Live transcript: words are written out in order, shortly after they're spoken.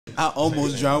I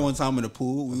almost drowned one time in the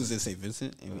pool. We was in St.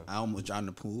 Vincent, and I almost drowned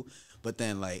in the pool. But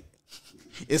then, like,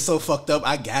 it's so fucked up.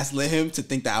 I gaslit him to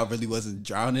think that I really wasn't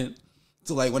drowning.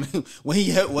 So like when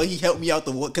he helped me out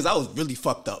the water, because I was really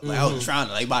fucked up. Like I was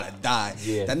drowning, like about to die.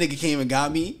 Yeah. That nigga came and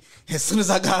got me. As soon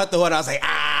as I got out the water, I was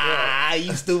like,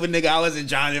 you stupid nigga, I wasn't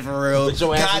drowning for real. But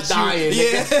your ass is dying.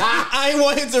 Yeah. I ain't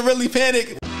want him to really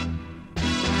panic.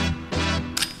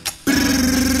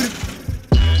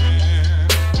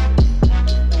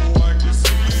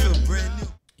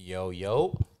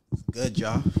 Yo. Good,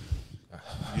 y'all.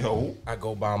 Yo. I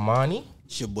go by Monty.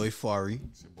 It's your boy Fari.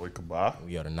 It's your boy Kaba.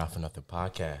 We are the Not For Nothing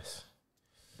podcast.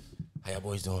 How y'all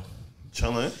boys doing?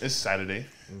 Chilling. It's Saturday.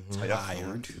 How y'all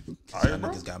tired? Tired, bro?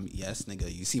 Niggas got me. Yes,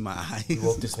 nigga. You see my eyes. You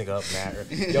woke this nigga up mad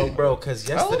early. Yo, bro, because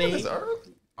yesterday... It's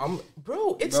early.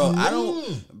 Bro, it's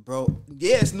noon.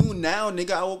 Yeah, it's noon now,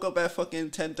 nigga. I woke up at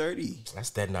fucking 10:30. That's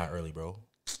dead not early, bro.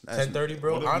 10:30,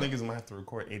 bro. What if niggas might have to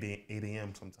record 8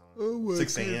 a.m. sometimes?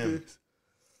 6 a.m.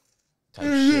 Type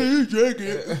shit.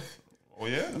 Dragging. Oh,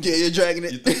 yeah? Yeah, you're dragging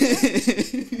it.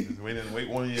 Just wait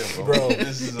 1 year, bro.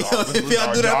 This is if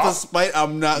y'all do that for spite,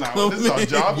 I'm not coming. This is our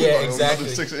job. Yeah, exactly.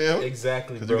 6 a.m.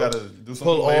 Exactly, bro. You gotta do something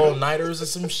pull later. all-nighters or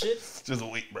some shit. Just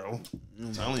wait, bro.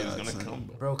 I'm telling you, it's gonna come,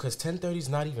 bro. Bro, because 10:30 is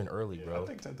not even early, bro. I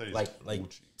think 10:30 is like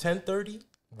Gucci. 10:30?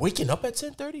 Waking up at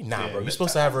 10:30? Nah, Yeah, bro. You're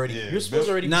supposed to have already. yeah. You're supposed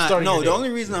to already be Nah, starting. no. your The day. only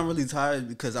reason I'm really tired is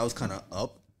because I was kind of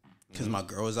up because my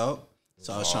girl was out.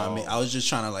 So I was just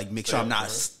trying to like make sure I'm not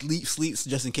sleep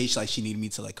just in case like she needed me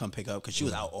to like come pick up because she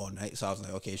was out all night. So I was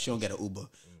like, okay, if she don't get an Uber,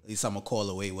 at least I'm gonna call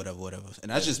away, whatever.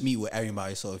 And that's just me with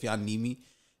everybody. So if y'all need me,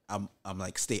 I'm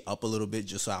like stay up a little bit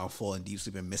just so I don't fall in deep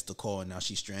sleep and miss the call and now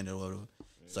she's stranded or whatever.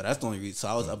 So that's the only reason. So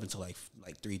I was up until like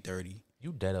 3:30.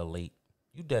 You dead or late.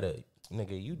 You dead or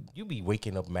nigga. You be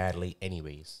waking up mad late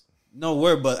anyways. No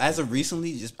word, but as of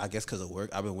recently, just I guess because of work,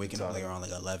 I've been waking up like around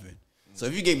like 11. So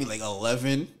if you gave me like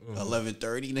 11,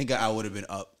 11:30, nigga, I would have been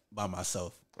up by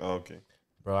myself. Oh, okay.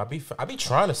 Bro, I be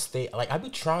trying to stay like I be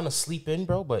trying to sleep in,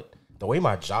 bro, but the way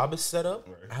my job is set up,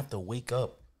 I have to wake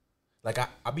up. Like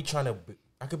I be trying to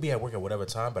I could be at work at whatever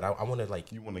time, but I want to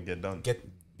like You want to get done.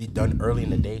 Be done early in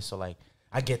the day, so like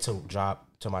I get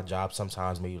to my job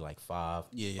sometimes maybe like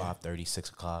 5:30, 6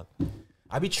 o'clock.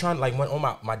 I be trying like when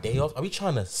on my day off, I be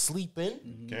trying to sleep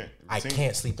in. I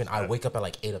can't sleep in. I wake up at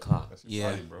like 8 o'clock.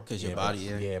 Yeah, because your body.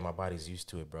 Yeah, my body's used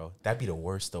to it, bro. That'd be the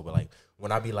worst though. But like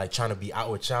when I be like trying to be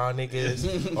out with y'all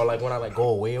niggas, or like when I like go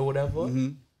away or whatever,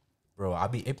 bro, I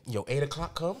be 8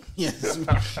 o'clock come. Yes,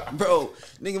 bro.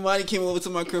 Nigga, Monty came over to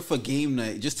my crib for game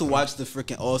night just to watch the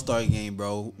freaking All-Star game,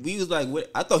 bro. We was like, what?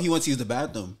 I thought he went to use the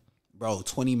bathroom, bro.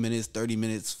 20 minutes, 30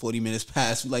 minutes, 40 minutes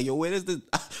passed. We like, yo, where is the?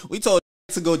 We told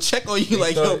to go check on you,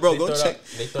 like, yo, bro, go check.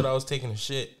 They thought I was taking a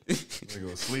shit.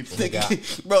 Nigga was sleeping.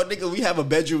 Nigga, we have a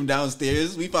bedroom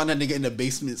downstairs. We found that nigga in the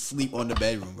basement sleep on the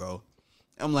bedroom, bro.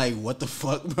 I'm like, what the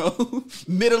fuck, bro?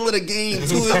 Middle of the game.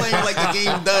 2 like the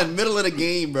game done. Middle of the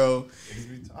game, bro.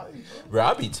 Bro,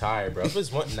 I be tired, bro. If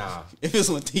it's one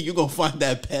thing, you gonna find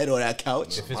that bed or that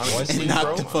couch. If it's one thing, knock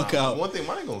bro, the fuck out. One thing,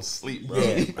 mine gonna sleep, bro.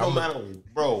 Yeah, no matter,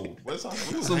 bro. What's up?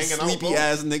 We was Some hanging sleepy out, bro.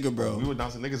 ass nigga, bro. We were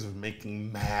dancing. Niggas was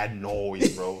making mad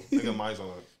noise, bro. Nigga, mine's on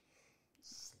a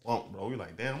slump, bro. We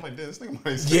like, damn. I'm like, damn, this nigga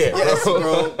mine's Yes,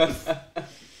 bro.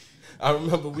 I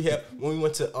remember when we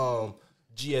went to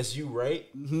GSU, right?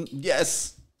 Mm-hmm.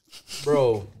 Yes,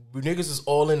 bro. Niggas is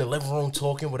all in the living room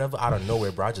talking, whatever, out of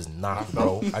nowhere, bro. I just knock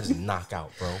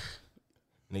out, bro.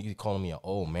 Niggas calling me an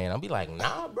old man. I'll be like,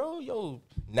 nah, bro. Yo,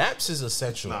 naps is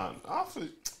essential. Nah,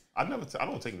 I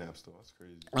don't take naps though. That's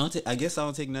crazy. I guess I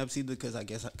don't take naps either because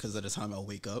of the time I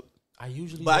wake up. I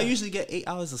usually get 8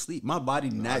 hours of sleep. My body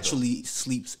naturally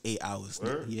sleeps 8 hours.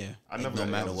 Word? Yeah, I never no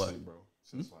matter what, sleep, bro.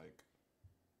 Since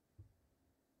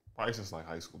probably since like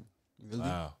high school. Really?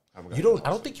 Wow. I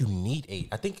don't think you need 8.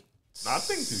 I think. I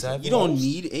think 7. You don't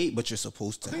need 8, but you're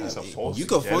supposed to have 8. You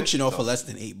can function off it, for less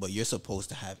than 8, but you're supposed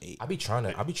to have 8. I be trying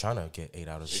to get 8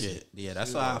 hours. Shit, yeah,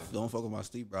 that's why I don't fuck with my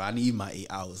sleep, bro. I need my 8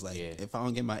 hours. Like, if I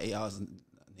don't get my 8 hours,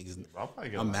 niggas,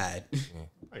 I'm mad.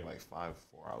 Like 4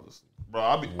 hours of sleep, bro.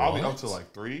 I'll be up to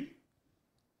like 3,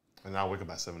 and I'll wake up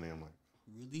at 7 a.m. Like,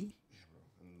 really? Yeah,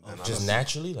 bro. And just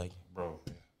naturally, like, bro.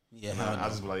 Yeah, I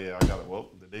just be like, I got it.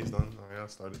 Well, the day's done. I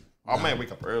got started. I might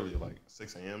wake up early, like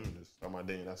 6 a.m. and just start my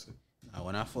day, and that's it.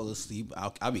 When I fall asleep,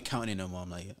 I'll be counting them. I'm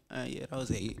like, yeah, that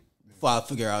was 8. before I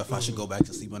figure out if I should go back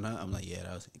to sleep or not. I'm like, yeah,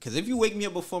 that was because if you wake me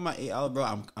up before my 8 hours, bro,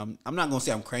 I'm not gonna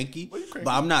say I'm cranky, but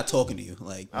I'm not talking to you.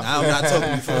 Like now I'm not talking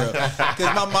to you for real.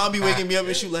 Because my mom be waking me up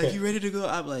and she like, you ready to go?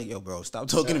 I'm like, yo, bro, stop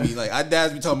talking to me. Like I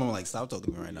dads be telling me, like, stop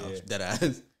talking to me right now. Dead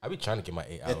ass. I be trying to get my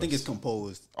 8 hours. I think it's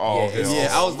composed. Oh, okay. Yeah,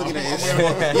 I was looking at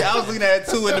it. Yeah, I was looking at it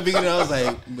too in the beginning. I was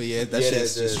like, but yeah, that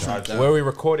shit's just trumped out. Where we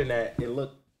recording at, it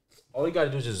look. All you gotta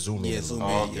do is just zoom in. Yeah, zoom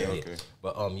in. Okay.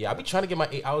 But I be trying to get my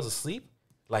 8 hours of sleep.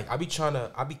 Like I be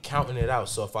counting it out.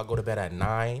 So if I go to bed at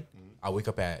 9, I wake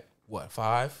up at what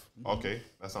 5? Okay,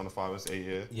 that's on the 5. It's 8.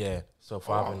 Yeah. Yeah. So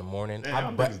 5 in the morning.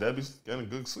 Damn, Debbie's getting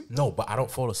good sleep. No, but I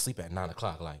don't fall asleep at 9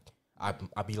 o'clock. Like I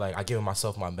be like I give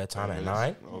myself my bedtime at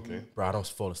 9. Okay. Bro, I don't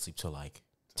fall asleep till like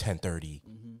 10:30,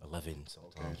 11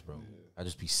 sometimes, bro. I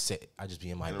just be I just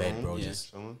be in my bed, bro,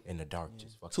 just in the dark,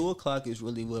 just fucking. 2 o'clock is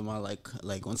really where my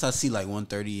like once I see like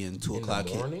 1:30 and 2 o'clock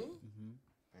in the morning.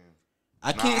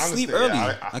 I can't sleep early.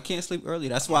 I can't sleep early.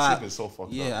 That's why. Sleep is so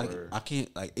fucked yeah, up, I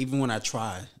can't like even when I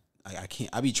try, I can't.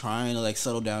 I be trying to like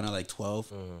settle down at like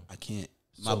 12. I can't.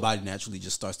 My body naturally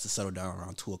just starts to settle down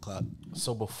around 2 o'clock.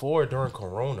 So during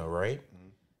Corona, right?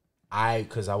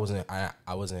 Cause I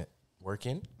wasn't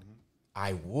working.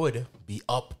 I would be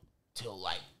up till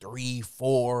like 3,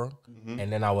 4,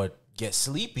 and then I would get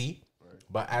sleepy.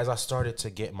 But as I started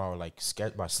to get my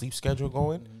my sleep schedule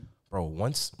going,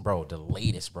 the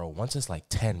latest, bro. Once it's like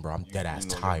 10, bro, I'm dead ass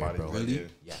tired, bro. Really?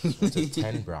 Yeah. Once it's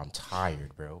 10, bro, I'm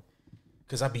tired, bro.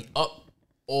 Cause I be up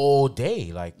all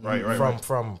day, like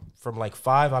from like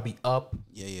 5, I be up.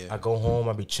 Yeah. I go home,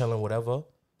 I be chilling, whatever.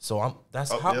 So how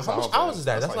much hours is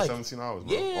that? That's like 17 hours,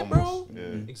 bro. Yeah, almost. bro.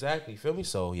 Yeah. Exactly. Feel me?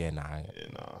 So yeah, nah.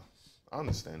 I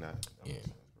understand that.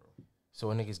 So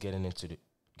what niggas getting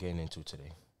into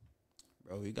today?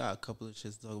 Bro, we got a couple of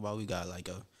shit to talk about. We got like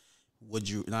a would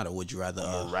you rather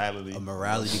morality. A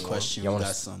morality question. We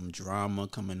got some drama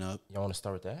coming up. Y'all want to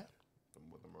start with that?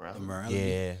 The morality.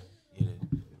 Yeah.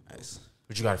 Nice.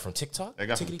 But you got it from TikTok? I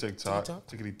got from TikTok.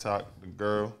 Tickety-tock, the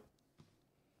girl.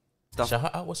 Shout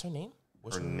her out. What's her name?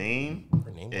 Her name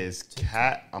is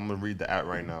Kat. I'm going to read the app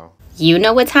right now. You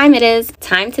know what time it is.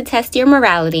 Time to test your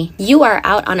morality. You are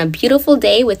out on a beautiful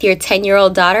day with your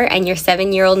 10-year-old daughter and your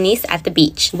 7-year-old niece at the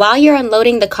beach. While you're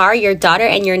unloading the car, your daughter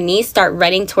and your niece start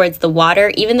running towards the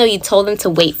water, even though you told them to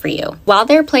wait for you. While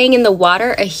they're playing in the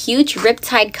water, a huge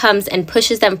riptide comes and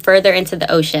pushes them further into the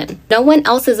ocean. No one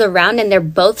else is around and they're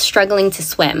both struggling to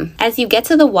swim. As you get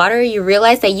to the water, you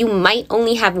realize that you might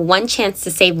only have one chance to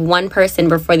save one person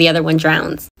before the other one drowns.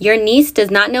 Your niece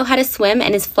does not know how to swim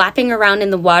and is flapping around in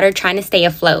the water trying to stay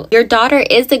afloat. Your daughter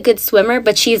is a good swimmer,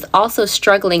 but she is also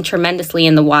struggling tremendously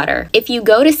in the water. If you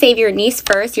go to save your niece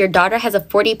first, your daughter has a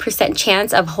 40%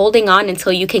 chance of holding on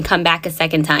until you can come back a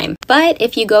second time. But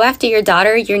if you go after your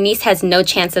daughter, your niece has no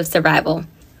chance of survival.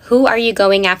 Who are you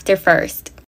going after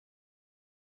first?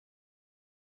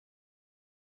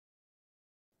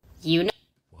 You know.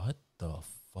 What the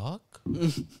fuck?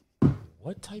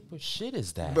 What type of shit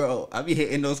is that? Bro, I be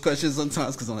hitting those questions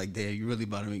sometimes because I'm like, damn, you really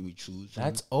about to make me choose.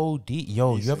 That's OD.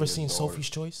 Yo, you ever seen Sophie's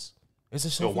Choice? Is it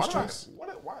Sophie's Choice?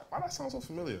 Why that sound so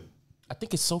familiar? I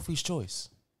think it's Sophie's Choice.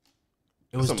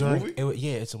 It's a movie?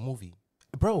 It's a movie.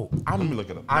 Bro, let me look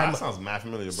it up. That sounds mad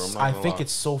familiar, bro. I think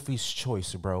it's Sophie's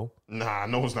Choice, bro. Nah,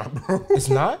 no, it's not, bro. It's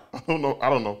not? I don't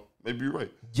know. Maybe you're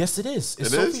right. Yes, it is. It's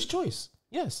Sophie's Choice.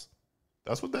 Yes.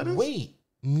 That's what that is? Wait.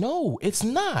 No, it's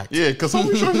not. Yeah, because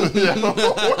Sophie's Choice.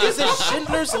 Is it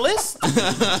Schindler's List?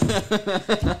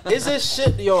 Is it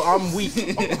shit? Yo, I'm weak.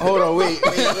 Hold on, wait.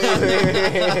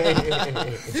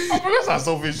 That's not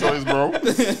Sophie's Choice, bro.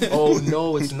 Oh,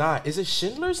 no, it's not. Is it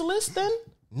Schindler's List then?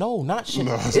 No, not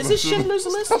Schindler's. Is it Schindler's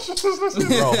List?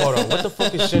 Bro, hold on. What the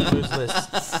fuck is Schindler's List?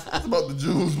 It's about the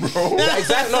Jews, bro.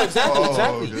 Exactly.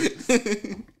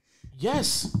 Okay.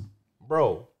 Yes,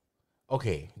 bro.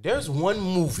 Okay, there's one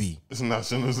movie. It's not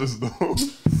Schindler's List, though.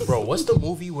 Bro, what's the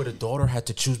movie where the daughter had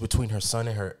to choose between her son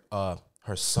and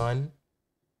her son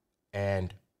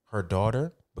and her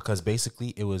daughter? Because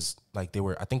basically it was like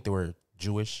I think they were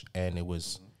Jewish, and it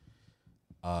was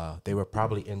they were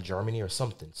probably in Germany or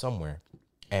somewhere.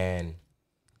 And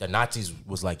the Nazis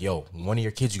was like, yo, one of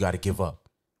your kids you got to give up.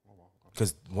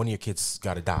 Because one of your kids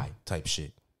got to die type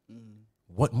shit.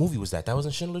 What movie was that? That was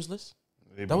in Schindler's List?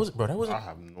 Maybe. That was, bro, that was. I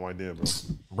have no idea, bro.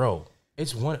 Bro,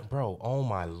 it's one, bro. Oh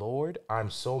my Lord. I'm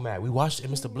so mad. We watched it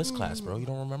in Mr. Bliss class, bro. You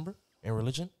don't remember? In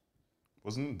religion?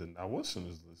 That was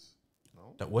Schindler's List.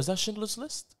 No. Was that Schindler's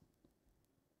List?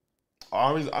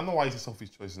 I know why you say Sophie's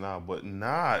Choice now, but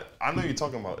not. I know what you're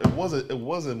talking about. It was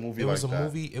a movie. It was like a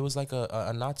movie. It was like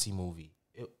a Nazi movie.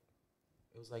 It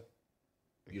was like.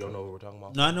 You don't know what we're talking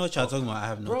about? No, I know what y'all talking about. I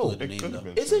have no clue the name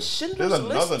though. Is it Schindler's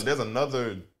List? There's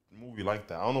another movie like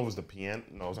that. I don't know if it's the piano.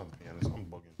 No, it's not the pianist. I'm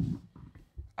bugging.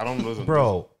 I don't know.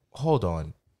 Bro, hold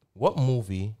on. What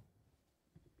movie?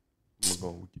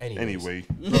 Anyway.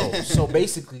 Bro, so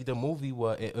basically the movie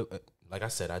was, like I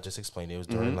said, I just explained it. It was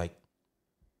during like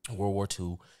World War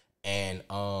II. And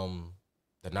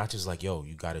the Nazis like, yo,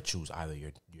 you got to choose either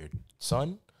your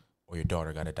son or your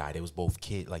daughter got to die. They was both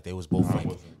kids. Like, they was both like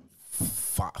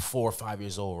 4 or 5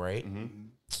 years old, right?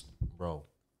 Bro,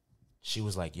 she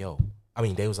was like, yo. I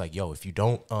mean, they was like, yo, if you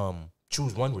don't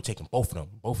choose one, we're taking both of them.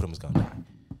 Both of them is going to die.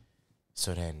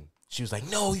 So then she was like,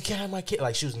 no, you can't have my kid.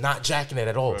 Like, she was not jacking it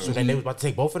at all. So then they was about to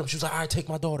take both of them. She was like, all right, take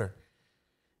my daughter.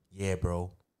 Yeah,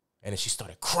 bro. And then she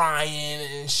started crying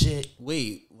and shit.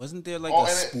 Wait, wasn't there like a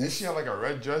spoof? And she had like a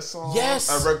red dress on? Yes.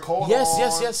 A red coat yes, on?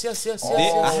 Yes.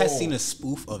 I had seen a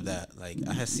spoof of that. Like,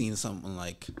 I had seen something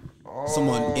like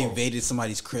someone invaded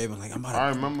somebody's crib and like, I'm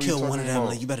about to kill one of them.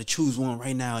 Like, you better choose one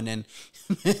right now. And then,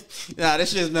 nah, that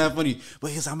shit is not funny. But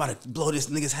he was like, I'm about to blow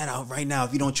this nigga's head out right now.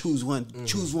 If you don't choose one,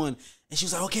 choose one. And she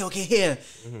was like, okay, here.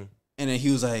 And then he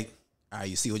was like, all right,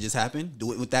 you see what just happened?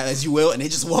 Do it with that as you will. And they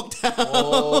just walked out.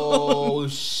 Oh,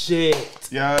 shit.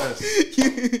 Yes.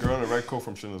 Girl in a red coat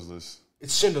from Schindler's List.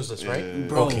 It's Schindler's List, right? Yeah.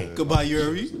 Bro, Okay. Goodbye,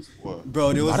 Yuri. What?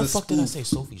 Bro, there was Why a the fuck spoof. did I say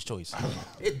Sophie's Choice?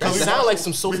 That sound like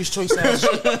some Sophie's Choice ass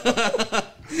shit.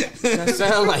 That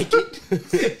sound like it.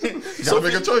 You gotta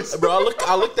make a choice. Bro,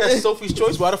 I looked at Sophie's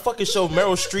Choice. Why the fuck it show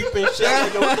Meryl Streep and shit?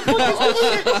 I'm like, yo,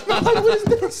 what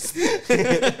the fuck is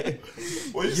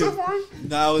this? What you said for him?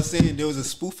 Nah, I was saying there was a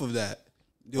spoof of that.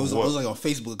 It was like on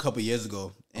Facebook a couple years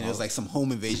ago, and it was like some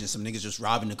home invasion. Some niggas just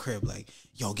robbing the crib, like,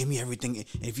 yo, give me everything. And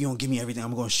if you don't give me everything,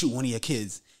 I'm gonna shoot one of your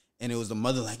kids. And it was the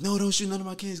mother like, no, don't shoot none of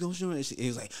my kids. Don't shoot. It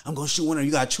was like, I'm gonna shoot one of them.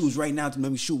 You gotta choose right now to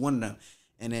make me shoot one of them.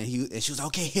 And then she was like,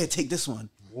 okay, here, take this one.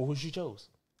 What was you chose?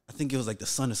 I think it was like the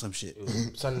son or some shit. It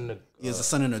was son and It was the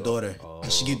son and the daughter,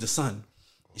 and she gave the son.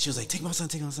 And she was like, take my son,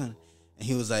 take my son. And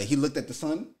he was like, he looked at the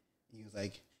son. He was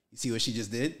like, you see what she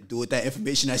just did? Do with that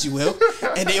information as you will.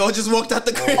 And they all just walked out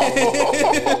the crib.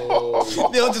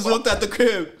 They all just walked out the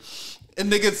crib.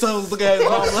 And nigga son was looking at his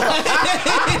mom like,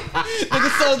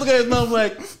 nigga son was looking at his mom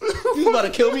like, you about to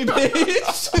kill me,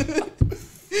 bitch.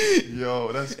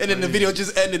 Yo, that's And then the video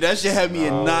just ended. That shit had me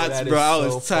in knots, bro. I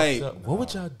was tight. What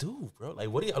would y'all do, bro? Like,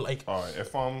 what do y'all like? All right,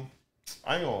 if I ain't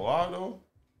gonna lie though,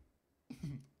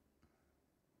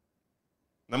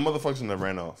 that motherfucker shouldn't have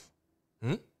ran off.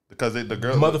 Because the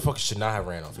girl Motherfucker should not have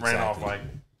ran off. ran off like,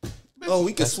 Oh,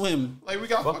 we could swim. like we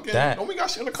got Fuck fucking. that. Don't we got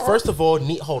shit in the car? First of all,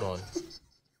 hold on.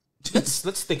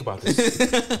 Let's think about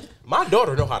this. My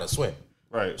daughter know how to swim.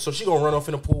 right, So she gonna run off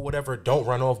in the pool, whatever. Don't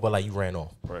run off, but like you ran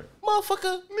off. right.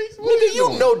 Motherfucker, What nigga, you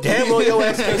doing? know damn well your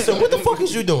ass can't swim. What the fuck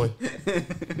is you doing?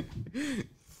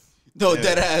 No,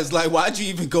 dead ass. Like, why'd you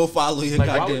even go follow your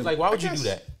goddamn? Why would you do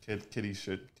that? Kiddie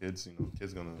shit. Kids,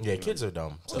 kids gonna. Yeah, kids are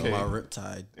dumb. So Okay. My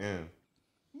riptide. Damn,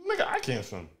 nigga, I can't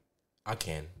swim. I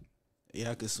can.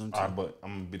 Yeah, I could swim too. All right, but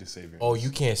I'm gonna be the savior. Oh, you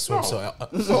can't swim, No. so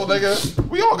So nigga,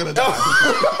 we all gonna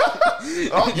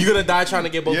die. you gonna die trying to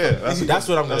get both. Yeah, of them. That's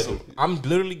what I'm gonna that's do. I'm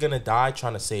literally gonna die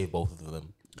trying to save both of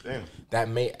them. Damn. That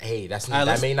may that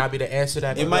let's- may not be the answer.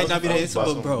 That It might not be the answer,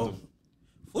 That's but bro,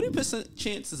 40%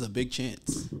 chance is a big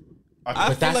chance. I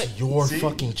But that's like- your See?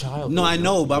 fucking child. No, I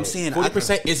know, but I'm saying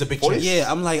 40% is a big chance.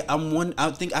 Yeah, I'm like,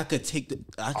 I think I could take take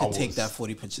was that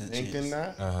 40% thinking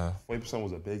chance. that 40%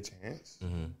 was a big chance.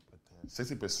 But then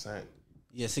 60%.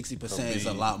 Yeah, 60% is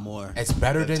a lot more. It's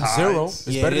better than tides. zero. It's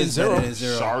Yeah, better it than is zero. better than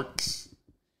zero. Sharks.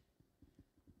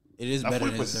 It is That better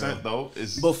 40% than zero. though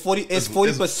is. But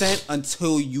 40%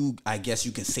 until I guess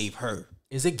you can save her.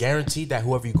 Is it guaranteed that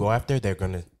whoever you go after, they're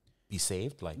gonna be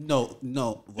saved? Like, No.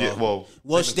 Yeah, well,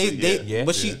 They yeah.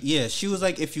 but she was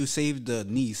like, if you save the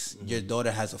niece, your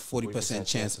daughter has a 40%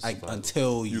 chance of survival.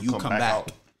 until you come back.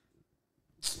 out.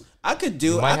 I could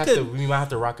do. we might have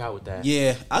to rock out with that.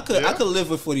 Yeah, I could Yeah?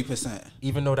 live with 40%.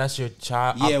 Even though that's your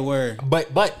child. Yeah, word.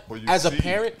 But Well, you as a see-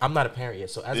 parent, I'm not a parent yet.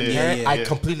 So as a Yeah, parent, yeah, I yeah.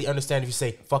 completely understand if you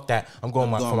say, "Fuck that, I'm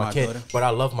going going for my my kid," daughter. but I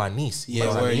love my niece. You Yeah, know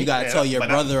what I word. mean? You gotta tell your but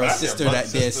brother or your sister brother, that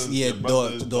there's sisters, your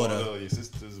your daughter. your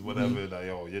sisters, whatever. That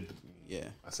yo, Yeah,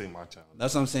 I say my child.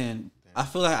 that's what I'm saying. I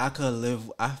feel like I could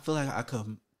live. I feel like I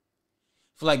could.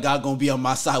 Feel like God gonna be on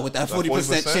my side with that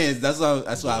 40% chance. That's what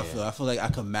I feel. I feel like I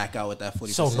could mack out with that 40%.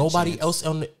 So nobody chance. else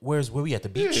on the, where we at the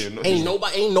beach? Yeah, no- ain't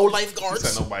no You lifeguards.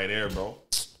 said nobody there, bro.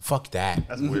 Fuck that.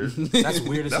 That's weird. That's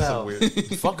weird as That's hell. weird.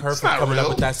 Fuck her for not coming real. up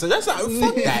with that. So that's not.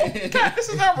 Fuck that. God, this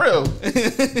is not real.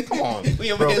 Come on.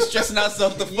 We over here stressing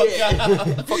ourselves the fuck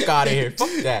out. Fuck out of here. Fuck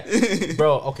that,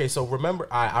 bro. Okay, so remember,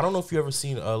 I don't know if you ever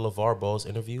seen LeVar Ball's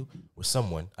interview with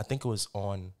someone. I think it was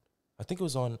on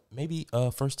maybe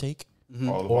First Take.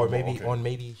 Oh, Or okay.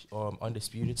 maybe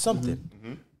Undisputed,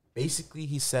 something. basically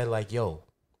he said like, yo,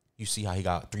 you see how he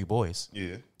got 3 boys?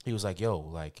 Yeah. He was like, yo,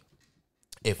 like,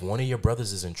 if one of your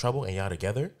brothers is in trouble and y'all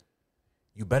together,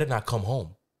 you better not come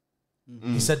home.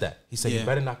 He said that. He said, you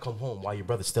better not come home while your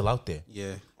brother's still out there.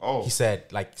 Yeah. He said,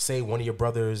 like, say one of your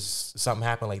brothers, something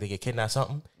happened, like they get kidnapped,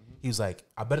 something. He was like,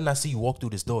 I better not see you walk through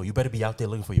this door. You better be out there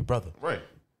looking for your brother. Right.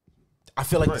 I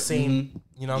feel like the same,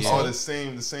 you know what I'm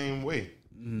saying? The same way.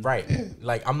 Right. Yeah.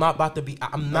 Like, I'm not about to be,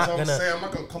 I'm not going to. I'm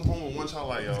not going to come home with one child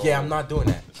like, yo. Yeah, I'm not doing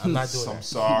that. I'm not doing that. I'm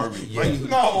sorry. Yeah. Like,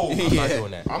 no. I'm not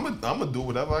doing that. I'm going to do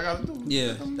whatever I got to do.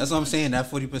 Yeah. That's what I'm saying. That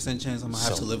 40% chance I'm going to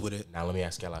have to live with it. Now, let me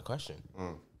ask y'all a question.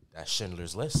 That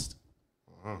Schindler's List.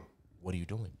 What are you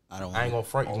doing? I ain't going to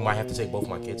front. You might have to take both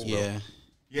my kids, bro. Yeah.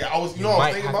 Yeah, I was, you know what I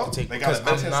was thinking about? They got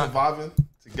a chance surviving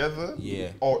together.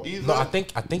 Yeah. Or either. No, I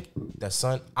think that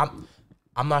son,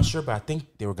 I'm not sure, but I think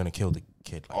they were going to kill the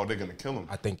kid. Like, they're going to kill him?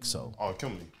 I think so. Oh,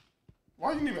 kill me.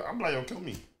 Why you even, I'm like, yo, kill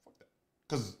me. Fuck that.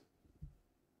 Because.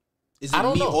 Is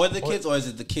it me or the kids, or is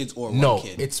it the kids or one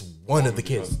kid? No, it's one of the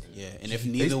kids. Yeah, and if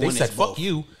neither one they is said, both. fuck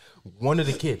you, one of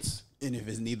the kids. And if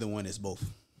it's neither one, it's both.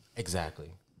 Exactly.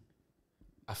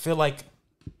 I feel like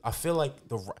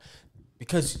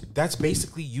because that's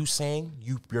basically you saying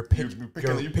you're picking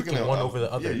one over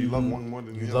the other. Yeah, you love one more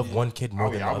than the other. You love one kid more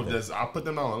than the other. I'll put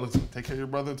them down. Listen, take care of your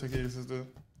brother, take care of your sister,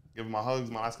 give them my hugs,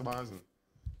 my last goodbyes.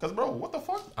 Because, bro, what the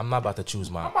fuck? I'm not about to choose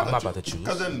I'm not about to choose.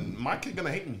 Because then my kid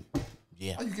gonna hate me.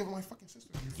 Yeah. How you giving my fucking sister?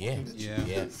 Yeah.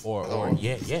 Or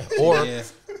Yeah.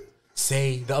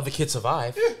 say the other kid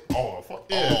survived. Yeah. Oh, fuck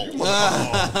yeah.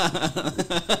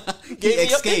 He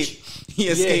escaped. He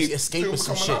escaped. Escape with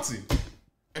some shit. Nazi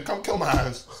and come kill my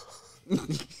ass. Yeah.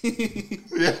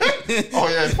 Oh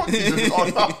yeah. Fuck you.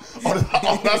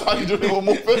 Oh, that's how you do it with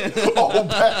moving. Oh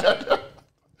bad.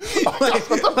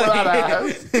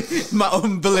 My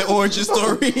own Billy Orange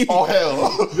story. Oh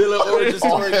hell. Billy Orange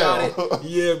story got it.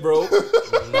 Yeah, bro.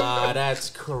 Nah,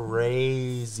 that's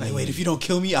crazy. Like, wait, if you don't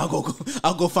kill me, I'll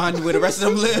go find where the rest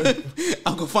of them live.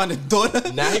 I'll go find the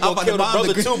daughter. Now he gonna kill the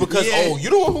brother too because you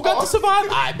the one who got to survive.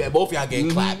 I bet both y'all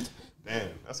getting clapped. Damn,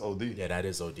 that's OD. Yeah, that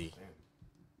is OD. Damn.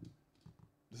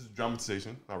 This is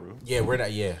dramatization, not real. Yeah, we're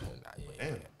not. Yeah,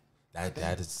 Damn.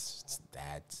 That's.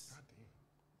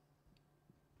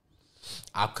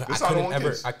 I couldn't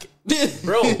ever.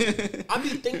 Bro, I be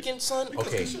thinking, son.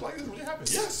 Okay. Shit like this really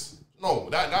happens. Yes. No,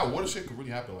 that water shit could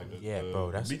really happen like this. Yeah,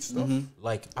 bro. That's beat stuff.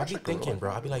 Like I be thinking,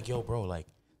 bro. I be like, yo, bro. Like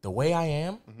the way I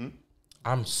am,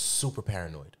 I'm super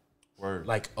paranoid. Word.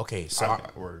 Like, okay, so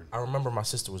I remember my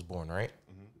sister was born, right?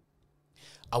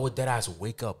 I would deadass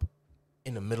wake up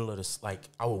in the middle of this. Like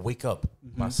I would wake up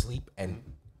my sleep and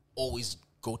always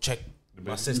go check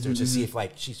my sister to see if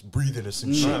like she's breathing or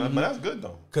some shit. But that's good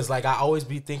though. Cause like I always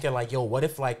be thinking like, yo, what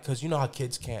if like, cause you know how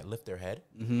kids can't lift their head?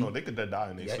 No, they could die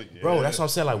in their sleep. Yeah. Bro, that's what I'm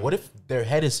saying. Like, what if their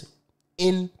head is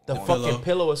in the fucking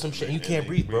pillow or some shit and you can't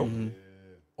breathe, bro?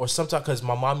 Or sometimes, cause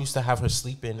my mom used to have her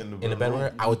sleep in the bed with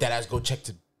her. I would deadass go check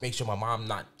to make sure my mom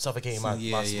not suffocating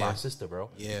my sister,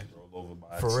 bro. Yeah. Roll over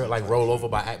by For real, like roll over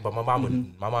by act. But my mom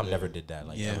would. My mom never did that.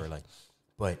 Like never. Like,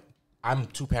 but I'm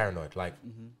too paranoid. Like.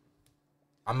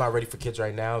 I'm not ready for kids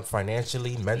right now,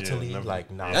 financially, mentally. Like,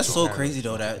 nah. That's so crazy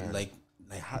though. That like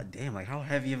how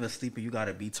heavy of a sleeper you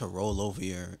gotta be to roll over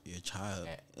your child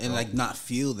and like not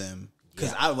feel them.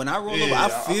 Because when I roll over, I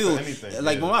feel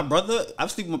like when my brother,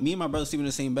 me and my brother sleep in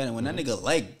the same bed, and when that nigga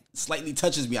leg slightly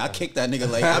touches me, I kick that nigga.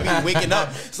 Like I be waking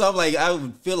up, so I'm like I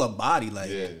would feel a body like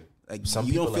some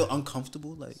you people don't feel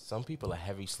uncomfortable. Like some people are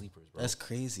heavy sleepers, bro. That's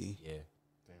crazy. Yeah.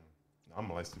 I'm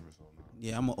a light sleeper, so no.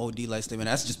 Yeah, I'm an OD light sleeper.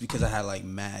 That's just because I had like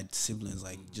mad siblings,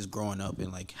 like just growing up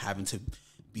and like having to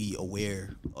be aware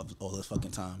of all this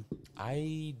fucking time.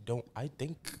 I don't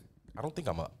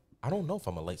know if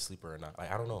I'm a light sleeper or not.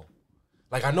 Like I don't know.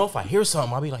 Like I know if I hear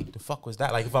something, I'll be like, the fuck was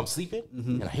that? Like if I'm sleeping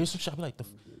and I hear some shit, I'll be like,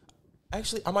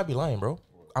 actually I might be lying, bro.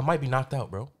 I might be knocked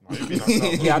out, bro.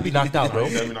 Yeah, I'd be knocked out, bro.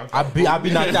 I'd be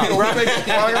knocked out.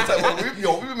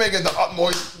 We be making the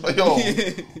utmost. Like, yo,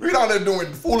 we down there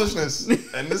doing foolishness,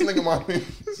 and this nigga might be.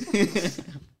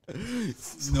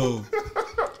 No.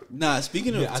 Nah,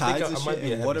 speaking of tides and shit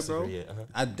and water, bro, yeah,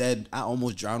 I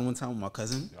almost drowned one time with my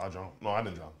cousin. I drowned. No, I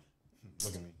didn't drown.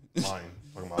 Look at me, lying.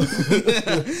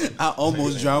 I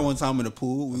almost drowned one time in the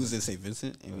pool. We was in St.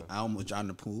 Vincent, and I almost drowned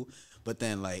in the pool. But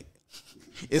then, like,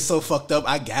 it's so fucked up.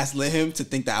 I gaslit him to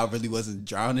think that I really wasn't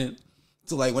drowning.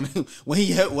 So like when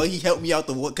he helped me out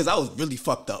the water, because I was really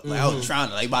fucked up. Like I was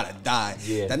drowning, like about to die.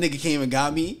 Yeah. That nigga came and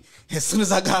got me. As soon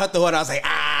as I got out the water, I was like,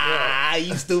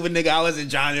 you stupid nigga, I wasn't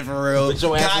drowning for real. But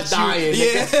your ass is dying,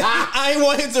 yeah. I ain't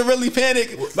want him to really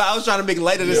panic, but I was trying to make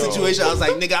light of the situation. I was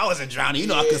like, nigga, I wasn't drowning. You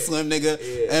know I could swim, nigga.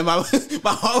 Yeah. And my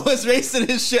heart was racing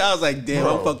and shit. I was like, damn,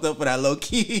 I'm fucked up for that low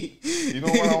key. You know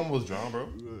when I almost drowned, bro?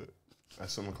 At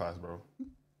swimming class, bro.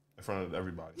 In front of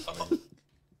everybody. Like,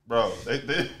 bro,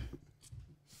 they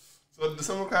so the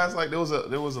swimming class, like there was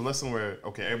a lesson where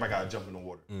everybody gotta jump in the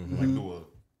water. Like do a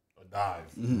dive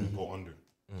and go under.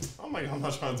 I'm like, I'm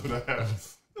not trying to do that. Like,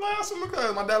 I swimming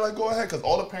class. My dad like, go ahead, because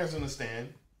all the parents in the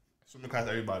stand, swimming class,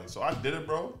 everybody. So I did it,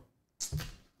 bro. And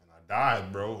I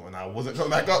died, bro. And I wasn't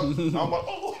coming back up. I'm like,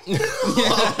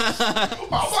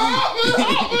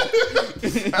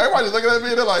 everybody's looking at me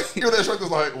and they're like, the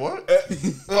instructor's like, what?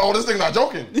 Oh, this thing's not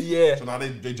joking. Yeah. So now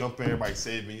they jump in, everybody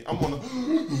save me. I'm on the,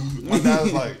 my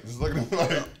dad's like, just looking at me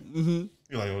like,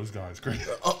 you're like, oh, this guy's crazy.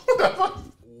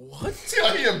 What?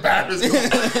 He embarrassed me.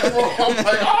 I'm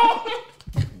like, oh.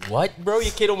 What, bro?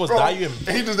 Your kid almost died. And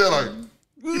he just there like,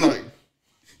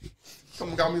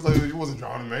 someone got me. He's like, you wasn't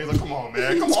drowning, man. He's like, come on,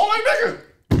 man. Come on, like, nigga.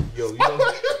 Yo, you know,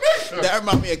 that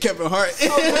reminds me of Kevin Hart.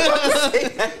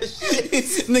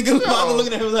 Nigga, mama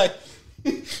looking at him like,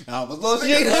 I was lost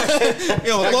you.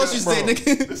 Yo, lost you stay,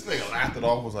 nigga. This nigga laughed it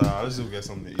off. Was like, this dude get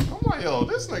something to eat. I'm like, yo,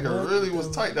 this nigga really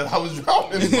was tight that I was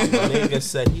drowning. The nigga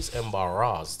said he's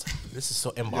embarrassed. This is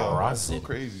so embarrassing. That's so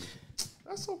crazy.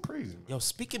 That's so crazy, man. Yo,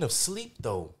 speaking of sleep,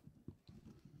 though,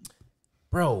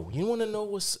 bro, you want to know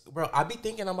what's... Bro, I be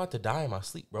thinking I'm about to die in my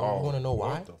sleep, bro. You want to know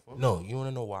why? No, you want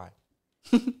to know why?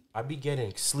 I be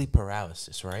getting sleep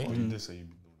paralysis, right? Oh, you did say you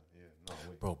be doing that. Yeah, no,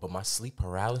 wait. Bro, but my sleep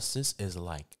paralysis is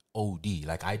like OD.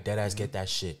 Like, I deadass get that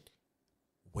shit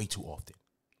way too often.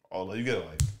 Oh, like you get it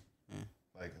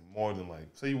like more than like...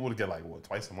 Say you would get like, what,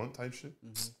 twice a month type shit?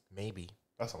 Maybe.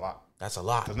 That's a lot. That's a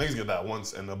lot. Because niggas get that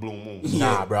once in the blue moon.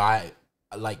 Nah, bro. I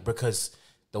like, because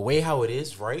the way how it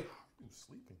is, right? How are you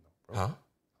sleeping, though, bro? Huh?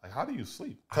 Like, how do you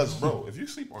sleep? Because, bro, if you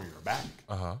sleep on your back,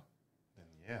 then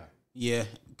yeah. Yeah,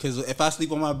 because if I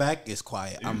sleep on my back, it's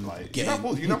quiet. I'm like, getting...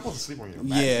 You're not supposed to sleep on your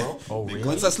back, bro. Oh, really?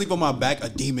 Once I sleep on my back, a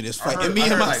demon is fighting me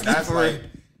in my sleep.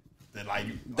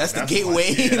 That's the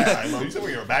gateway. Bro, you sleep on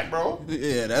your back, bro?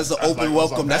 Yeah, that's an open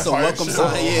welcome. That's a welcome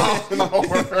sign. Yeah.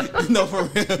 No, for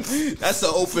real. That's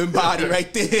an open body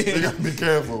right there. You gotta be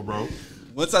careful, bro.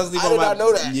 Once I sleep on my... I did not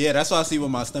know that. Yeah, that's why I sleep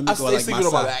on my stomach. I stay sleeping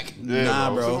on my back. Yeah,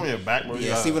 nah, bro. Sleep on your back, bro.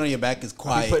 Yeah, sleeping on your back is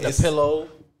quiet. I be putting a pillow.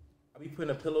 I be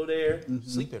putting a pillow there.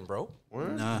 Sleeping, bro.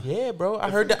 Word? Nah. Yeah, bro. I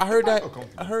heard that. I heard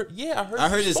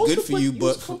it's good for you,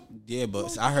 but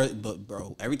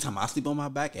bro, every time I sleep on my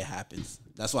back, it happens.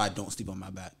 That's why I don't sleep on my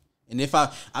back. And if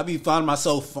I be finding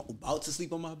myself about to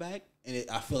sleep on my back, and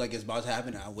I feel like it's about to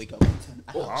happen, and I wake up.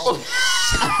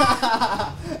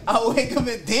 I wake up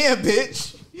and damn,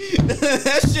 bitch.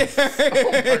 That shit hurt.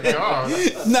 Oh my god.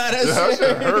 Nah, that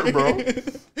shit hurt, bro.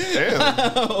 Damn.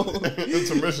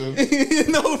 Intermission.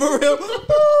 No, for real.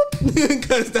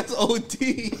 Because that's OD.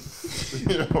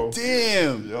 Yo.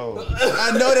 Damn. Yo.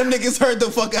 I know them niggas heard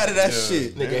the fuck out of that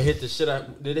shit. Nigga hit the shit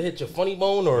out. Did it hit your funny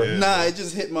bone or? Yeah, nah, it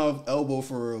just hit my elbow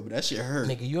for real, but that shit hurt.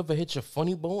 Nigga, you ever hit your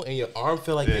funny bone and your arm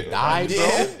feel like you died, bro?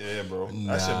 Yeah, bro.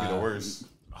 Nah. That should be the worst.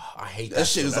 I hate that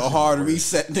shit. Is a hard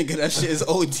reset, nigga. That shit is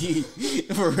OD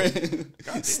for real.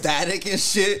 Static and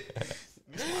shit.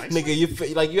 Nigga,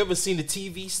 you ever seen the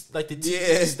TV like the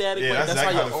TV static? Yeah, that's how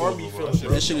your arm be feeling.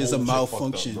 That shit is a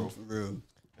malfunction for real.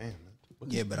 Damn, man.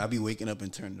 Yeah, but I be waking up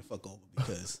and turning the fuck over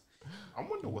because I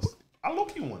wonder I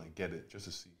low-key want to get it just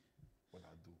to see what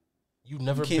I do. You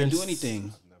never can't do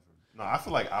anything. Never. No, I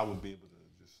feel like I would be able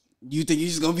to just. You think you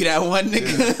just gonna be that one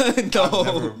nigga? Yeah. No, I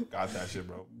never got that shit,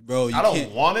 bro. Bro, I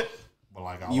don't want it. But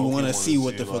like, you want to see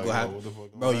what the fuck will happen,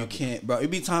 bro. You can't, bro.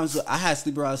 It be times I had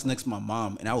sleeper house next to my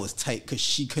mom, and I was tight because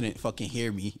she couldn't fucking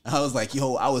hear me. I was like,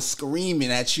 yo, I was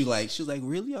screaming at you, like she was like,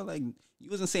 really? I'm like, you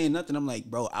wasn't saying nothing. I'm like,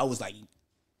 bro, I was like,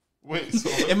 wait, so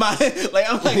in my like,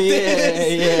 I'm like,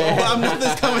 this, but I'm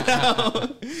nothing's coming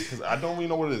out because I don't really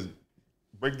know what it is.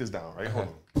 Break this down, right? Hold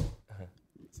on.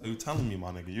 So you're telling me,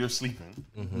 my nigga, you're sleeping,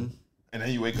 and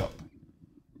then you wake up,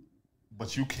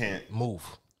 but you can't move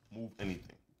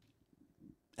anything.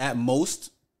 At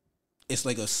most, it's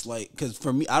like a slight. Because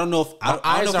for me, I don't know if my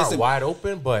eyes aren't wide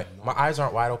open, but my eyes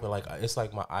aren't wide open. Like it's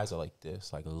like my eyes are like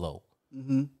this, like low.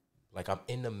 Like I'm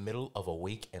in the middle of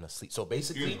awake and asleep. So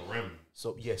basically,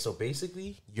 so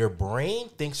basically, your brain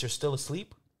thinks you're still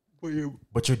asleep,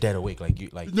 but you're dead awake. Like you,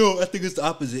 like no, I think it's the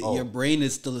opposite. Your brain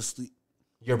is still asleep.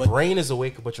 Your brain is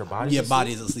awake, but your body. Your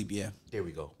body is asleep. Yeah. There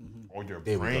we go. Or your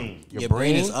brain. Your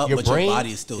brain is up, but your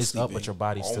body is still sleeping. Up, but your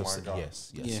body is still sleeping.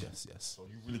 Yes. So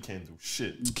you really can't do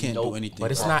shit. You can't do anything.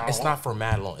 But it's not. It's not for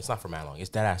mad long. It's not for mad long. It's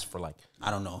that ass for like.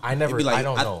 I don't know. I never. Like, I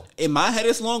don't know. In my head,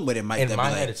 it's long, but it might. In my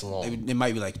head, it's long. It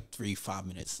might be like 3-5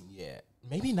 minutes. Yeah,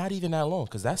 maybe not even that long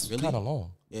because that's kind of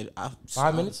long.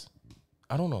 5 minutes.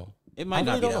 I don't know. It might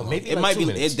not be that long. Maybe it like might 2 be.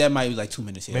 Minutes. That might be like 2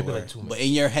 minutes. Yeah, maybe like 2 minutes. But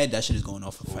in your head, that shit is going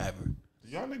on for forever.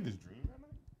 Do y'all niggas dream at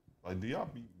night? Like, do y'all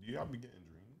be getting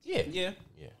dreams? Yeah.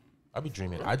 I be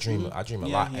dreaming. I dream a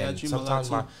lot, and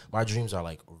sometimes my dreams are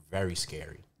like very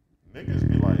scary. Niggas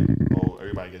be like, oh,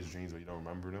 everybody gets dreams, but you don't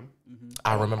remember them.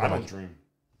 I remember. I don't dream.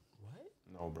 What?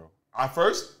 No, bro. At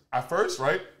first,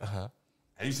 right?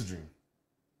 I used to dream.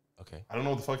 Okay. I don't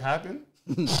know what the fuck happened.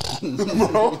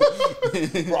 Bro,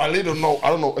 I literally don't know. I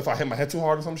don't know if I hit my head too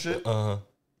hard or some shit.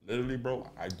 Literally, bro,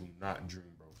 I do not dream,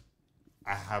 bro.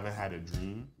 I haven't had a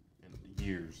dream in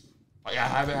years. Like, I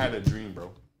haven't had a dream,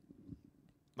 bro.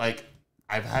 Like,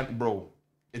 bro,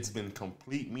 it's been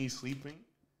complete me sleeping,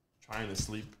 trying to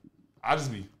sleep. I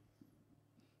just be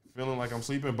feeling like I'm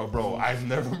sleeping, but bro, I've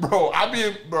never,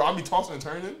 I be tossing and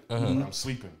turning, but I'm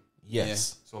sleeping.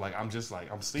 Yes. So like, I'm just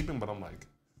like, I'm sleeping, but I'm like,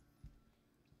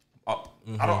 up.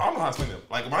 I don't know how to explain it.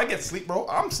 Like, when I get sleep, bro,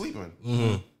 I'm sleeping.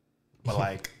 But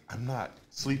like, I'm not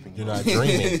sleeping. You're not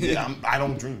dreaming. Yeah, I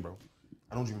don't dream, bro.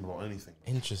 I don't dream about anything.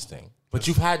 Interesting. But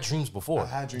you've had dreams before. I've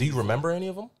had dreams Do you before. remember any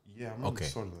of them? Yeah, I remember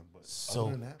sort of them. But so,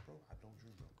 other than that, bro, I don't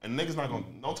dream, bro. And niggas not gonna,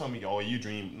 don't tell me, oh, you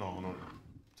dream. No. I'm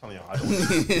telling y'all, I don't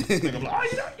dream. Nigga be like,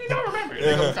 oh, you don't remember.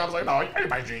 Nigga comes like, no,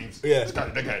 everybody dreams. Yeah. This guy's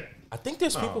a dickhead. I think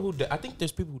there's people who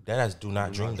that do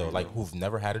not dream though. Like, who've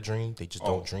never had a dream, they just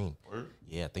don't dream. Word?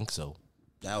 Yeah, I think so.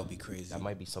 That would be crazy. That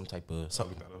might be some type of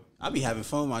something. I be having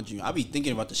fun with my dream. I be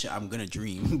thinking about the shit I'm gonna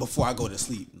dream before I go to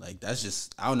sleep. Like, that's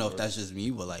just, I don't know if that's just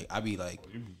me, but like, I be like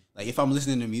if I'm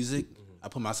listening to music, I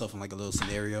put myself in like a little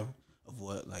scenario of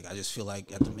what, like, I just feel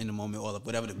like in the moment, or like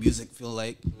whatever the music feel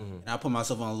like, and I put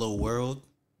myself on a little world,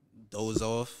 doze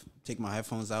off, take my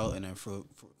headphones out, and then for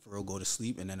real go to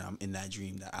sleep, and then I'm in that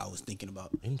dream that I was thinking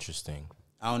about. Interesting.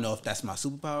 I don't know if that's my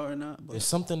superpower or not, but it's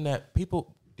something that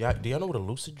people. Do y'all know what a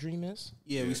lucid dream is?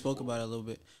 Yeah, we spoke about it a little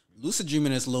bit. Lucid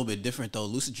dreaming is a little bit different though.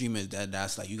 Lucid dreaming is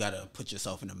that's like you gotta put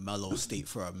yourself in a mellow state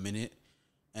for a minute,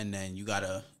 and then you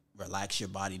gotta relax your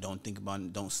body. Don't think about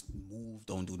it. Don't move.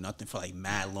 Don't do nothing for like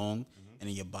mad long, and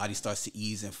then your body starts to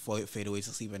ease and fade away to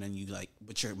sleep, and then you like,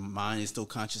 but your mind is still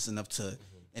conscious enough to,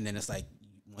 and then it's like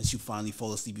once you finally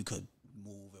fall asleep, you could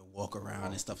move and walk around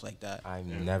and stuff like that. I've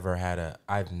never had a.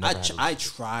 I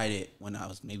tried it when I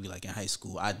was maybe like in high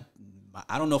school.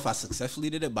 I don't know if I successfully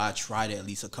did it, but I tried it at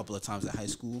least a couple of times in high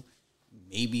school.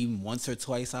 Maybe once or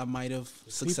twice I might have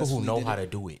successfully. People who know how to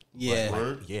do it. Yeah.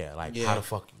 How the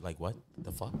fuck, like what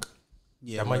the fuck?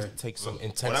 Yeah. That might take some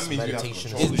intense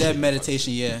meditation. It's that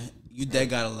meditation, yeah. You dead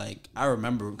gotta like, I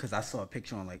remember because I saw a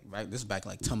picture on like, right, this is back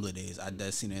like Tumblr days. I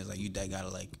dead seen it as like, you dead gotta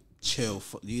like chill.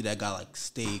 You dead gotta like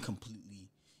stay completely,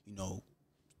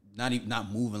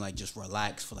 not moving, like just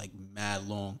relax for like mad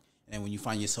long. And when you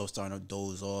find yourself starting to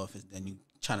doze off, then you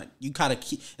kind of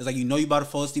keep, it's like, you about to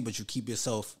fall asleep, but you keep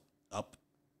yourself up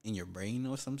in your brain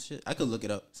or some shit. I could look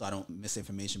it up so I don't miss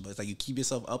information, but it's like you keep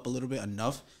yourself up a little bit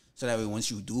enough so that way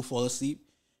once you do fall asleep,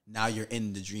 now you're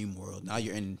in the dream world. Now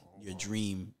you're in your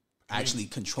dream, actually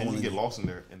controlling. Can you get lost in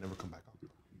there and never come back up?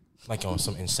 Like on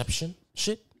some Inception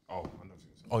shit? Oh, I've never seen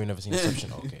Inception. Oh, you never seen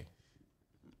Inception? Okay.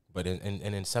 But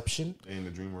in Inception, in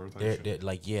the dream world,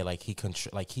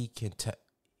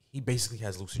 he basically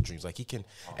has lucid dreams. Like he can,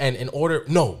 and in order,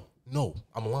 no,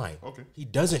 I'm lying. Okay. He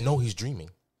doesn't know he's dreaming.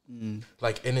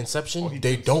 Like in Inception,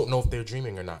 they don't know if they're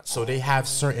dreaming or not. So they have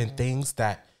certain things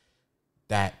that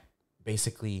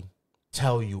basically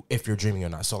tell you if you're dreaming or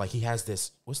not. So like he has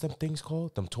this, what's them things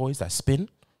called? Them toys that spin?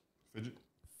 Fidget?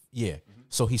 Yeah.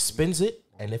 So he spins it,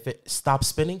 and if it stops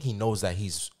spinning, he knows that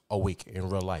he's awake in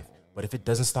real life. But if it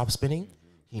doesn't stop spinning,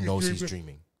 he knows he's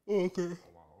dreaming. Okay.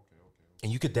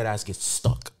 And you could deadass get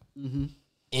stuck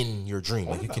in your dream.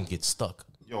 Like you can get stuck.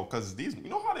 Yo, because these, you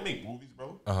know how they make movies,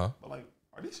 bro? But like,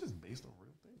 are these just based on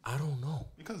real things? I don't know.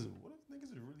 Because what if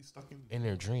niggas are really stuck in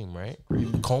their dream, right?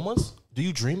 Comas? Do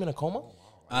you dream in a coma? Oh,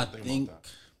 wow. I think.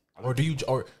 Or do you,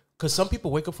 or because some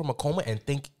people wake up from a coma and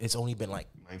think it's only been like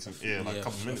 19, like a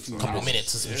couple minutes. A couple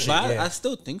minutes or some shit. But I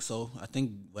still think so. I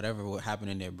think whatever happened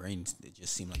in their brains, it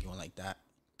just seemed like it went like that.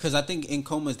 Because I think in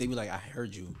comas, they be like, I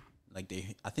heard you. Like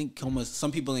I think comas,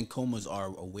 some people in comas are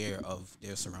aware of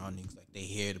their surroundings. Like they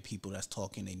hear the people that's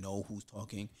talking. They know who's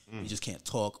talking. They just can't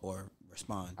talk or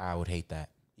respond. I would hate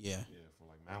that. Yeah. For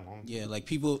like Yeah, like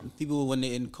people when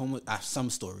they're in coma, some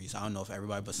stories, I don't know if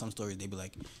everybody, but some stories, they be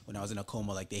like, when I was in a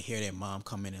coma, like they hear their mom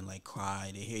come in and like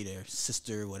cry, they hear their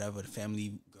sister, whatever, the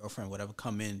family, girlfriend, whatever,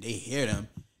 come in, they hear them,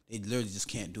 they literally just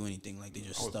can't do anything, like they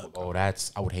just stuck. Oh,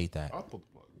 I would hate that. I'll pull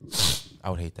the plug. I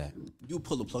would hate that. You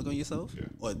pull the plug on yourself? Yeah.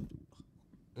 Or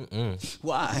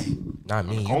why? Not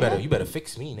me. You better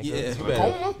fix me, nigga. Yeah. You better,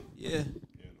 Coma? Yeah.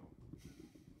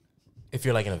 if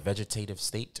you're like in a vegetative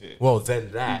state, well,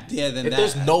 then that. Yeah, then if that.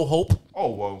 there's no hope.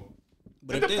 Oh, well.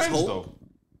 But it if there's depends, hope, though.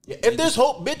 Yeah, if there's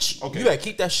hope, bitch, Okay. you gotta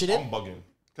keep that shit in. I'm bugging.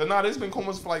 Because now there's been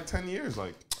comas for like 10 years.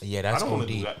 Like, Yeah, that's I don't wanna OD.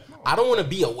 do that. No. I don't want to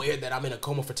be aware that I'm in a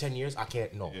coma for 10 years. I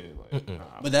can't know. Yeah, like, nah,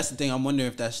 but that's the thing. I'm wondering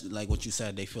if that's like what you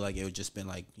said. They feel like it would just been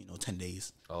like 10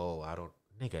 days. Oh, I don't.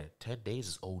 Nigga, 10 days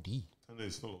is OD. 10 days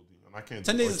is still OD. And I can't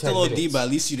 10 do days it. is still 10 OD, minutes. but at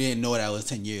least you didn't know that was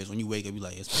 10 years. When you wake up, you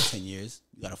like, it's been 10 years.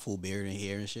 You got a full beard and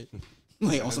hair and shit.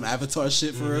 Like on some Avatar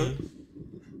shit for real.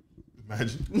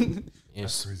 Imagine.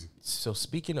 Yes. crazy. So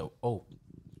speaking of,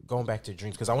 going back to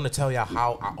dreams, because I want to tell y'all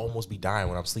how I almost be dying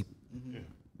when I'm sleeping.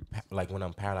 Like when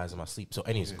I'm paralyzed in my sleep. So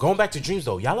anyways, going back to dreams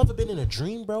though, y'all ever been in a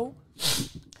dream, bro?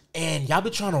 And y'all be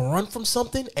trying to run from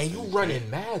something and you running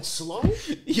mad slow?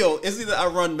 Yo, it's either I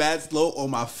run mad slow or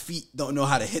my feet don't know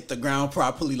how to hit the ground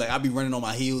properly. Like I be running on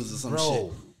my heels or some shit.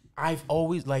 Bro, I've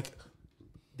always like,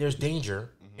 there's danger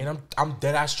and I'm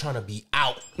dead ass trying to be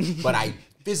out, but I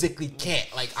physically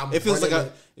can't. Like It feels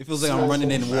like I'm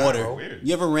running in water. Weird.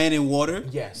 You ever ran in water?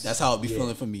 Yes. That's how it be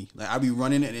feeling for me. Like I be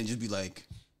running and it just be like,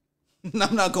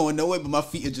 I'm not going nowhere, but my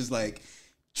feet are just like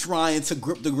trying to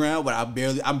grip the ground, but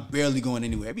I'm barely going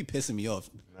anywhere. It be pissing me off.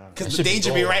 Cause the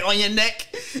danger be right on your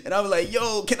neck. And I was like,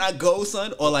 yo, can I go,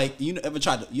 son? Or like, you ever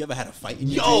had a fight in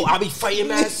your dream? I be fighting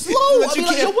mad slow. But you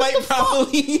can't fight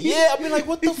properly. Yeah, I be like,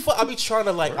 what the fuck? I be trying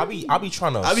to like, I be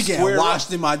trying to. I be getting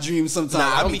washed in my dreams sometimes.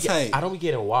 Nah, I be tight. I don't be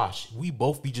getting washed. We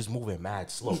both be just moving mad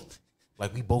slow.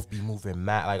 Like we both be moving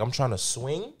mad. Like I'm trying to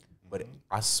swing, but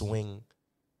I swing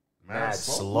mad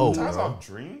slow. Sometimes Bro. I've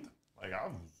dreamed. Like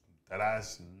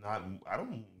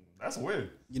that's weird.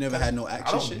 You never had no I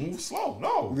action don't shit? move slow.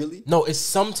 No. Really? No, it's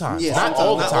sometimes. Yeah, not sometimes,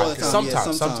 all the not time. all the time. Yeah,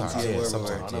 Sometimes. sometimes. Yeah, Yeah, word,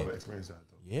 sometimes. I Yeah. never experienced that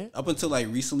though. Yeah. Up until like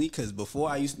recently, because before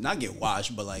I used to not get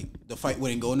washed, but like the fight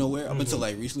wouldn't go nowhere. Up until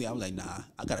like recently, I was like, nah,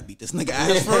 I gotta beat this nigga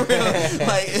ass for real.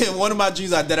 Like in one of my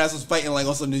dreams, I deadass was fighting like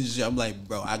on some ninja shit. I'm like,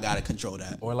 bro, I gotta control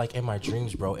that. Or like in my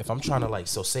dreams, bro, if I'm trying to like,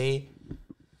 so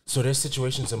there's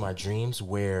situations in my dreams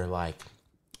where like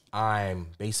I'm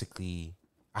basically,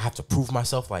 I have to prove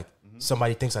myself. Like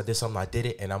somebody thinks I did something, I did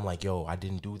it, and I'm like, yo, I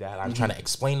didn't do that. I'm trying to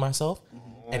explain myself,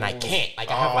 and I can't. Like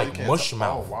I have like mush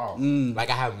mouth. Oh, wow. Like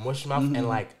I have mush mouth, and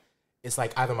like it's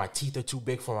like either my teeth are too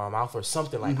big for my mouth or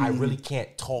something. Like I really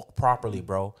can't talk properly,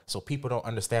 bro. So people don't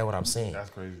understand what I'm saying. That's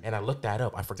crazy. And I looked that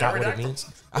up. I forgot what it means.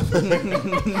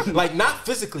 Like not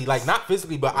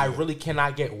physically, but I really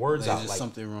cannot get words There's out. just Like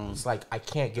something wrong. it's like I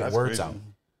can't get That's words crazy. out.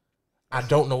 I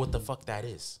don't know what the fuck that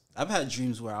is. I've had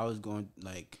dreams where I was going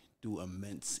like through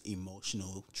immense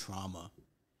emotional trauma,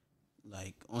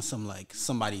 like on some like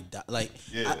somebody died. Like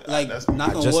Yeah, like that's-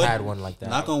 knock I on just wood. had one like that.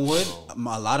 Knock on wood. A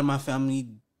lot of my family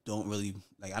don't really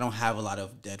like. I don't have a lot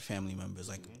of dead family members.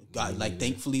 Like God, like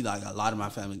thankfully, like a lot of my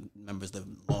family members live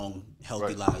long,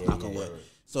 healthy lives. Knock on wood.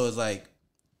 So it's like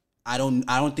I don't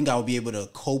think I would be able to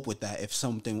cope with that if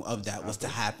something of that was to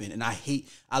happen. And I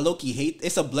low-key hate.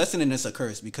 It's a blessing and it's a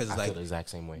curse because I like feel the exact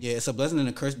same way. yeah, it's a blessing and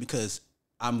a curse because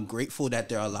I'm grateful that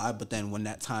they're alive. But then when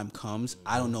that time comes,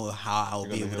 I don't know how I'll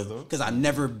be able to because I've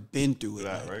never been through it.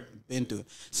 That, like, right? Been through it.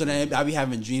 So then I be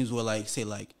having dreams where like say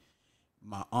like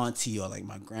my auntie or like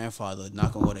my grandfather,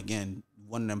 knock on wood again,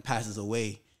 one of them passes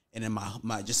away. And then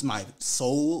my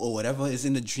soul or whatever is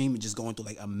in the dream, it's just going through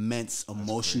like immense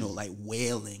emotional like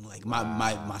wailing, like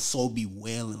my soul be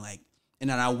wailing like, and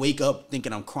then I wake up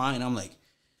thinking I'm crying. I'm like,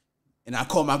 and I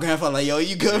call my grandfather like, yo,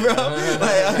 you good, bro?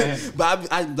 Like, but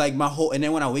I like my whole, and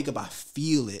then when I wake up, I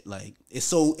feel it like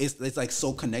it's like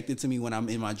so connected to me when I'm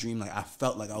in my dream. Like I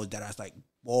felt like I was like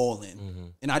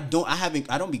bawling, and I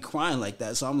don't be crying like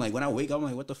that. So I'm like when I wake up, I'm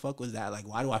like, what the fuck was that? Like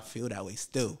why do I feel that way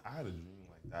still? I had a dream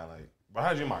like that. Like, bro, I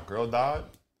had a dream my girl died,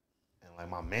 and like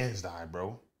my man's died,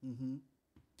 bro.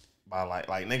 By like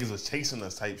niggas was chasing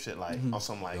us type shit, like on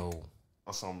some like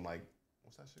what's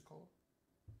that shit called?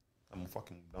 Some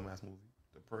fucking dumbass movie,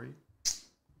 The Prey.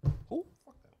 Who?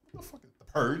 Fuck that. What the fuck is The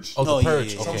Purge? Oh, The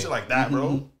Purge. yeah. Some Okay. shit like that,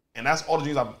 bro. And that's all the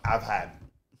dreams I've had.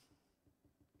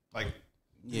 Like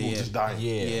people just dying.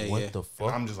 Yeah. What the And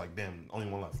fuck? I'm just like, damn, only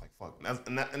one left. Like fuck.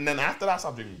 And then after that, I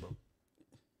stopped dreaming, bro.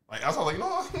 Like I was like,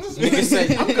 no, I'm just. Nigga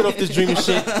said, I'm good off this dreaming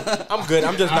shit. I'm good.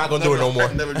 I'm just not gonna do it no more.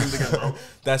 I've never dreamed again, bro.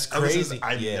 That's Ever since crazy.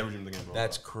 I yeah. never dreamed again, bro.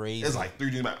 That's crazy. It's like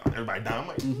 3 dreams about everybody dying.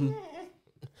 I'm like,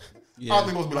 I don't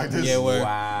think it's supposed to be like this. Yeah,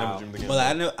 wow. But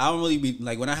I don't really be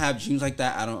like when I have dreams like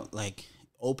that. I don't like.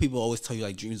 Old people always tell you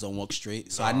like dreams don't walk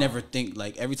straight, so I never think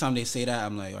like every time they say that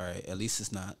I'm like, all right, at least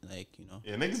it's not like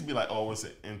Yeah, niggas be like, oh, it's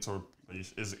an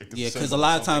because a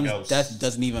lot of times death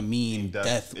doesn't even mean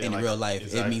death in like, real life.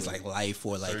 exactly. It means like life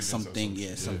or like something.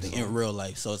 Something in real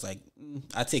life. So it's like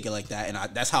I take it like that,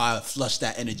 and that's how I flush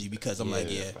that energy because I'm like,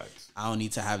 I don't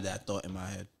need to have that thought in my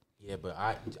head. Yeah, but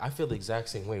I feel the exact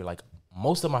same way. Like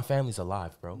most of my family's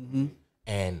alive, bro,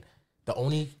 and the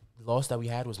only loss that we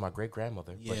had was my great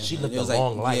grandmother, but she lived a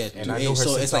long life, and I knew her so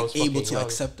since it's like I was able to young.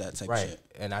 accept that type of shit.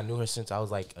 And I knew her since I was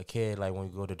like a kid. Like when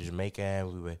we go to Jamaica,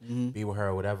 and we would be with her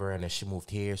or whatever, and then she moved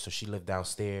here, so she lived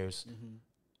downstairs.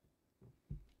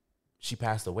 She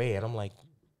passed away, and I'm like,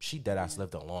 she dead ass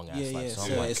lived a long ass life.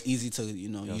 So like, it's easy to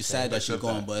you sad that she's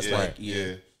gone, but it's like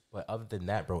But other than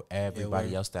that, bro,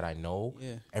 everybody else that I know,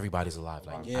 everybody's alive.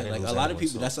 Like like a lot of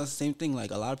people. That's the same thing. Like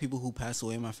a lot of people who pass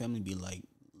away in my family be like.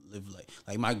 Live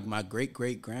like my great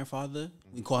grandfather,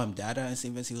 we call him Dada in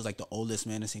St. Vincent. He was like the oldest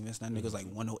man in St. Vincent. That nigga was like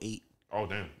 108. Oh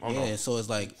damn! No. So it's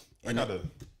like go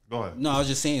ahead. No, I was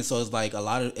just saying. So it's like a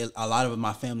lot of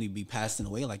my family be passing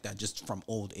away like that just from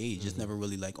old age. Just never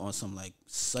really like on some like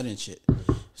sudden shit.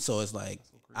 So it's like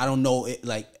I don't know. It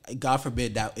like God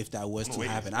forbid that if that was to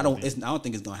happen, I don't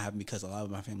think it's gonna happen because a lot of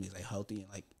my family is like healthy and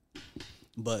like.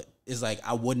 But it's like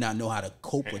I would not know how to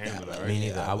cope with that. Like, me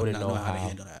neither. I wouldn't know how to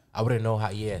handle that. I wouldn't know how.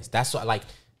 Yes, that's what. Like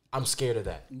I'm scared of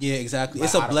that. Yeah, exactly. Like,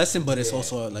 it's a blessing, but it's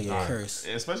also like a curse.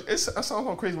 Especially, it sounds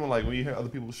so crazy when you hear other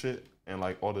people's shit and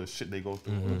like all the shit they go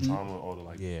through, all the trauma, all the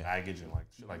like baggage and like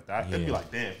shit like that. It'd be like,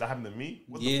 damn, if that happened to me,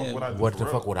 what the fuck would I do? What the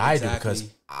fuck would I do? Because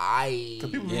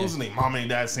people be losing their mom and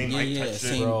dad same night type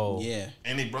shit, bro. Yeah,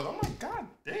 and they brother. I'm like, god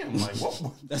damn, like what?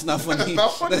 That's not funny.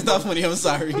 That's not funny. I'm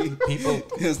sorry. People,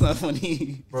 it's not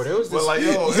funny. Bro, there was this. But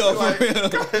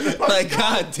like, like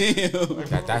god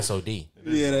damn. That's OD.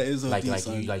 Yeah, that is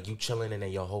OD. Like you chilling and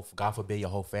then your whole, God forbid, your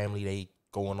whole family they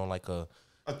going on like a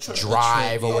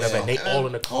drive or whatever, and they all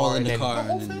in the car, and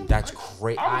then that's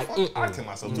great. I kill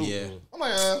myself too. Yeah. I'm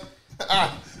like,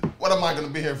 what am I gonna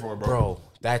be here for, bro? Bro,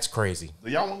 that's crazy. Do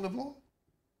y'all want to live long?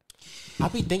 I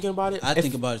be thinking about it. I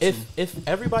think about it too. If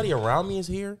everybody around me is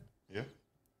here,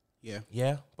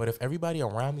 yeah. But if everybody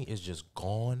around me is just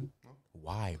gone,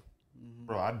 why?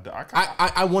 Bro,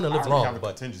 I want to live long. I have a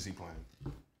contingency plan.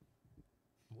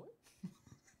 What?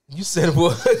 You said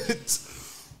what?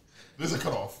 There's a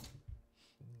cutoff.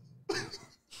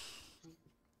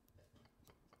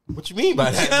 What you mean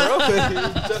by that, bro?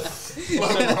 Bro,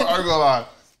 I'm gonna lie.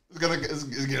 It's gonna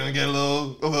get a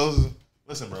little.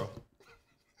 Listen, bro.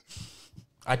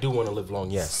 I do want to live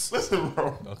long, yes. Listen,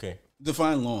 bro. Okay.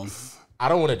 Define long. I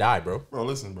don't want to die, bro. Bro,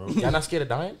 listen, bro. Y'all not scared of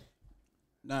dying?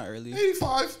 Not early.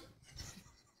 85.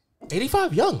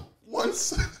 85, young.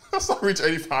 Once I start reach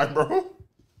 85, bro.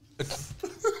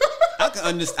 I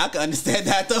can understand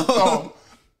that though.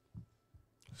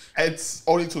 It's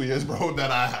only 2 years, bro,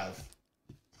 that I have.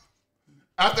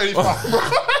 After 85, bro.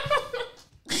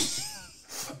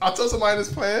 I told somebody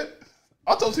this plan.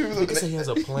 I told people that he has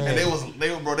a plan, and they was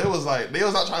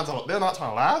not trying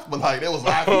to laugh, but like they was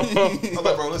laughing. I was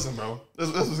like, bro, listen, bro,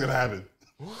 this was gonna happen.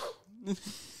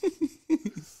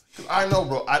 I know,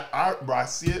 bro. I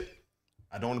see it.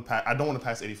 I don't want to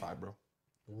pass 85, bro.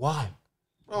 Why,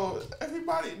 bro?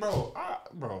 Everybody,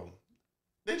 bro,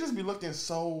 they just be looking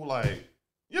so like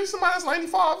you have somebody that's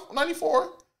 95,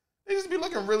 94. They just be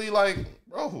looking really like,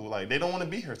 bro, like they don't want to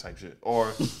be here type shit.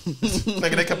 Or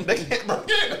like they can't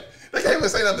even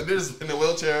say nothing. They're just in the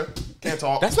wheelchair, can't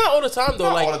talk. That's not all the time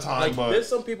though. Not all the time, like but there's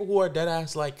some people who are dead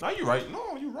ass like. No, you're right.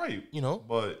 No, you're right. You know,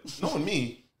 but knowing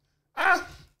me,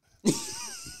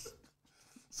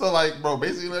 So like, bro,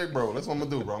 basically, like, bro, that's what I'm gonna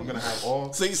do, bro. I'm gonna have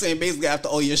all. So you saying basically after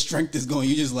all your strength is going,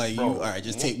 you just like, bro, all right,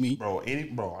 just take me, bro.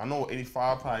 I know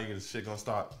 85 probably this shit gonna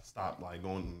stop like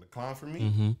going in the decline for me.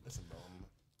 Mm-hmm. Listen, bro.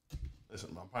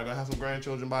 I'm probably gonna have some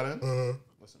grandchildren by then.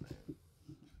 Listen, man.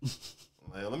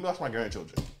 Like, let me watch my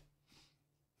grandchildren.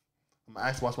 I'm gonna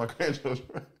actually watch my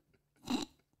grandchildren.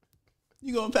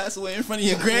 You gonna pass away in front of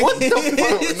your grandkids? What the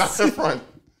fuck? Not in front.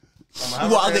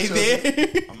 While they there?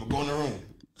 I'm gonna go in the room,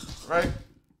 right?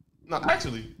 No,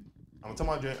 actually, I'm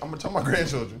gonna tell my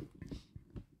grandchildren.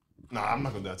 Nah, I'm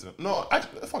not gonna do that to them. No,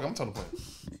 actually, fuck, I'm telling the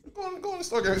plan. Go in the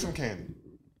store, get me some candy,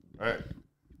 right?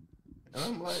 And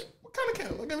I'm like, what kind of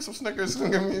candy? Like, give me some Snickers.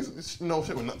 Give me shit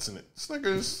with nuts in it.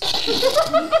 Snickers.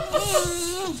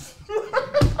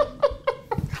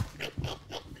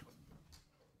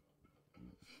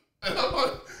 And I'm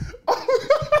like,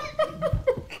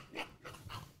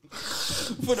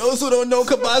 for those who don't know,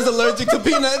 Kaba's allergic to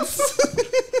peanuts.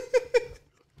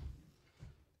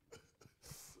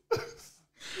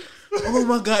 Oh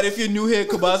my God, if you're new here,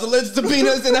 Kaba's allergic to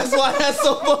peanuts, and that's why that's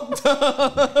so fucked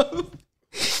up.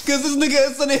 Because this nigga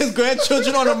is sending his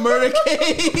grandchildren on a murder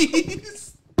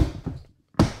case.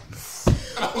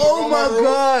 Oh my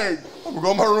God. I'm gonna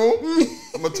go in my room.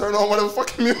 I'm gonna turn on whatever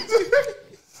fucking music.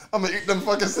 I'm gonna eat them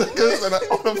fucking Snickers and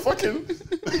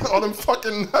all them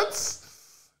fucking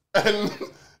nuts. And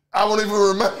I won't even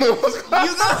remember what's going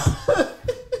on.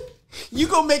 You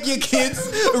gonna make your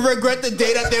kids regret the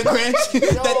day that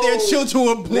their children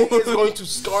were born. It's going to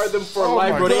scar them for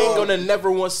life, bro. They ain't gonna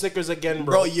never want Snickers again,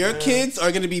 bro. Bro, your kids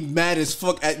are gonna be mad as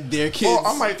fuck at their kids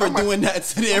doing that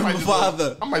to their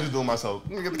father. I might just do it myself.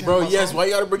 Bro, yes, why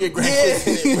you gotta bring your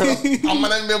grandkids in it, bro? I'm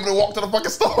not even be able to walk to the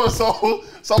fucking store, so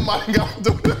somebody gotta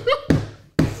do it.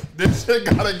 This shit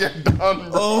gotta get done,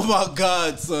 bro. Oh my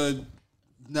God, son.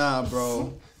 Nah,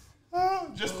 bro.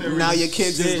 Now your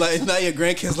kids is like, now your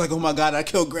grandkids like, oh my God, I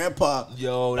killed grandpa.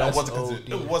 Yo, it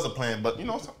was a plan, but you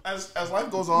know, as life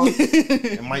goes on,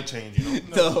 it might change. You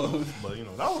know, but you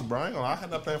know, that was Brian. I had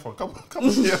that plan for a couple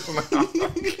of years now.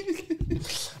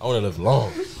 I want to live long,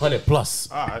 100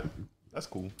 plus. All right, that's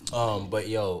cool. But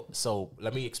yo, so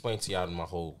let me explain to y'all my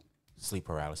whole sleep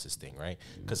paralysis thing, right?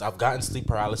 Because I've gotten sleep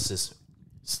paralysis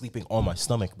sleeping on my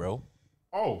stomach, bro.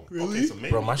 Oh, really? Okay, so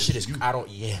bro, my shit is. I don't.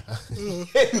 Yeah,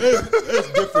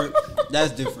 that's different.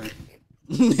 That's different.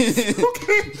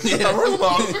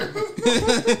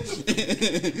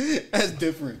 That's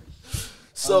different.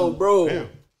 So, bro.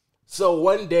 So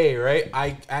one day, right?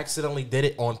 I accidentally did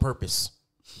it on purpose.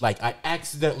 Like I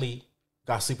accidentally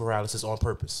got sleep paralysis on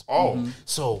purpose. Oh,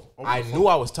 so I knew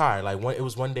I was tired. Like it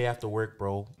was one day after work,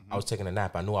 bro. I was taking a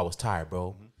nap. I knew I was tired,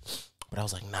 bro. But I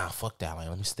was like, nah, fuck that. Like,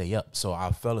 let me stay up. So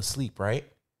I fell asleep, right?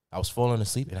 I was falling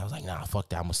asleep, and I was like, nah, fuck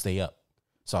that. I'm going to stay up.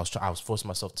 So I was forcing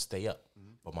myself to stay up.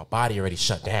 But my body already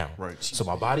shut down. Right. So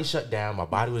my body shut down. My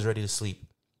body was ready to sleep.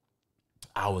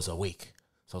 I was awake.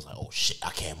 So I was like, oh, shit, I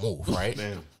can't move, right?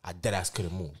 Damn. I deadass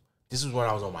couldn't move. This is when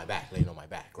I was on my back, laying on my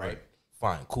back, right?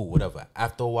 Fine, cool, whatever.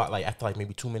 After a while, after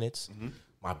maybe 2 minutes,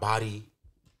 my body...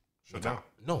 Shut down?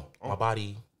 No, my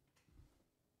body...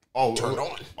 turned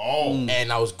on.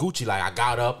 And I was Gucci. Like, I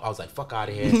got up. I was like, fuck out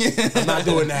of here. I'm not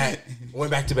doing that.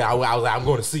 Went back to bed. I was like, I'm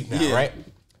going to sleep now, right?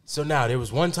 So now, there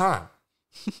was one time.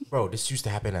 Bro, this used to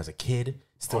happen as a kid.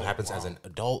 Still happens as an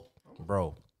adult.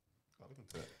 Bro,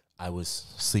 I was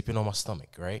sleeping on my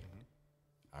stomach, right?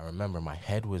 I remember my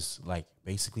head was, like,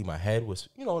 basically my head was,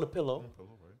 on a pillow.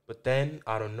 But then,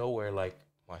 out of nowhere, like,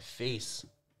 my face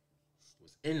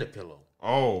was in the pillow.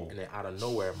 Oh. And then out of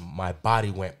nowhere, my body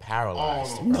went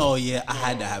paralyzed. Oh, yeah. I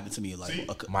had that happen to me.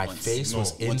 Like, my face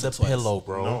was in the pillow,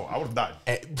 bro. No, I would have died.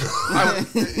 I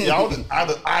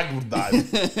would have died.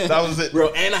 That was it.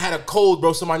 Bro, and I had a cold,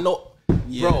 bro. So my nose...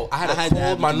 Yeah, bro, I had a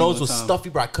cold. My nose was stuffy,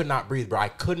 bro. I could not breathe, bro. I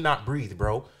could not breathe,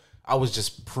 bro. I was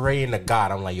just praying to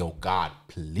God. I'm like, yo, God,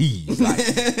 please.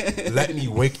 Like, let me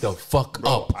wake the fuck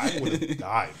up. I would have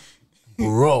died.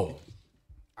 Bro.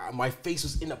 My face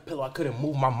was in the pillow. I couldn't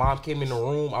move. My mom came in the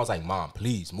room. I was like, Mom,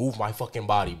 please move my fucking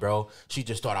body, bro. She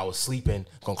just thought I was sleeping.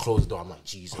 Gonna close the door. I'm like,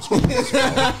 Jesus Christ,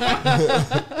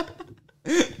 bro.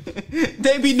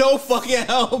 There be no fucking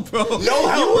help, bro. No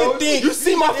help, bro. You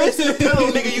see my face in the pillow,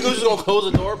 nigga. You just gonna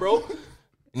close the door, bro?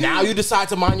 Now you decide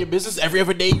to mind your business. Every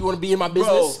other day you want to be in my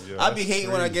business. Bro, I be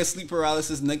hating when I get sleep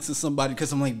paralysis next to somebody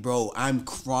because I'm like, bro, I'm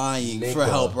crying for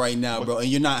help right now, bro, and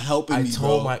you're not helping me,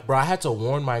 bro. I had to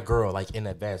warn my girl like in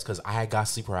advance because I had got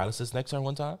sleep paralysis next to her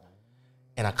one time,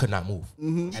 and I could not move.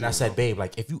 And I said, babe,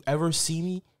 like if you ever see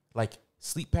me like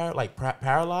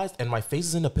paralyzed and my face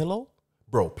is in the pillow,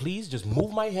 bro, please just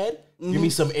move my head, give me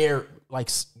some air, like.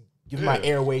 Give my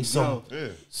airway some.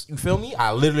 You feel me?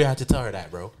 I literally had to tell her that,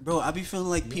 bro. Bro, I be feeling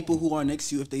like people who are next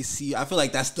to you, if they see you, I feel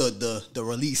like that's the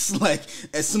release. Like,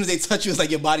 as soon as they touch you, it's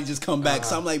like your body just come back.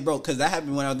 So I'm like, bro, because that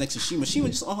happened when I was next to Shima. She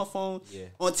was just on her phone,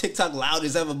 on TikTok, loud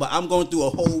as ever. But I'm going through a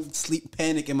whole sleep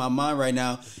panic in my mind right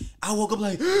now. I woke up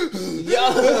like, yo,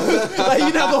 like,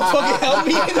 you're not gonna fucking help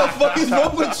me? What the fuck is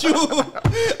wrong with you?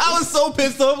 I was so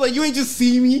pissed off. Like, you ain't just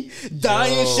see me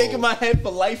dying, shaking my head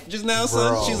for life just now,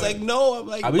 son. Bro. She's like, no. I'm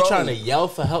like, I be trying to yell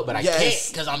for help, but I can't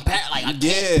because I'm like, I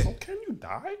can't. Oh, can you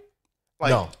die? Like,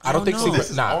 no, I don't think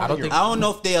so. Nah, I don't think. I don't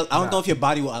know if I don't know if your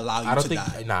body will allow you to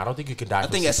die. Nah, I don't think you can die. I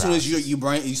think as soon as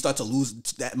you start to lose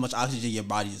that much oxygen, your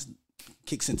body just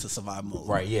kicks into survival mode.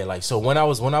 Right? Yeah. Like so, when I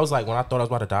thought I was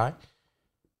about to die,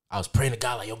 I was praying to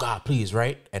God like, yo, God, please,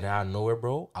 right? And out of nowhere,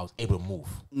 bro, I was able to move.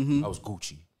 I was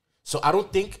Gucci. So I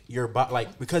don't think your body,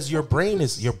 like, because your brain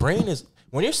is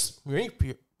when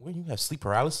you have sleep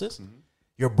paralysis,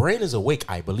 your brain is awake.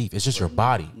 I believe it's just your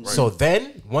body. Right. So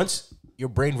then once your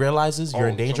brain realizes you're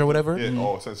in danger or whatever,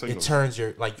 it turns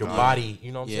your body.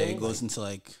 You know what I'm saying? Yeah, it goes into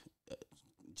like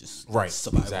just right,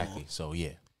 survival exactly. mode. So yeah.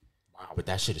 But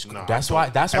that shit is cool. Nah, That's why,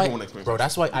 bro.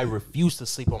 That's why I shit. refuse to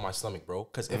sleep on my stomach, bro.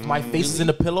 Because if my face is in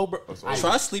the pillow, bro,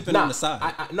 Try sleeping on the side.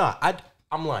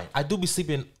 I'm lying. I do be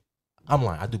sleeping. I'm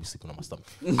lying. I do be sleeping on my stomach.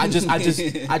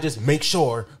 I just make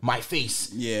sure my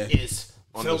face is.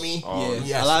 Feel me?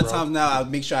 Yes, a lot of times now I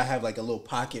make sure I have like a little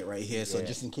pocket right here, so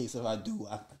just in case if I do,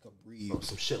 I can breathe.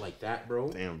 Some shit like that,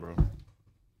 bro. Damn, bro.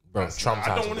 Bro, traumatizing.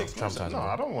 I don't want to experience that. No,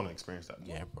 I don't want to experience that.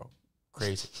 Yeah, bro.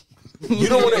 Crazy. You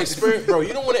don't want to experience, bro.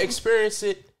 You don't want to experience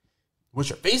it with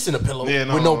your face in a pillow,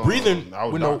 with no breathing,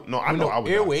 with no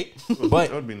airway. But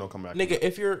there would be no comeback. nigga,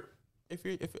 if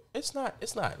it's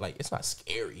not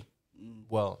scary.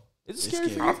 Well, is it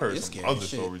scary? I've heard some other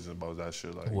stories about that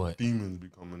shit, like what? Demons be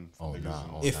coming.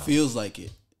 It feels like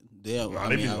it. Yeah,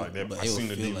 they be like that. I seen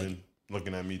the demon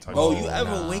looking at me. Oh, you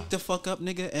ever wake the fuck up,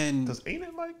 nigga? And because ain't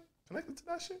it like connected to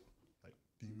that shit?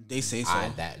 They say so. I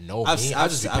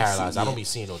just be paralyzed. I don't be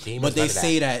seeing no demons. But they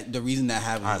say that the reason that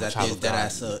happens is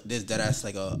that there's that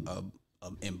like a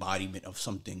embodiment of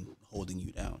something holding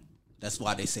you down. That's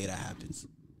why they say that happens.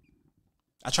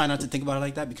 I try not to think about it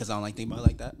like that because I don't like thinking about it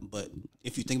like that. But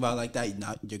if you think about it like that,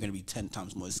 you're gonna be 10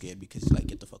 times more scared because you're like,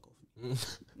 get the fuck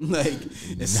off. Like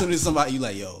as soon as somebody you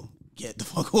like, yo, get the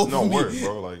fuck off. No word,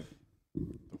 bro. Like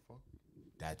the fuck?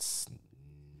 That's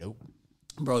nope.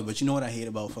 Bro, but you know what I hate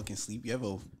about fucking sleep? You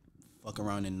ever fuck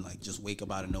around and like just wake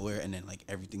up out of nowhere and then like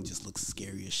everything just looks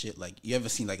scary as shit? Like you ever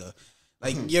seen like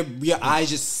your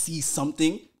eyes just see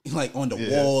something like on the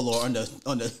wall or on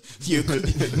the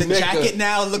jacket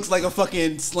now looks like a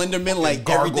fucking Slenderman. Like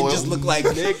everything just look like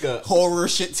horror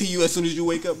shit to you as soon as you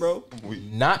wake up, bro.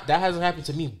 That hasn't happened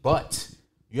to me, but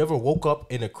you ever woke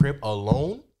up in a crib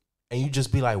alone? And you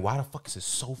just be like, why the fuck is it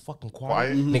so fucking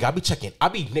quiet? Nigga, I be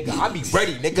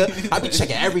ready, nigga. I be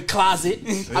checking every closet.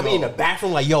 I be in the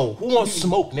bathroom like, yo, who wants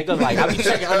smoke, nigga? Like, I be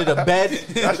checking under the bed.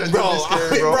 Bro,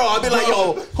 I be like,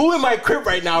 yo, who in my crib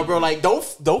right now, bro? Like, don't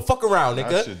fuck around, nigga.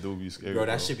 That shit do be scary, bro.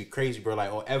 That shit be crazy, bro. Like,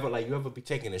 you ever be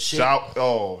taking a shit?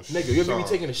 Nigga, you ever be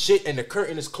taking a shit and the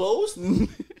curtain is closed? You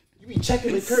be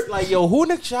checking the curtain like, yo, who in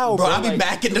the shower, bro? I be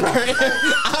back in the curtain.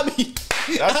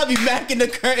 I be back in the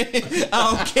curtain.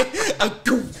 I don't care.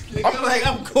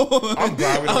 I'm cool. I'm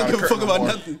glad we I don't give a fuck about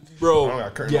nothing, bro. I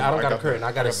don't got a curtain.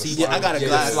 I got a seat. I got a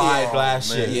glass.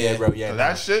 Glass shit. Yeah, bro. Yeah,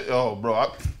 that shit. Oh,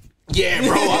 bro. Yeah,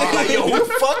 bro. I be like, yo, who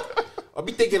the fuck? I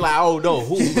be thinking like, I don't know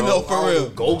who. Bro. No, for real.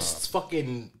 Ghosts,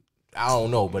 fucking. I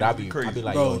don't know, but I be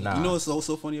like, bro, yo, nah. You know what's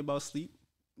so funny about sleep?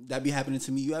 That be happening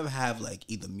to me. You ever have like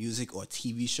either music or a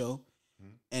TV show,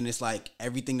 and it's like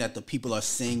everything that the people are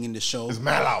saying in the show. It's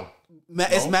mad loud.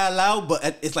 It's mad loud,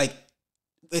 but it's like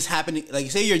it's happening.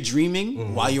 Like say you're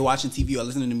dreaming while you're watching TV or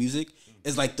listening to music.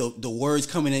 It's like the words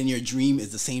coming in your dream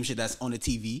is the same shit that's on the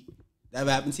TV. That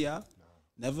ever happened to y'all?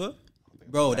 Never?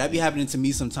 Bro, that be happening to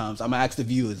me sometimes. I'm gonna ask the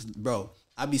viewers, bro.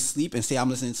 I be sleep and say I'm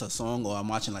listening to a song or I'm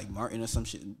watching like Martin or some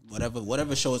shit,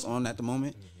 whatever show is on at the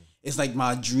moment. It's like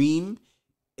my dream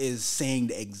is saying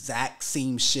the exact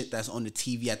same shit that's on the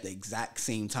TV at the exact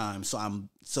same time.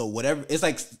 So whatever, it's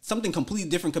like something completely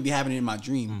different could be happening in my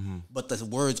dream, but the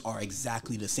words are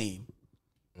exactly the same.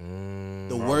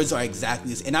 The words are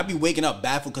exactly the same. And I be waking up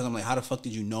baffled because I'm like, how the fuck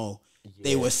did you know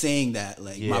they were saying that?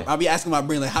 Like, I'll be asking my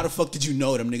brain, like, how the fuck did you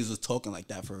know them niggas was talking like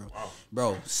that for real? Wow.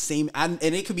 Bro, same. And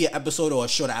it could be an episode or a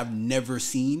show that I've never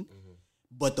seen,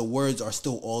 but the words are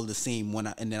still all the same.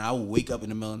 And then I will wake up in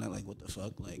the middle of the night like, what the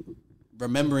fuck? Like,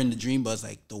 remembering the dream, but it's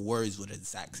like the words were the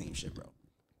exact same shit, bro.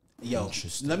 Yo,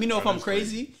 let me know if I'm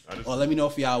crazy, or let me know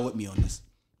if y'all with me on this.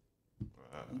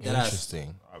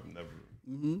 Interesting. I've never.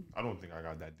 I don't think I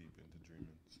got that deep into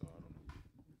dreaming, so I don't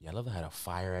know. Y'all ever had a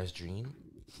fire ass dream?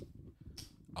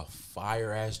 A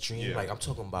fire ass dream? Yeah. Like I'm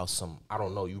talking about some. I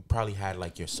don't know. You probably had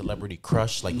like your celebrity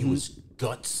crush, like you was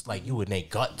guts, like you would name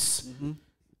guts,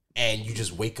 and you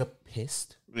just wake up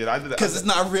pissed. Yeah, I did that because it's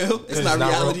not real. It's not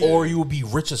reality. Real. Or you will be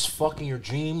rich as fuck in your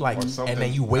dream, like, and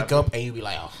then you wake up and you be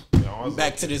like, oh,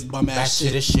 back to this bum ass shit.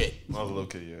 Back to this shit. I was a little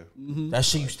kid, yeah. That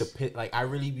shit used to pit. Like I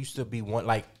really used to be one.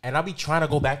 Like, and I be trying to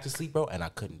go back to sleep, bro, and I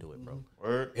couldn't do it, bro.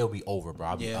 Word? It'll be over, bro.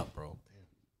 I'll be up, bro.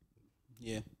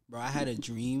 Yeah, bro. I had a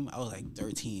dream. I was like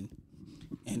 13,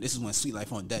 and this is when Sweet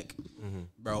Life on Deck,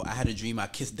 bro. I had a dream. I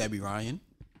kissed Debbie Ryan.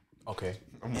 Okay.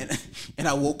 And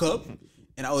I woke up.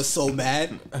 And I was so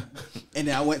mad, and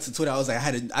then I went to Twitter. I was like,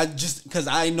 because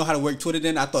I didn't know how to work Twitter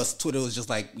then. I thought Twitter was just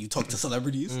like you talk to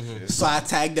celebrities. So I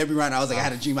tagged Debbie Ryan. I was like, I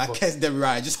had a dream. I kissed Debbie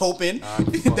Ryan, just hoping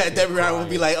that Debbie Ryan would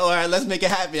be like, all right, let's make it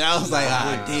happen. I was like,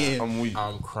 damn. I'm weak.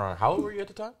 I'm crying. How old were you at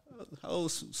the time? How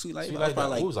old Sweet Life? It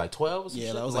was like 12.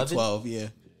 Yeah, that was like 12. Yeah.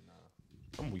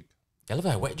 I'm weak. Y'all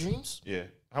ever had wet dreams? Yeah.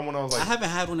 How when I was like, I haven't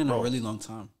had one in a really long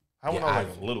time. How when I was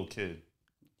like a little kid.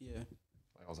 Yeah.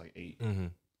 Like I was like 8. Mm-hmm.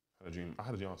 I had a dream I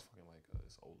was fucking like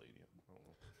this old lady. I don't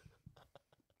know.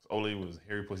 This old lady was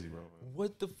hairy pussy, bro.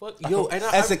 What the fuck, yo? And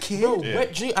as a kid, bro,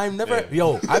 wet dream. I've never,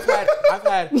 yo.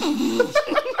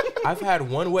 I've had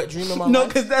one wet dream in my life. No,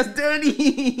 because that's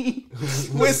dirty.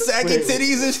 With sagging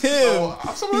titties and shit.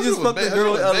 He just fucked a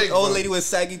girl, old lady with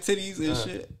sagging titties and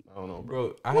shit. I don't know,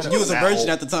 bro. You was a virgin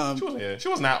at the time. She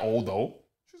wasn't that old though.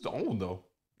 She was old though.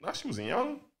 Nah, she wasn't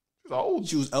young. She was old.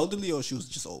 She was elderly or she was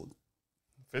just old?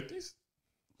 50s.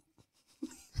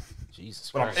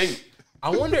 Jesus But I'm Christ. 8. I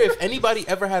wonder if anybody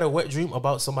ever had a wet dream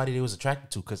about somebody they was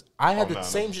attracted to. Because I had the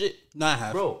same shit. No, I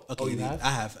have. Bro. Okay, you have? I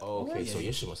have. Oh, okay, so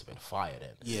your shit must have been fire then.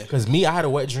 Yeah. Because me, I had a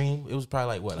wet dream. It was probably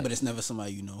like what? Like, But it's never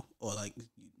somebody you know or like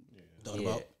thought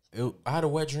about. I had a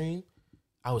wet dream.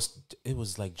 It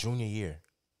was like junior year,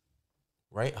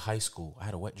 right? High school. I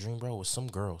had a wet dream, bro. It was some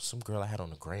girl I had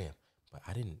on the gram, but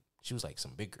I didn't. She was like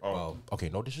some big girl. Well, okay,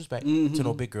 no disrespect to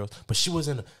no big girls, but she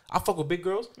wasn't. I fuck with big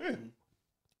girls,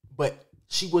 but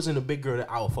she wasn't a big girl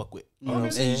that I would fuck with. You know what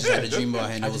I'm saying? And you just had a dream about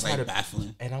her and I it was just had like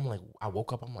baffling. And I'm like, I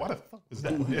woke up. I'm like, Why the fuck is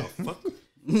that? what the fuck?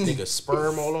 Nigga,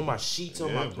 sperm all on my sheets,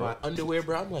 on my underwear,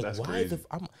 bro. I'm like, That's why crazy.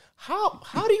 how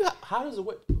does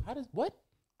what?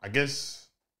 I guess.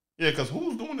 Yeah, because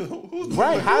who's doing it? Who's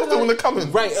Right, who's doing the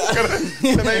coming? Right.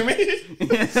 That ain't me.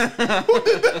 Who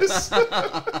did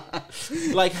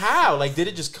this? Like how? Like did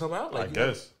it just come out? Like I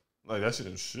guess. Like that shit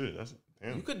is shit. That's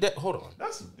damn. you could hold on.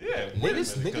 That's wait a minute,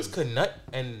 Niggas could nut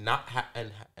and not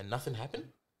and nothing happen.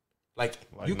 Like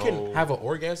you no- can have an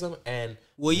orgasm and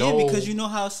Because you know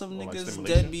how some like niggas stimulation,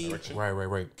 dead be. erection?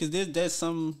 right. Because there's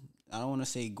some, I don't want to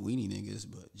say greedy niggas,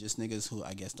 but just niggas who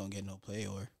I guess don't get no play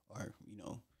or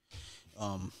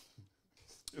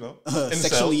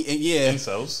sexually,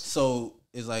 incels. So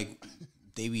it's like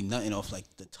they be nutting off like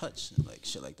the touch, like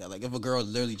shit like that. Like if a girl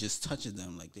literally just touches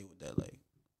them, like they would that like,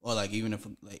 or like even if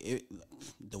like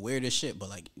the weirdest shit. But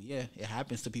like it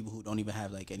happens to people who don't even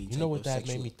have like any. You know what that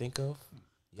made me think of?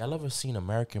 Y'all ever seen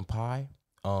American Pie?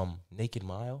 Naked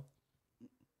Mile.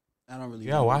 I don't really.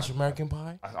 Yeah, watch American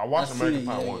Pie. I watched American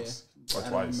Pie once or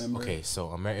twice. Okay,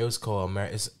 so it was called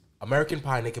American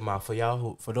Pie Naked Mile.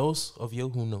 For those of you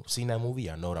who seen that movie,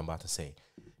 y'all know what I'm about to say.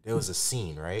 There was a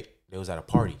scene, right? They was at a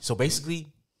party. So basically,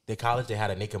 they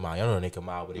had a naked mile. Y'all know a naked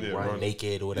mile, but they run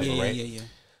naked or whatever, right? Yeah.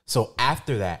 So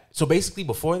after that, so basically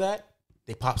before that,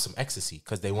 they popped some ecstasy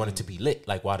because they wanted to be lit,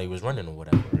 like while they was running or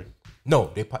whatever. Right?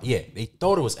 No, they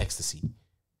thought it was ecstasy.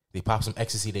 They popped some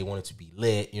ecstasy. They wanted to be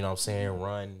lit. You know what I'm saying?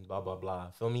 Run, blah blah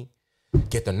blah. Feel me?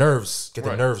 Get the nerves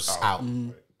out.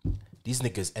 These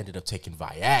niggas ended up taking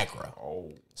Viagra.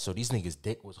 Oh. So these niggas'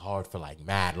 dick was hard for like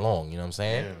mad long. You know what I'm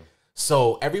saying? Yeah.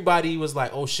 So everybody was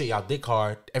like, "Oh shit, y'all dick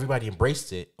hard." Everybody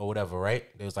embraced it or whatever, right?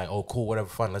 They was like, "Oh cool, whatever,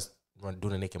 fun. Let's do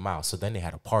the naked mile." So then they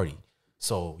had a party.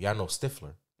 So y'all know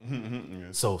Stifler.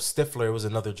 Yes. So Stifler was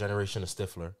another generation of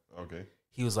Stifler. Okay.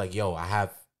 He was like, "Yo, I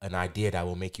have an idea that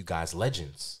will make you guys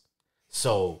legends."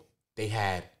 So they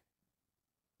had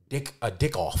a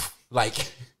dick off,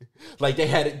 like they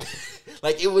had it,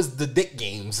 like it was the dick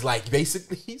games, like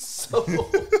basically. So,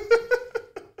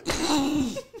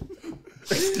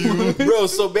 bro,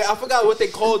 so I forgot what they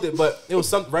called it, but it was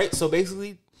something, right? So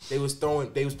basically, they was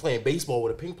playing baseball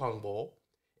with a ping pong ball,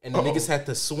 and the niggas had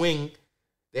to swing.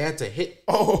 They had to hit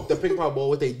the ping pong ball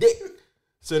with their dick.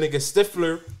 So nigga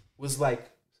Stifler was like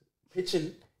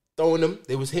pitching, throwing them.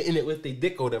 They was hitting it with their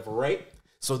dick or whatever, right?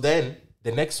 So then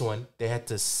the next one, they had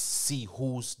to see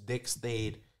whose dick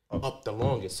stayed up the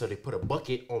longest. So they put a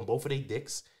bucket on both of their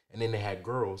dicks, and then they had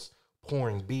girls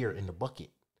pouring beer in the bucket.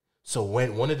 So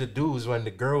when one of the dudes, when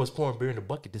the girl was pouring beer in the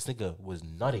bucket, this nigga was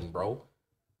nutting, bro.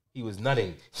 He was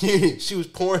nutting. She was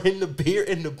pouring the beer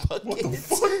in the bucket. What the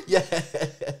fuck?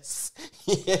 Yes.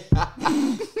 Yeah.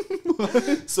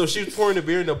 So she was pouring the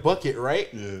beer in the bucket, right?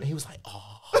 Yeah. And he was like, oh.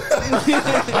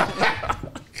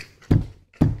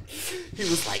 He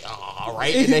was like, oh,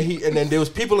 right. And then there was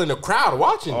people in the crowd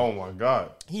watching. Oh my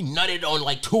God. He nutted on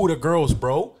like two of the girls,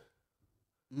 bro.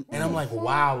 And I'm like,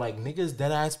 wow, like niggas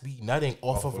dead ass be nutting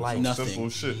off of like nothing. Simple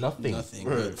shit. Nothing.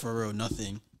 Right. For real,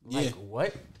 nothing. Like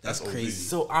what? That's crazy.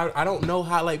 So I don't know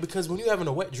how, like, because when you're having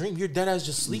a wet dream, you're dead ass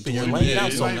just sleeping. You're laying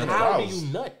down. So how do you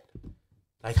nut?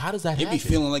 Like, how does that happen? It be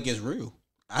feeling like it's real.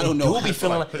 I don't know. You be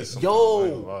feeling like,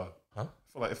 yo. Huh?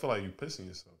 I feel like you pissing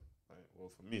yourself. Like, well,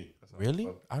 for me. Really?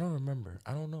 I don't remember.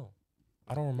 I don't know.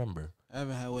 I don't remember. I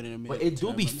haven't had one in a minute. But it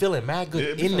do be feeling mad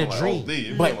good in the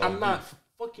dream. But I'm not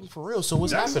fucking for real. So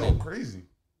what's happening? That's so crazy.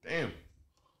 Damn.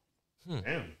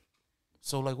 Damn.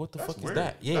 So like, what the fuck weird. Is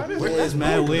that? Yeah, that's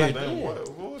mad weird.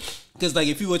 Because like,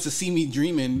 if you were to see me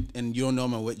dreaming and you don't know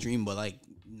my wet dream, but like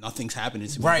nothing's happening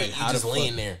to me. Right, Like, how you just the fuck?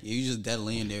 laying there. Yeah, you just dead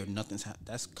laying there. Nothing's happening.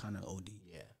 That's kind of OD.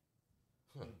 Yeah.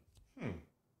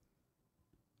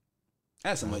 I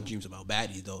had some dreams about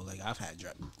baddies though. Like I've had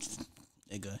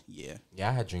nigga, yeah. Yeah,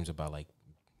 I had dreams about like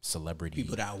celebrity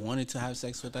People that I wanted to have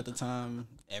sex with at the time.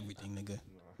 Everything, nigga.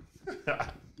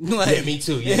 Like, yeah, me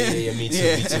too. Yeah, me too. Yeah, me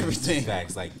too. everything.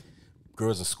 Facts. Like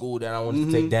girls in school that I wanted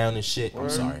to take down and shit. I'm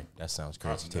sorry, that sounds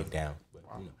crazy. Take down, but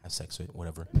have sex with,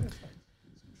 whatever.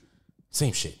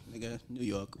 Same shit. Nigga, New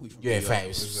York. We from Yeah, New York.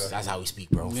 facts. Exactly. That's how we speak,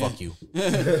 bro. Yeah. Fuck you. What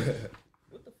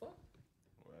the fuck?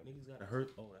 Niggas got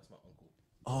hurt. Oh, that's my uncle.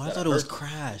 Oh, I thought it was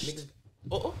crashed.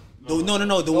 Oh.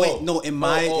 No. The way, no, in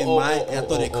my, I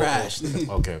thought it crashed.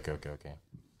 Okay.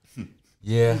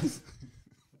 Yeah.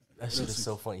 That shit is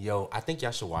so funny. Yo, I think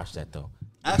y'all should watch that though.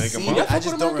 I seen it. I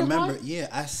just don't remember. Pie? Yeah,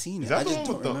 I seen it. Is that I the just one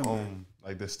don't with the remember.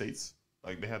 like the states?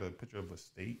 Like they had a picture of a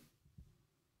state.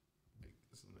 Like,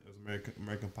 it was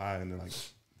American Pie, and then like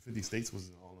 50 states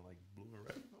was all in like blue and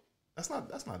red. No,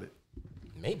 that's not it.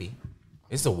 Maybe.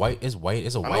 It's a white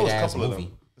ass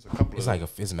movie. It's a couple. It's like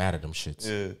it's mad at them shits.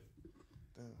 Yeah.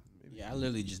 Yeah, I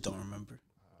literally just don't remember.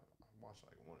 I watched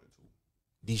like 1 or 2.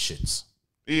 These shits.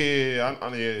 Yeah.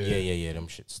 Them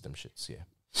shits. Yeah.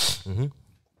 Mm-hmm.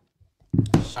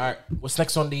 All right. What's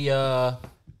next on the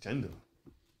Gender.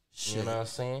 You know what I'm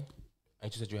saying?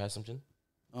 Ain't you said you had something?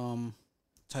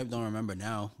 Type don't remember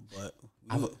now, but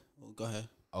go ahead.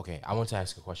 Okay, I want to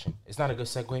ask a question. It's not a good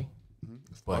segue,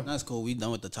 but That's cool. We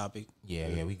done with the topic.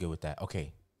 yeah, we good with that.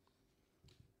 Okay.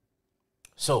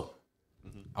 So,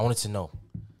 I wanted to know,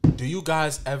 do you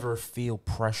guys ever feel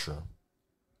pressure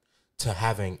to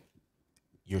having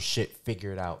your shit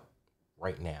figured out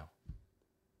right now?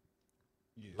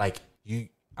 Yeah. Like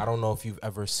I don't know if you've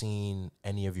ever seen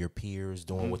any of your peers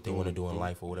doing what they want to do in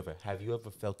life or whatever. Have you ever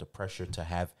felt the pressure to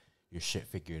have your shit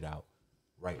figured out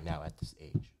right now at this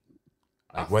age?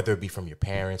 Like whether it be from your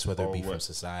parents, whether it be from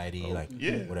society,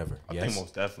 whatever. I think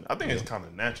most definitely. I think it's kind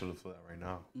of natural to feel that right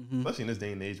now, especially in this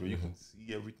day and age where you can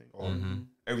see everything, or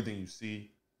everything you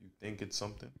see, you think it's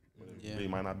something, but it really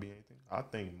might not be anything. I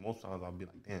think most times I'll be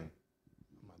like, damn,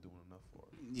 I'm not doing enough, or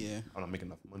I'm not making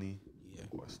enough money,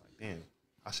 or it's like, damn,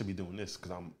 I should be doing this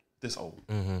because I'm this old.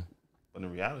 But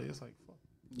in reality, it's like, fuck.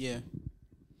 Yeah.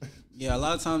 Yeah, a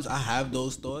lot of times I have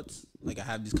those thoughts. Like, I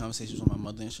have these conversations with my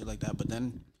mother and shit like that. But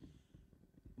then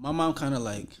my mom kind of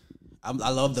like, I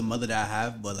love the mother that I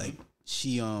have, but like,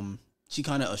 she kind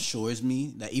of assures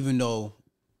me that even though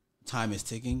time is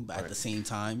ticking, but at the same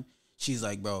time, she's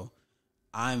like, bro,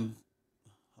 I'm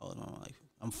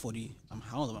 40.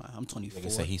 How old am I? I'm 24.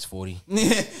 Nigga say he's 40.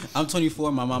 I'm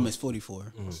 24. My mom is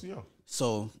 44. Yeah.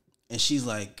 So, and she's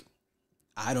like,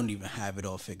 I don't even have it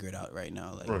all figured out right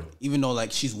now. Like, even though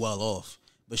like she's well off,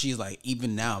 but she's like,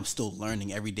 even now I'm still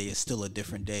learning. Every day is still a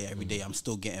different day. Every day I'm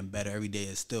still getting better. Every day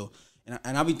is still,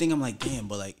 and I'll be thinking, I'm like, damn,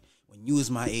 but like when you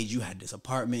was my age, you had this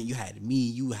apartment, you had me,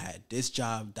 you had this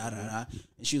job, da da da.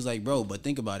 And she was like, bro, but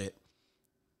think about it.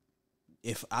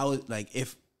 If I was like,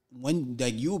 when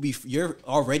like you're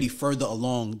already further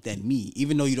along than me,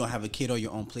 even though you don't have a kid or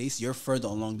your own place, you're further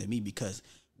along than me because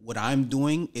what I'm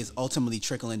doing is ultimately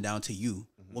trickling down to you.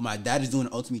 What my dad is doing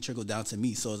ultimately trickle down to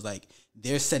me. So it's like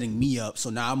they're setting me up.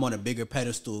 So now I'm on a bigger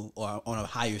pedestal or on a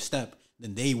higher step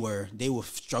than they were. They were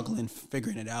struggling,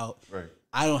 figuring it out. Right.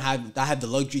 I have the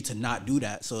luxury to not do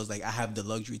that. So it's like I have the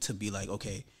luxury to be like,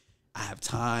 okay, I have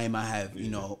time. I have,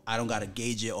 I don't got to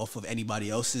gauge it off of anybody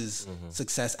else's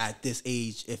success at this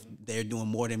age if they're doing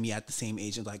more than me at the same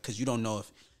age. And like, because you don't know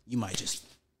if you might just,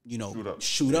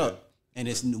 shoot up. And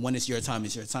when it's your time,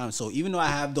 it's your time. So even though I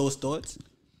have those thoughts,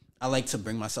 I like to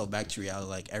bring myself back to reality.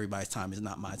 Like everybody's time is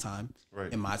not my time.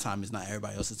 Right. And my time is not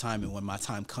everybody else's time. And when my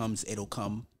time comes, it'll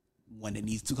come when it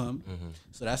needs to come.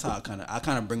 So that's how I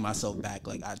kind of bring myself back.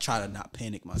 Like I try to not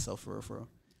panic myself for real.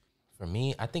 For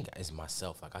me, I think it's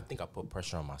myself. Like I think I put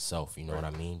pressure on myself. You know what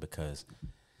I mean? Because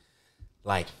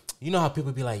like, you know how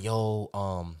people be like, yo,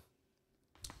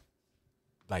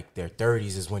 like their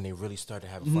 30s is when they really start to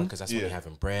have fun because that's when they're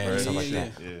having bread and stuff like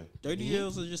that. Yeah. 30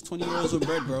 years or just 20 years with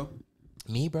bread, bro.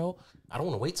 Me, bro, I don't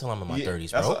want to wait till I'm in my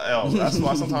 30s, bro. That's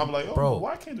why sometimes I'm like, bro,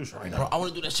 why can't I do this right now? Bro, I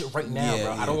want to do that shit right now,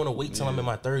 bro. I don't want to wait till I'm in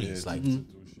my 30s. Like, to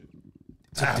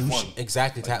do shit.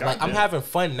 Exactly. Like, I'm having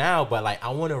fun now, but like, I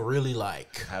want to really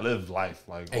like. I live life.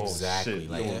 Like, exactly.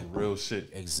 Shit, like, real shit.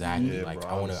 Exactly. Yeah, like, bro,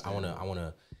 I want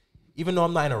to. Even though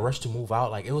I'm not in a rush to move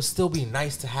out, like, it would still be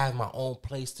nice to have my own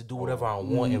place to do whatever I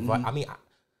want. I mean,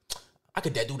 I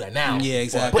could do that now. Yeah,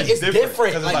 exactly. But it's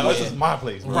different. Like, this is my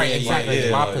place. Bro. Right, exactly.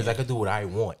 It's my place. I could do what I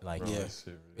want. Like,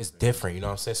 it's different. You know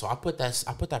what I'm saying? So I put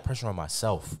that pressure on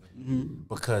myself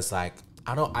because, like,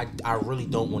 I really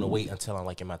don't want to wait until I'm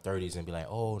like in my 30s and be like,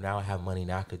 oh, now I have money,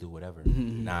 now I could do whatever.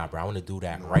 Nah, bro, I want to do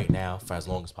that right now for as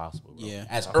long as possible. Bro. Yeah,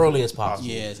 as early as possible.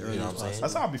 Yeah, as early as possible.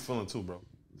 That's how I be feeling too, bro.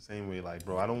 Same way, like,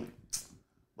 bro, I don't,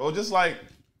 bro, just like,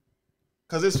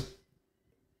 cause it's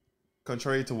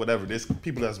contrary to whatever. There's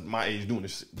people that's my age doing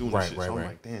this shit. So I'm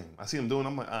like, damn, I see them doing.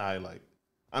 I'm like, all right, like,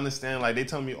 I understand. Like they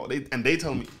tell me, they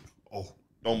tell me, oh,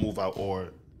 don't move out or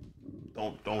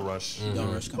don't rush.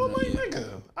 Don't rush. I'm like,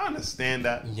 nigga, I understand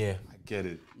that. Yeah, I get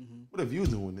it. What if you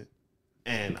doing it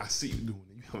and I see you doing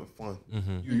it? You having fun.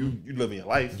 You living your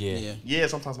life. Yeah.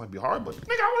 Sometimes it might be hard, but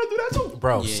nigga, I want to do that too,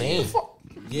 bro. Same.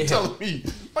 You telling me,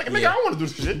 like, nigga, I want to do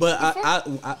this shit. But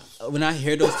I when I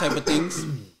hear those type of things,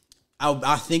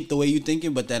 I think the way you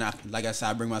thinking, but then like I said,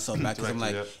 I bring myself back because I'm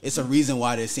like, it's a reason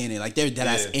why they're saying it. Like they're dead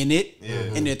ass in it,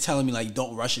 and they're telling me like,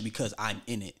 don't rush it because I'm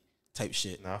in it, type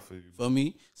shit. Nah, I feel you. Feel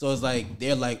me? So it's like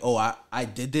they're like, oh, I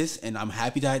did this, and I'm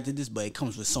happy that I did this, but it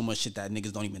comes with so much shit that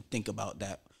niggas don't even think about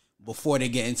that. Before they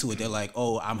get into it, they're like,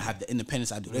 oh, I'm have the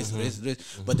independence. I do this,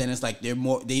 this. But then it's like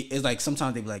it's like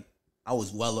sometimes they be like, I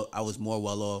was more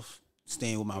well off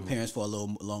staying with my parents for a little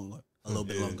bit longer.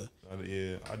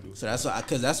 Yeah, I do. So that's why,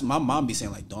 cause that's my mom be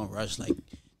saying like, don't rush. Like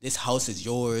this house is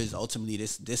yours. Ultimately,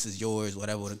 this is yours.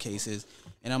 Whatever the case is.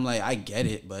 And I'm like, I get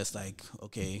it, but it's like,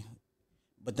 okay.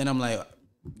 But then I'm like,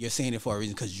 you're saying it for a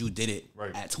reason because you did it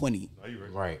at 20. No, you're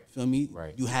Right. Feel me?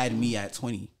 Right. You had me at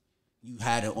 20. You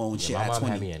had your own shit at 20. My mom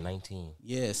had me at 19.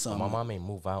 Yeah, so my mom ain't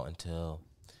move out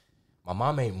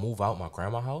my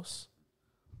grandma's house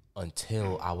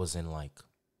until I was in like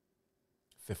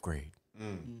 5th grade.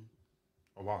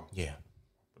 Oh wow. Yeah.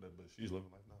 But she's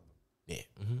living life now. Yeah.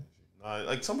 Nah,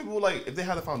 like some people, like if they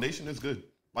had a foundation, it's good.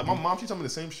 Like my mom, she tell me the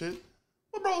same shit.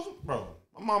 But bro,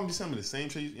 my mom be telling me the same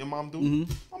shit your mom do.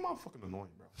 My mom fucking annoying,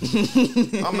 bro.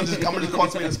 I'm gonna just call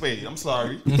spade a spade. I'm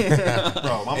sorry,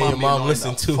 bro. My your mom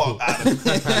listen too. I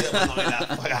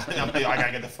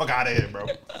gotta get the fuck out of here, bro.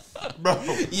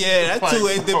 Yeah, that too.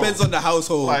 It depends on the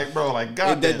household. Like, bro, like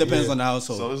God. That depends on the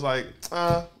household. So it's like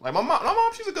my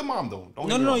mom, she's a good mom though. Don't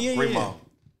get me wrong, great mom.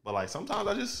 But like sometimes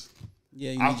I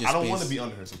don't want to be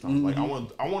under her sometimes. Like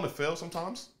I want to fail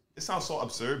sometimes. It sounds so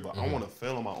absurd, but I want to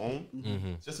fail on my own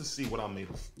just to see what I'm made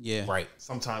of. Yeah, right.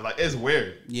 Sometimes like it's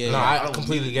weird. Yeah, no, I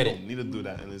completely get it. You don't need to do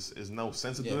that, and it's no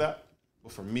sense to do that.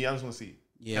 But for me, I just want to see.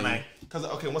 Yeah, and because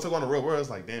once I go on the real world, it's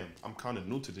like, damn, I'm kind of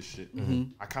new to this shit.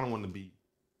 I kind of want to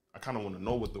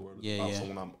know what the world is about. So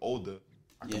when I'm older,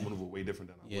 I can move way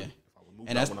different than I would if I would move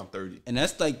out when I'm 30. And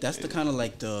that's the kind of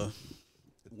like the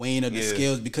weighing of the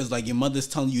scales, because like your mother's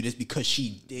telling you this because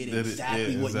she did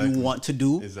exactly what you want to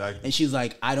do. Exactly. And she's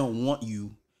like, I don't want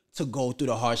you to go through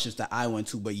the hardships that I went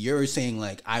to, but you're saying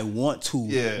like, I want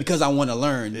to because I want to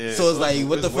learn. So it's like,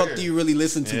 what the fuck do you really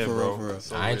listen to for real?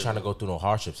 So I ain't trying to go through no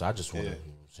hardships. I just want to,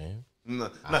 you know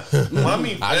what I'm Nah. saying? What I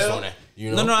mean, I just want to,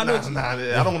 you know. I don't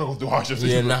want to go through hardships.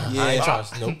 Yeah, nah. I ain't trying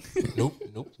to. Nope.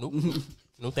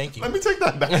 No, thank you. Let me take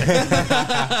that back.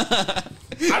 I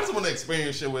just want to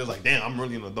experience shit where it's like, damn, I'm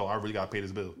really an adult. I really got to pay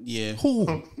this bill. Yeah.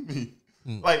 Me.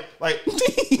 Like,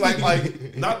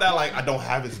 not that like I don't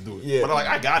have it to do it, but like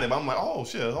I got it. But I'm like, oh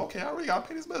shit, okay, I really got to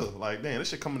pay this bill. Like, damn, this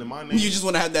shit coming in my name. You just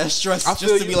want to have that stress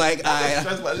just to be like,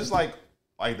 but just like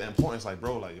the importance, like,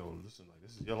 bro, like, yo, listen, like,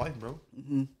 this is your life, bro.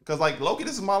 Because like Loki,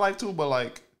 this is my life too, but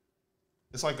like,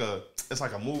 it's like a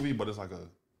movie, but it's like a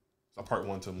part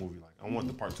 1 to a movie. Like I want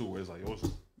the part 2 where it's like it's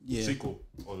a sequel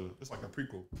or it's like a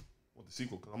prequel or the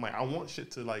sequel. Because I'm like, I want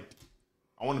shit to like,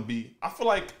 I feel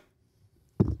like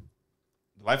the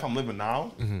life I'm living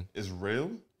now is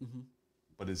real,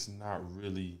 but it's not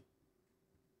really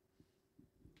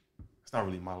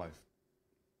my life.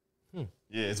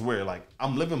 Yeah, it's weird. Like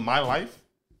I'm living my life,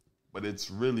 but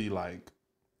it's really like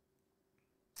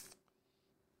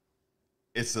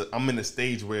I'm in a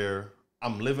stage where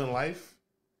I'm living life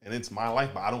and it's my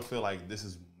life, but I don't feel like this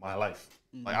is my life.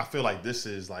 Like I feel like this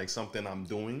is like something I'm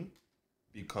doing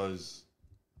because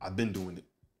I've been doing it,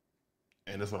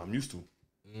 and that's what I'm used to.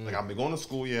 Like I've been going to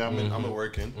school, I've been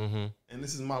working, and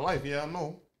this is my life. Yeah, I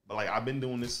know, but like I've been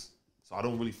doing this, so I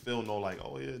don't really feel like,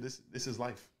 oh yeah, this is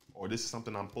life, or this is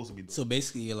something I'm supposed to be doing. So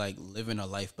basically, you're like living a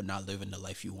life, but not living the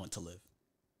life you want to live.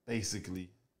 Basically,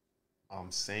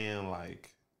 I'm saying like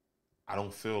I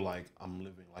don't feel like I'm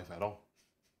living life at all.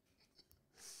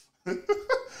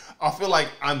 I feel like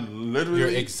I'm literally... You're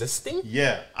existing?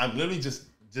 Yeah. I'm literally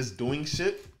just doing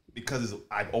shit because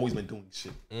I've always been doing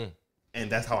shit. And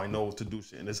that's how I know to do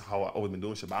shit. And this is how I've always been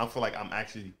doing shit. But I don't feel like I'm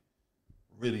actually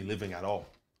really living at all.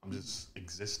 I'm just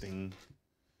existing.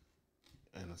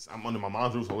 And I'm under my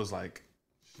mom's roof, so it's like,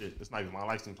 shit, it's not even my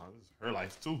life sometimes. It's her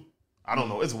life, too. I don't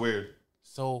know. It's weird.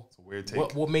 So it's a weird take.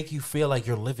 What will make you feel like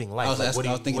you're living life? I was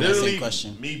thinking that same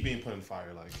question. Me being put in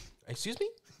fire, like. Excuse me.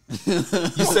 You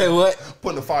say what? Put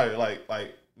in the fire,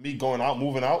 like me going out,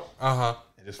 moving out,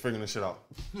 and just figuring this shit out.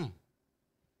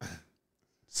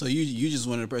 So you just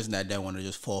one of the person that want to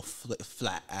just fall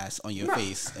flat ass on your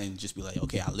face and just be like,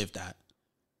 okay, I lived that.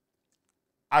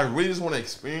 I really just want to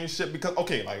experience shit because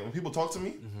okay, like when people talk to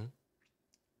me,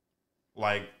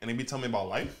 like and they be telling me about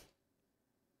life,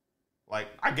 like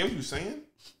I get what you're saying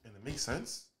and it makes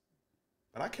sense.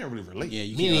 But I can't really relate. Yeah,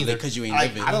 you can't relate because you ain't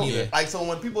living. I don't like so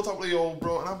when people talk like yo,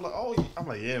 bro, and I'm like, oh, I'm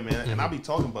like, yeah, man, and I be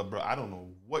talking, but bro, I don't know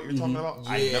what you're talking about.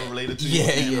 I never related to you.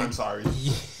 Yeah. I'm sorry.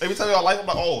 They be telling me about life. I'm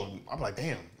like, oh, I'm like,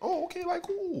 damn, oh, okay, like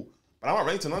cool. But I'm not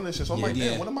related to none of this shit. So I'm like,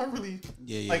 damn, what am I really?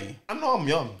 Like, I know I'm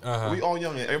young. We all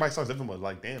young, and everybody starts different. But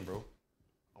like, damn, bro,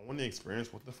 I want to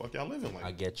experience what the fuck y'all living like.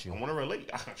 I get you. I want to relate.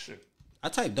 Shit. I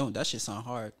type don't. That shit sound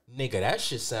hard. Nigga, that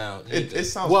shit sound. It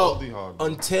sounds really hard. Bro.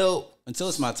 Until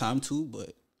it's my time too,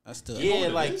 but I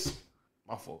still like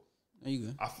my fault. There you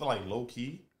go. I feel like low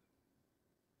key,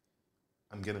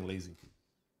 I'm getting lazy.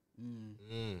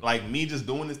 Like me just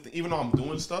doing this thing, even though I'm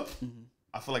doing stuff,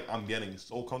 I feel like I'm getting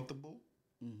so comfortable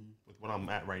with what I'm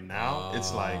at right now.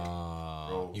 It's like,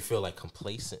 bro, you feel like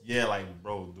complacent. Yeah, like,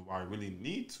 bro, do I really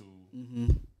need to,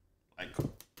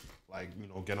 like you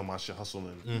know, get on my shit, hustle,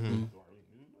 and do I really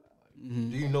need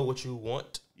that? Do you know what you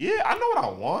want? Yeah, I know what I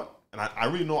want, and I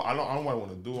really know. I know what I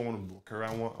want to do. I want to do a career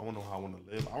I want. I want to know how I want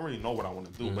to live. I already know what I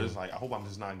want to do, but it's like I hope I'm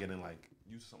just not getting like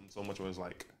used to something so much where it's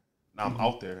like now I'm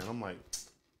out there and I'm like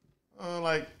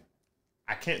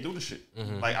I can't do this shit.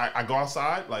 Like I go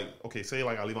outside, like okay, say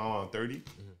like I leave my mom at 30, and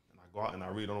I go out and I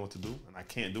really don't know what to do, and I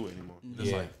can't do it anymore.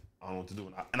 Just like I don't know what to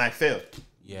do, and I fail.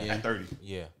 At 30.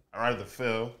 Yeah, I'd rather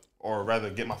fail or rather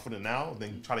get my foot in now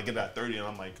than try to get it at 30, and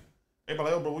I'm like.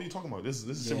 Everybody like, oh, bro, what are you talking about? This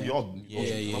is shit we all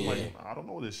I'm like, I don't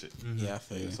know this shit. Yeah, I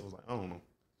feel you. So it's like, I don't know.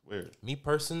 It's weird. Me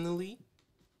personally,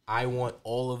 I want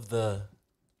all of the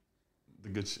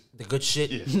good shit. The good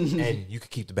shit, and you can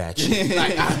keep the bad shit.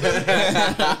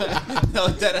 No,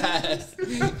 dead ass.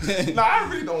 Nah, I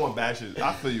really don't want bad shit.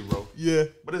 I feel you, bro. Yeah.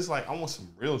 But it's like, I want some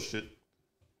real shit.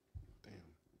 Damn.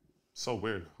 So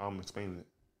weird how I'm explaining it.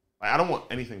 Like, I don't want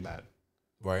anything bad.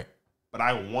 Right. But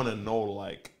I want to know,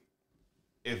 like,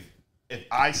 if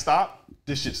I stop,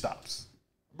 this shit stops.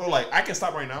 Bro, like, I can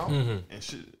stop right now, and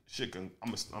shit can,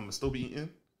 I'm gonna still be eating.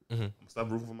 I'm gonna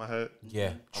stop roofing for my head.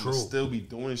 Yeah, I'm gonna still be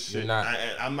doing shit.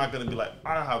 I'm not gonna be like,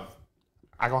 I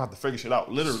gonna have to figure shit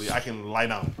out. Literally, I can lie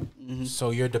down. So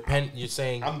you're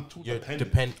saying I'm too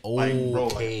dependent. Like, bro,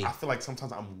 like, I feel like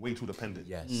sometimes I'm way too dependent.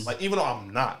 Yes. Like, even though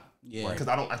I'm not. Yeah. Because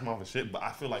I don't ask my mom for shit, but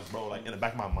I feel like, bro, like, in the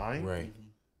back of my mind, right,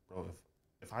 bro,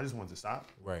 if I just wanted to stop,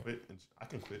 right, quit, I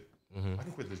can quit. I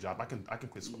can quit this job. I can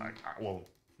quit school.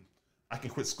 I can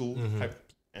quit school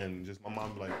and just my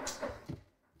mom be like,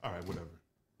 all right, whatever.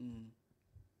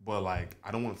 But like,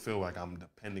 I don't want to feel like I'm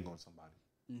depending on somebody.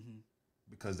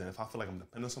 Because then if I feel like I'm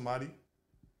dependent on somebody,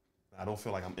 and I don't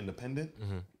feel like I'm independent,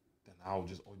 then I'll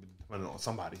just always be dependent on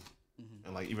somebody.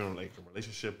 And like, even like a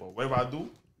relationship or whatever I do,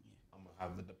 I'm gonna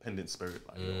have the dependent spirit.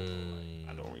 Like, yo, like,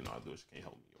 I don't really know how to do it. She can't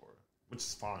help me, or which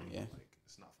is fine. Yeah. Like,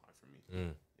 it's not fine for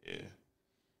me. Yeah.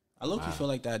 I low-key feel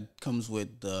like that comes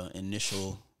with the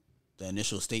initial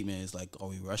statement is like, are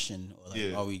we rushing, or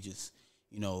like, are we just,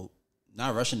 not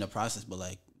rushing the process, but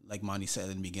like Monty said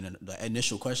in the beginning, the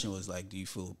initial question was like, do you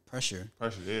feel pressure?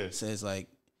 Pressure, yeah. So it's like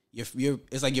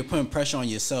it's like you're putting pressure on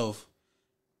yourself,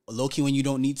 low-key when you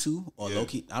don't need to, or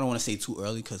low-key, I don't want to say too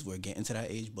early because we're getting to that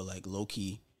age, but like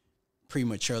low-key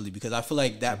prematurely, because I feel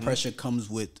like that pressure comes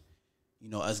with,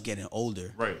 us getting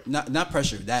older. Right. Not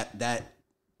pressure,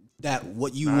 that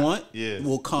what you want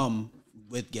will come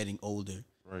with getting older.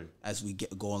 Right. As we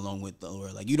go along with the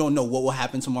world. Like, you don't know what will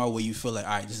happen tomorrow where you feel like,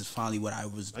 all right, this is finally what I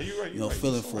was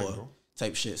feeling for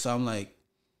type shit. So I'm like,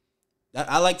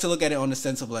 I like to look at it on the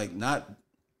sense of like, not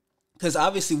because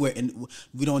obviously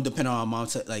we don't depend on our mom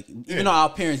to like, even though our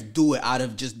parents do it out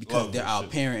of just because they're our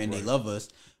parent and they love us.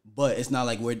 But it's not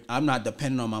like I'm not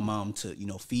dependent on my mom to,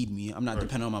 feed me. I'm not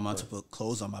dependent on my mom to put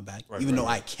clothes on my back, even though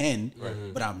I can,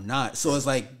 but I'm not. So it's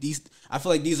like I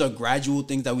feel like these are gradual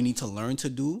things that we need to learn to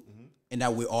do and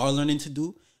that we are learning to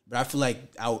do. But I feel like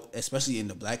especially in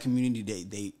the Black community,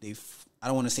 they I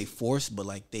don't want to say force, but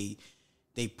like they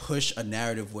push a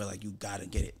narrative where like, you gotta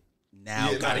get it now,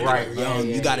 you gotta get it young,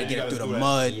 you gotta get it through the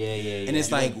mud. And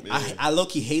it's like, I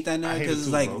low-key hate that narrative because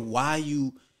it's like, why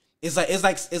you It's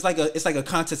like a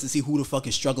contest to see who the fuck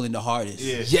is struggling the hardest.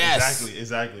 Yeah, yes,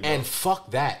 exactly. Bro. And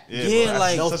fuck that. Yeah,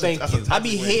 like no, thank you. I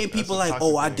be hating people like,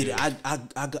 oh, I did it. I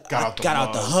got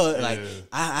out the hood. Yeah. Like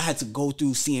I had to go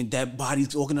through seeing dead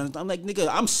bodies walking on. I'm like, nigga,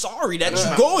 I'm sorry that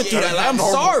you're going through that. Like, I'm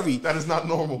sorry. That is not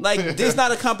normal. Like, there's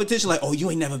not a competition. Like, oh,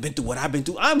 you ain't never been through what I've been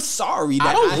through. I'm sorry. That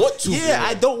I don't want to. Yeah,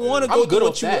 I don't want to go through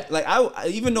what you that. like. I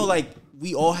even though like.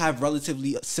 We all have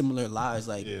relatively similar lives.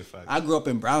 Like I grew up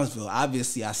in Brownsville.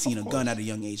 Obviously, I seen a gun at a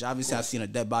young age. Obviously, I seen a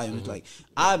dead body. Mm-hmm. Like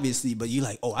obviously, but you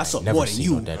like, oh, I saw more than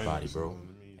you. A dead body, bro.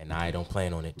 And I don't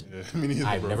plan on it. Yeah, me neither,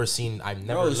 I've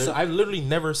literally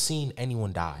never seen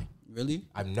anyone die. Really?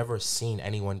 I've never seen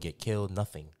anyone get killed.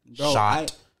 Nothing. Bro,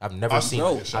 shot. I've never seen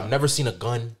a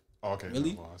gun. Oh, okay.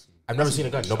 Really? I've never seen a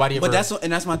gun. Nobody ever. But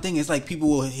that's my thing. It's like people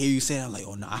will hear you say, I'm like,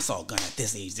 oh no, I saw a gun at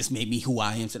this age. This made me who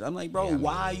I am today. I'm like, bro,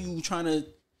 why are you trying to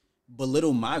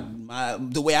belittle my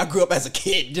the way I grew up as a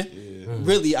kid? Yeah.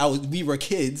 Really, we were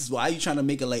kids. Why are you trying to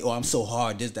make it like, oh, I'm so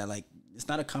hard? This, that, like, it's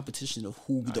not a competition of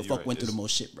who the fuck went through the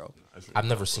most shit, bro. I've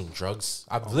never seen drugs.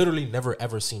 I've literally never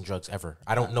ever seen drugs ever.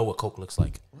 I don't know what coke looks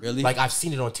like. Really? Like I've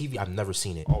seen it on TV. I've never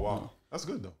seen it. Oh wow, that's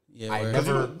good though. Yeah, I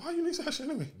never. Why you need that shit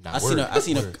anyway?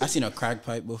 I seen a crack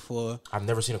pipe before. I've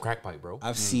never seen a crack pipe, bro.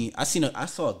 I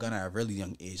saw a gun at a really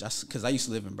young age. Because I used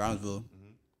to live in Brownsville,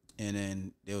 and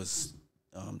then there was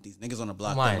these niggas on the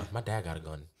block. My dad got a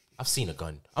gun. I've seen a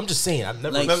gun. I'm just saying. I've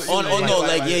never in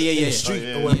the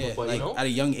street or whatever. But, like, you know? At a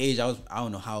young age, I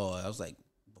don't know how old. I was like,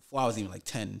 before I was even like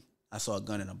 10, I saw a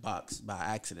gun in a box by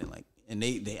accident. Like, and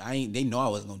they know I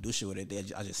wasn't gonna do shit with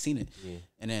it. I just seen it. Yeah.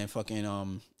 And then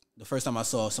fucking the first time I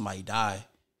saw somebody die,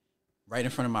 right in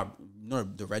front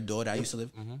of the red door that I used to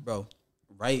live, bro.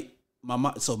 Right,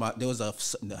 there was a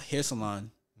hair salon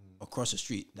across the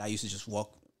street that I used to just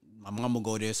walk. My mom would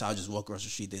go there, so I'll just walk across the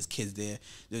street. There's kids there.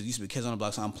 There used to be kids on the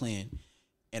block, so I'm playing.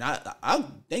 And I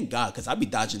thank God, because I be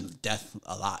dodging death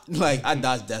a lot. Like, I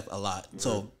dodge death a lot. Mm-hmm.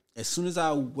 So as soon as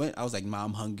I went, I was like,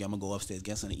 Mom, I'm hungry. I'm going to go upstairs,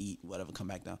 get something to eat, whatever, come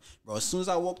back down. Bro, as soon as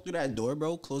I walked through that door,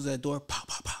 bro, close that door, pow,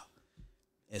 pow, pow.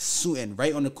 And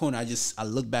right on the corner, I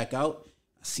looked back out.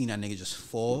 I seen that nigga just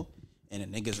fall, and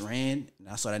the niggas ran, and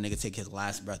I saw that nigga take his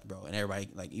last breath, bro. And everybody,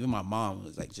 like, even my mom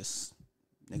was like, just,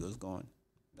 nigga was gone.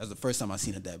 That's the first time I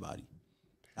seen a dead body.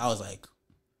 I was like,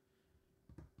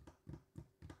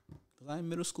 was I in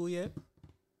middle school yet?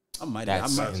 I might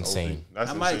have. That's insane.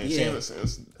 That's insane. Yeah.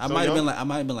 I might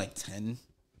have been like 10.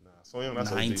 Nah, so young,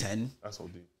 that's 9, OD. 10. That's OD.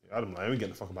 I don't know. I ain't getting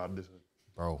the fuck about this,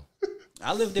 bro.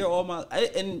 I lived there all my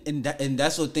and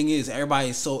that's what the thing is. Everybody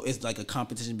it's like a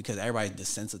competition because everybody's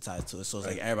desensitized to it. So it's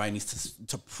like everybody needs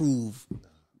to prove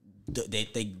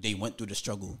they went through the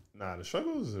struggle. Nah, the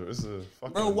struggle is a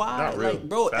fucking, bro. Why? not real. Like,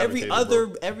 bro, every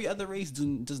Fabricated, other race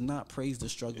does not praise the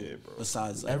struggle. Yeah, bro.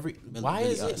 Besides, like, why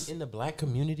is it in the black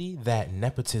community that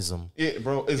nepotism? Yeah,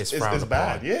 bro, it's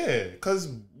bad. Yeah, because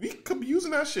we could be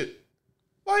using that shit.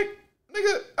 Like,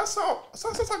 nigga,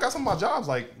 since I got some of my jobs,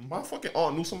 like my fucking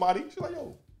aunt knew somebody. She's like,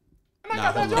 yo, and I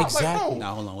got that job. Exactly. Like, no.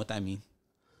 Nah, hold on. What that mean?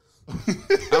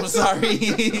 I'm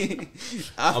sorry.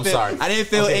 I'm sorry. I didn't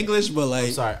feel English, but like,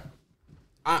 I'm sorry.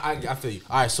 I feel you.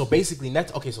 All right, so basically,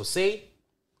 so say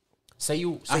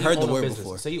you heard own the word business.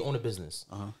 before. Say you own a business,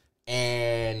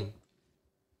 and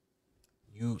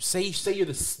you say you're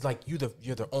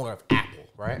the owner of Apple,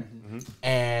 right? Mm-hmm.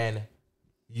 And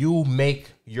you make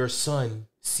your son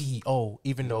CEO,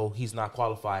 even though he's not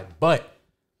qualified, but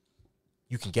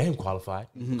you can get him qualified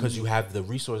because you have the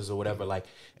resources or whatever, like,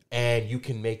 and you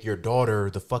can make your daughter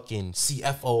the fucking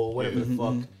CFO or whatever the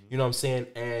fuck. You know what I'm saying?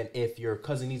 And if your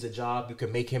cousin needs a job, you can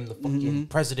make him the fucking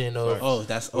president of. Oh,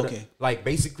 that's okay. Like,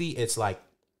 basically, it's like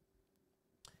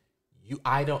you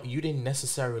didn't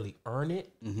necessarily earn it,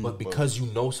 but because you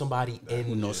know somebody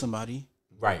somebody,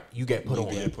 right? You get put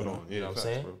on. You know what I'm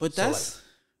saying?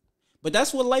 But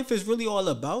that's what life is really all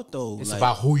about, though. It's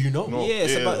about who you know. Yeah,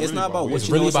 it's not about what you know. It's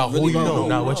really about who you know,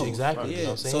 not what you exactly. Yeah. You know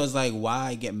what I'm saying? So it's like,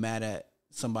 why get mad at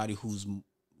somebody who's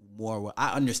more?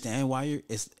 I understand why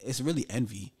it's really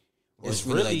envy. It's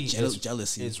really like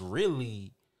jealousy. It's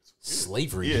really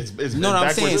slavery. Yeah, it's no,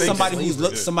 I'm saying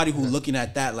somebody who's looking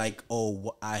at that like,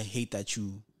 oh, I hate that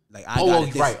you like.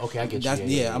 Right? Okay, I get you.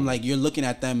 Yeah, I'm like, you're looking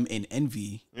at them in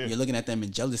envy. Yeah. You're looking at them in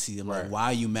jealousy. I'm like, why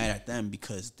are you mad at them?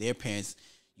 Because their parents,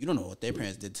 you don't know what their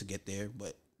parents did to get there,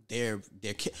 but their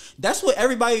kid. That's what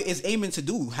everybody is aiming to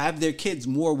do. Have their kids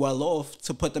more well off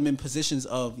to put them in positions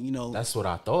of, you know. That's what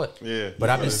I thought. Yeah. But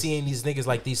I've been seeing these niggas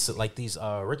like these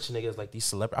rich niggas, like these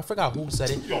celebrities. I forgot who said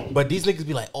it, but these niggas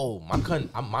be like, oh,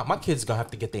 my kids gonna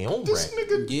have to get their own bread.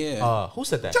 Nigga, yeah. Who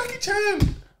said that? Jackie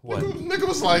Chan. What? Nigga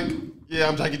was like, yeah,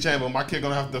 I'm Jackie Chan, but my kid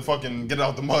gonna have to fucking get it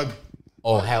out the mud.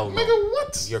 Oh, hell no. Nigga,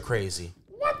 what? You're crazy.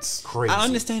 What? nuts. Crazy. I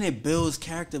understand it builds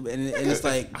character, and it's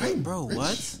like, bro,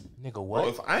 what? Nigga, what? Bro,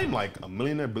 if I'm like a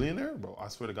millionaire, billionaire, bro, I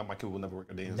swear to God, my kid will never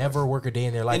work a day in his life. Never work a day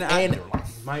in their life. And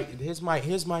here's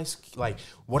my like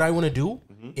what I want to do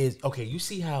is, okay, you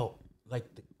see how like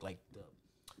the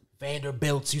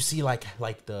Vanderbilts, you see like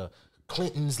the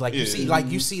Clintons, like you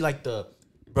see like the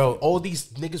bro, all these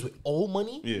niggas with old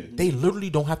money, they literally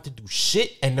don't have to do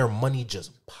shit and their money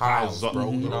just piles up, bro.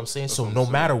 You know what I'm saying? So no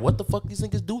matter what the fuck these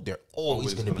niggas do, they're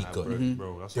always gonna be good.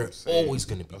 Bro, that's they're what I'm saying. always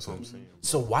gonna be That's good. what I'm saying.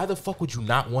 So why the fuck would you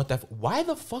not want that? Why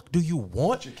the fuck do you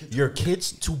want your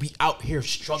kids to be out here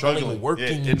struggling,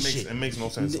 working and shit? It makes no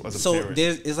sense as a So parent.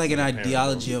 it's like an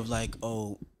ideology of like,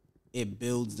 oh, it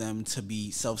builds them to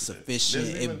be self-sufficient.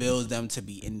 It builds them to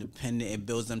be independent. It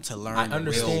builds them to learn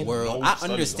the real world. No I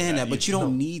studies understand on that, but you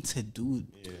don't need to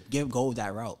go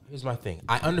that route. Here's my thing.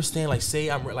 I understand. Like,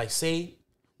 say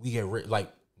we get rich.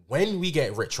 Like, when we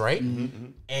get rich, right?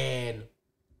 And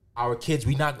our kids,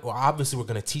 obviously we're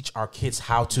gonna teach our kids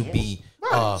how to be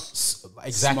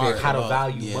exactly Smart how to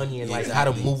value money and like how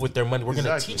to move with their money. We're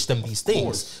gonna teach them these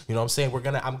things. You know what I'm saying?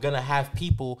 I'm gonna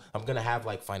have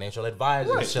like financial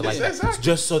advisors and shit like that,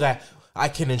 just so that I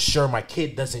can ensure my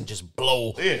kid doesn't just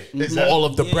blow all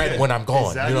of the bread when I'm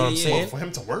gone. You know what I'm saying? But for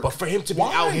him to work, but for him to be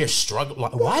out here struggling,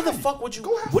 like, why the fuck would you?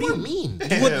 What do you mean?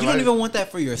 You don't even want that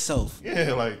for yourself.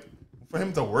 Yeah, like for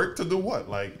him to work to do what?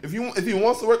 Like if he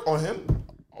wants to work on him,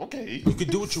 okay, you could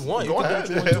do what you want. Go ahead,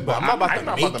 do what you want, but I'm not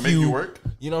about to make you work.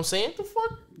 You know what I'm saying? What the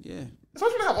fuck? Yeah.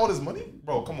 Especially when they have all this money,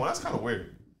 bro. Come on, that's kind of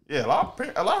weird. Yeah, a lot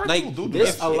of Like, people do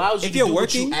this that. allows you if to you're do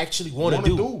working, what you actually want to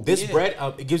do. This bread,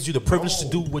 it gives you the privilege to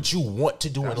do what you want to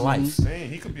do in life.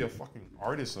 Saying he could be a fucking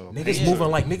artist. Niggas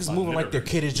moving like their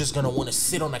kid is just gonna want to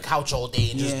sit on the couch all day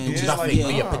and just do nothing,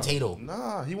 be a potato.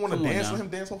 Nah, he want to dance with him,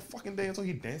 dance all fucking day until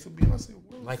he dance with Beyonce.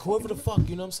 Like whoever the fuck,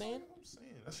 you know what I'm saying?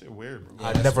 That shit weird, bro.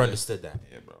 I never understood that.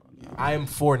 Yeah, bro. I am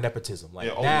for nepotism.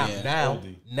 Like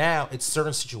now, it's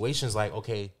certain situations. Like,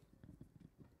 okay,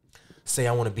 say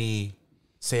I want to be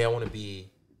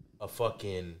a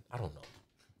fucking, I don't know.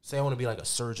 Say I want to be like a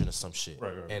surgeon or some shit,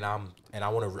 right. and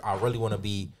I really want to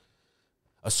be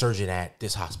a surgeon at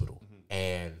this hospital,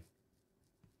 and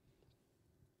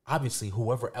obviously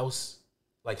whoever else,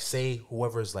 like say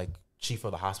whoever's like chief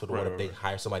of the hospital, whatever, they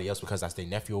hire somebody else because that's their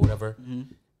nephew or whatever.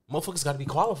 Motherfuckers got to be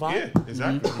qualified. Yeah,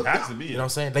 exactly. It has to be. You know what I'm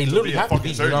saying? They literally have to be.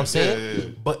 You know what I'm saying? Yeah.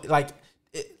 But like,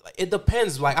 it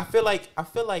depends. Like, I feel like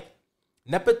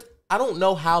I don't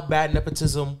know how bad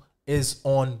nepotism is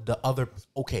on the other.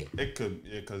 Okay, it could,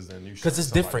 because then you because it's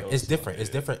different. It's different. It's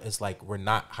different. It's like we're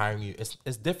not hiring you.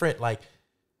 It's different. Like,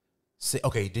 say,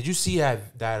 okay, did you see that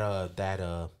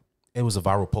it was a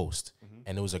viral post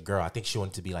and it was a girl. I think she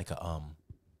wanted to be like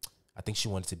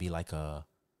a.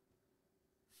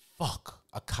 Fuck.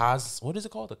 What is it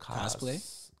called? Cosplay?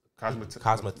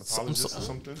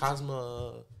 Something.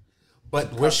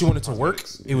 But where she wanted to work,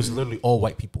 it was literally all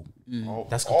white people.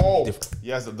 That's completely different.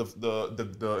 Yes, the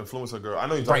influencer girl. I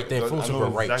know you're right. The influencer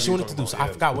girl, right? She wanted to do. So I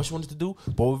forgot what she wanted to do,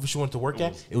 but whatever she wanted to work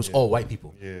at, it was all white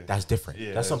people. Yeah, that's different.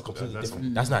 Yeah, that's something completely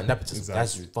different. That's not nepotism.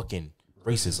 Exactly. That's fucking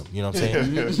racism. You know what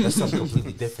I'm saying? That's something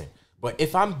completely different. But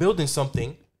if I'm building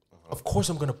something, of course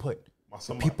I'm gonna put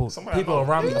people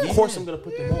around me. Of course I'm gonna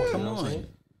put them on. Come on.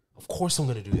 Of course I'm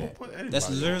gonna do that. That's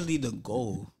literally the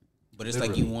goal. But it's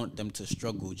like you want them to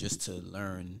struggle just to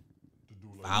learn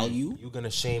value. You're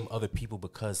gonna shame other people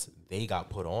because they got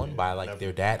put on by like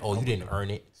their dad. Oh, you didn't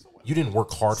earn it. You didn't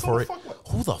work hard for it.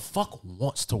 Who the fuck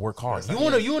wants to work hard? You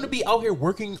wanna be out here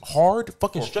working hard,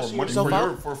 fucking stressing yourself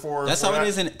out. That's how it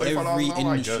is in every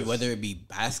industry, whether it be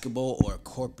basketball or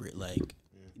corporate. Like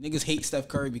niggas hate Steph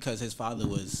Curry because his father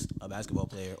was a basketball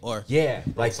player. Or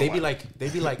like they be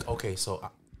like, okay, so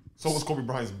was Kobe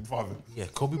Bryant's father. Yeah,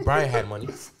 Kobe Bryant had money.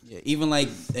 Yeah, even like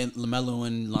LaMelo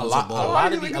and Lonzo Ball. A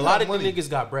lot of these niggas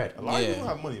got bread. A lot of people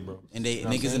have money, bro. And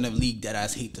niggas in the league that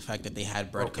ass hate the fact that they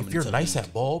had bread coming. If you're nice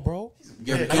at ball, bro,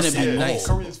 you're gonna be nice.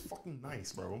 Curry is fucking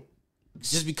nice, bro.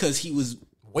 Just because he was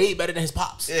way better than his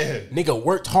pops. Yeah, nigga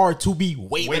worked hard to be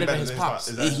way better than his pops.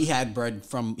 Exactly. He had bread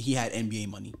he had NBA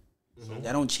money.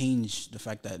 That don't change the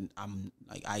fact that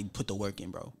I put the work in,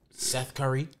 bro. Seth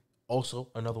Curry. Also,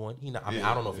 another one.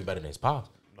 I don't know if he's better than his pops,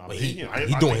 but he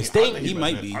doing his thing. He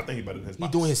might be. I think he better than his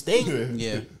pops. He doing his thing.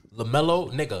 Yeah. LaMelo,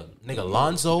 nigga,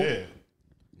 Lonzo. Yeah.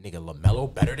 Nigga,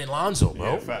 LaMelo better than Lonzo,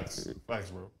 bro. Yeah, facts,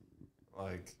 bro.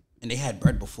 Like, and they had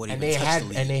bread before they touched the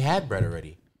league. And they had bread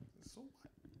already.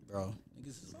 Bro,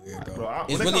 niggas is weird, bro.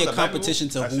 It's really a competition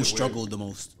to who struggled the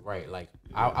most. Right. Like,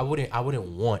 I wouldn't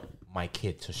want my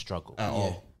kid to struggle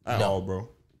At all, bro.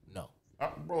 No.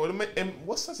 Bro, and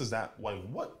what sense is that? Like,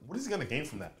 what is he gonna gain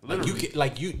from that?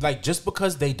 Like just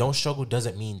because they don't struggle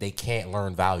doesn't mean they can't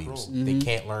learn values. They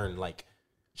can't learn like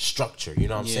structure. You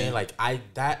know what I'm saying? Like I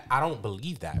don't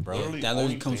believe that, bro. Yeah, that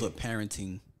literally comes with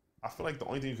parenting. I feel like the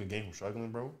only thing you can gain from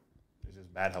struggling, bro, is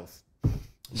just bad health.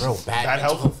 Bro, bad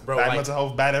health, bro. Bad mental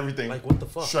health, bad everything. Like what the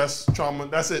fuck? Stress, trauma.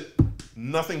 That's it.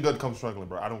 Nothing good comes from struggling,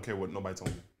 bro. I don't care what nobody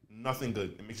told me. Nothing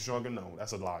good. It makes you stronger. No,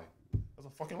 that's a lie. That's a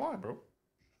fucking lie, bro.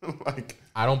 Like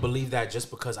I don't believe that just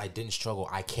because I didn't struggle,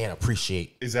 I can't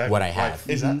appreciate exactly what I have. Like,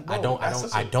 exactly. Bro,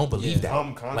 I don't believe that.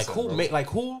 Concept,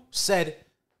 who said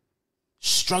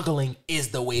struggling is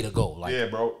the way to go? Like yeah,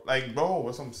 bro. Like bro,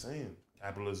 that's what I'm saying.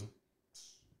 Capitalism.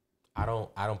 I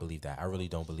don't believe that. I really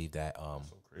don't believe that. So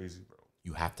crazy, bro.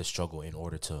 You have to struggle in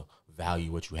order to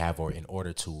value what you have, or in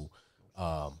order to,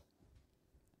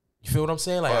 you feel what I'm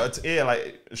saying? Like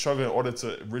like struggling in order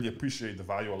to really appreciate the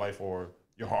value of life or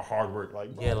your hard work.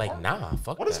 Like bro, yeah, like nah,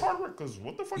 fuck. What that. is hard work? Because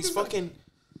what the fuck He's is fucking.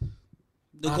 that?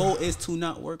 The goal is to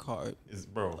not work hard.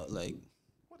 Bro, like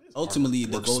ultimately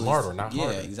the work goal smarter, is not yeah,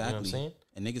 harder. exactly. You know what I'm saying?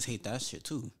 And niggas hate that shit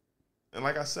too. and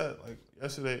like I said, like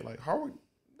yesterday, like hard work,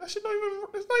 that shit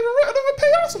it's not even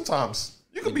pay out sometimes.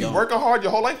 You could be working hard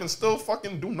your whole life and still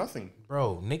fucking do nothing.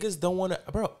 Bro, niggas don't want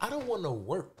to. Bro, I don't want to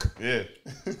work. Yeah.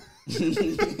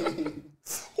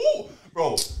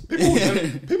 Bro,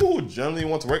 people who generally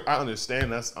want to work, I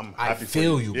understand. I'm happy. I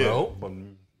feel for you, bro. But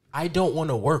I don't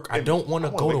want to work. I don't want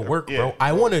to go to work, bro. Yeah,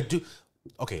 I want to do.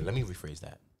 Okay, let me rephrase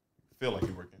that. feel like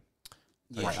you're working.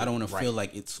 Yeah, I don't want to feel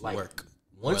like it's work.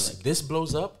 Once this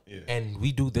blows up and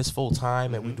we do this full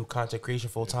time and we do content creation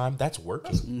full time, that's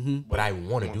working. But I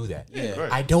want to do that. Yeah.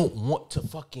 I don't want to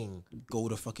fucking Go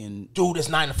to fucking do this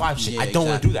 9 to 5 shit. Yeah, I don't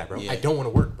want to do that, bro. Yeah. I don't want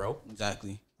to work, bro.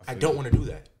 exactly. I don't want to do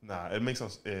that. Nah, it makes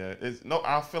sense. Yeah,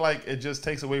 I feel like it just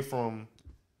takes away from.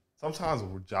 Sometimes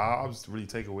jobs really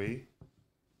take away.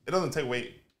 It doesn't take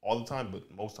away all the time, but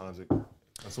most times it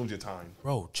consumes your time.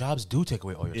 Bro, jobs do take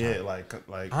away all your time. Yeah,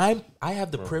 like I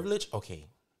have the privilege. Okay.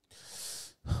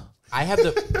 I have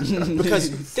the because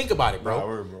think about it, bro. Nah,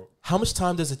 word, bro. How much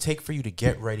time does it take for you to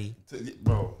get ready?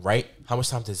 Bro. Right? How much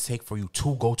time does it take for you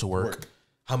to go to work?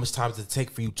 How much time does it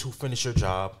take for you to finish your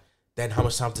job? Then how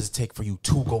much time does it take for you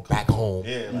to go back home?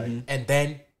 Yeah, like and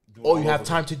then all you have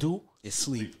time to do It's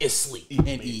sleep is sleep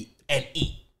and eat.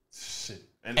 shit.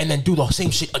 And then do the same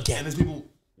shit again. And there's people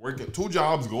working 2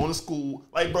 jobs, going to school.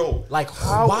 Like, bro. Like,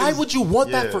 why would you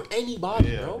want that for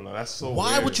anybody, bro? That's so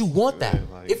why weird. would you want that?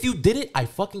 Like, if you did it, I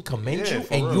fucking commend you,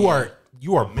 for and real.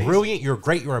 you are brilliant, you're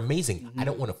great, you're amazing. I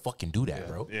don't want to fucking do that,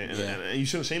 bro. Yeah, and you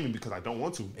shouldn't shame me because I don't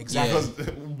want to. Exactly.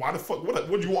 Because why the fuck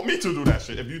would you want me to do that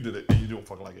shit if you did it and you don't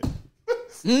fucking like it?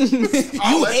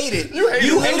 You hate it.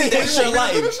 You hate that shit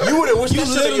life. You would have wished You that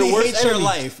shit in your literally worst hate your enemy.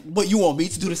 life, but you want me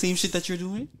to do the same shit that you're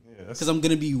doing? Because I'm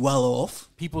gonna be well off.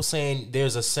 People saying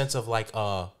there's a sense of like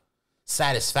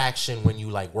satisfaction when you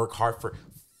like work hard for.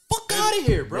 Fuck out of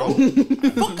here, bro.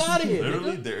 Fuck out of here.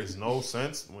 Literally, there is no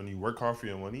sense when you work hard for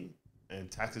your money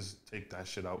and taxes take that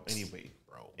shit out anyway,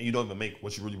 bro. And you don't even make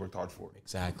what you really worked hard for.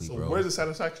 Exactly, so bro. Where's the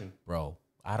satisfaction? Bro,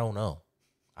 I don't know.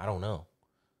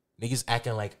 Niggas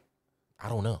acting like I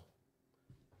don't know.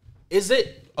 Is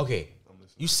it okay?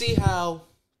 You see how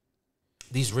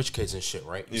these rich kids and shit,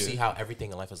 right? You see how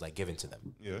everything in life is like given to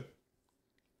them. Yeah.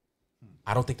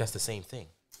 I don't think that's the same thing.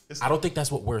 I don't think that's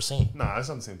what we're saying. Nah, that's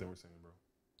not the same thing we're saying, bro.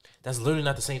 That's literally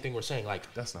not the same thing we're saying.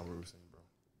 Like, that's not what we're saying, bro.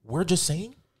 We're just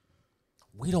saying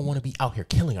we don't want to be out here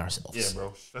killing ourselves. Yeah,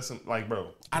 bro. That's like,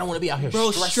 bro. I don't want to be out here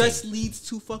Bro, stressing. stress leads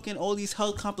to fucking all these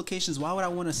health complications. Why would I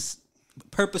want to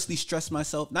purposely stress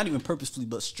myself? Not even purposefully,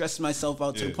 but stress myself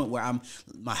out to the point where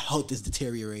my health is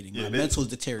deteriorating. My mental is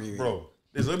deteriorating. Bro,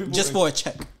 there's other people just for a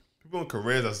check. People in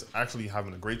careers that's actually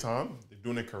having a great time. They're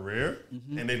doing their career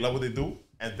and they love what they do,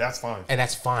 and that's fine. And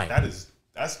that's fine. That's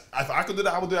if I could do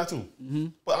that, I would do that too.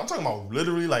 But I'm talking about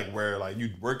literally like where like you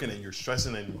working and you're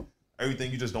stressing and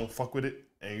everything, you just don't fuck with it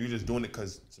and you're just doing it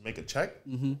because to make a check.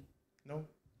 No,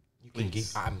 you can keep.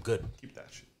 I'm good. Keep that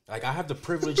shit. Like I have the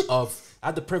privilege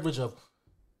of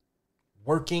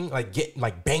working,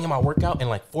 like banging my workout in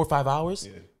like 4 or 5 hours,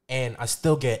 and I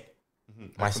still get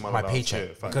my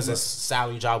paycheck because it's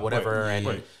salary job, whatever,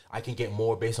 and I can get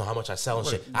more based on how much I sell and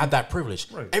shit. I have that privilege.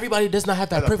 Everybody does not have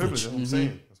that privilege. That's what I'm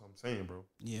saying. That's what I'm saying, bro.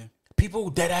 Yeah. People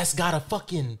dead ass got a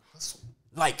fucking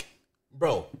like,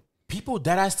 bro. People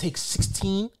dead ass take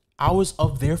 16 hours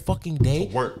of their fucking day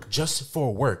for work, just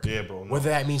for work. Yeah, bro. No. Whether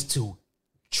that means to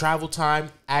travel time,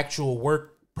 actual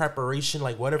work preparation,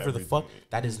 like whatever everything. The fuck,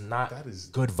 that is not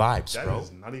good vibes, bro. That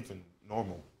is not even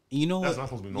normal. You know That's what? Not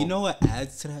supposed to be normal. You know what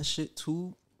adds to that shit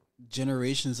too?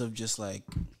 Generations of just like,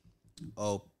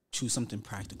 oh, choose something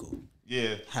practical.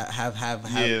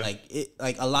 have like it,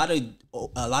 like a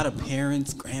lot of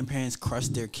parents, grandparents crush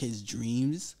their kids'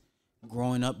 dreams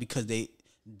growing up because they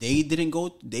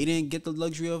didn't get the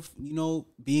luxury of, you know,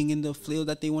 being in the field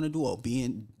that they want to do or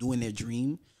doing their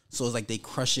dream. So it's like they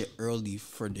crush it early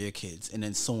for their kids, and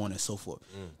then so on and so forth.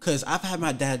 Because I've had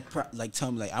my dad like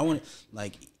tell me like I want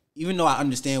like, even though I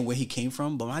understand where he came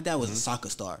from, but my dad was a soccer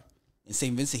star in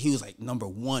St. Vincent. He was like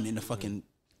 #1 in the fucking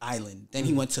island. Then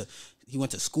he went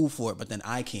to school for it, but then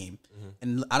I came,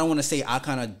 and I don't want to say I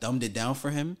kind of dumbed it down for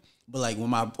him, but like when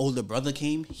my older brother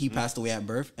came, he passed away at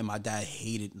birth, and my dad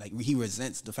hated, like he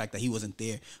resents the fact that he wasn't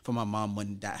there for my mom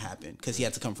when that happened, because he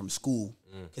had to come from school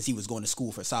because he was going to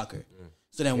school for soccer.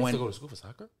 So then you when have to go to school for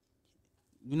soccer,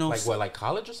 you know, like what, like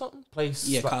college or something? Play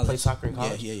college. soccer in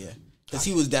college. Yeah. Because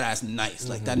he was dead ass nice.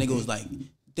 Like that nigga was like,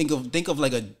 think of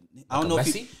like a, I don't know Messi?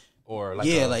 if he, or like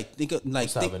think of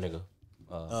like type of nigga.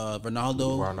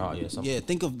 Ronaldo. Something. Yeah,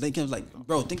 think of like,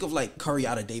 bro, think of like Curry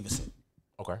out of Davidson.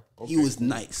 Okay. He was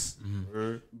nice,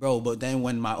 bro. But then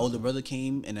when my older brother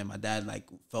came, and then my dad like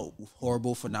felt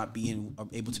horrible for not being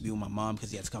able to be with my mom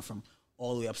because he had to come from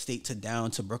all the way upstate to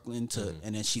down to Brooklyn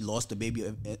and then she lost the baby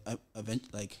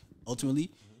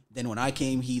ultimately. Then when I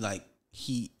came, he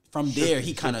from there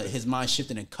he kind of, his mind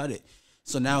shifted and cut it.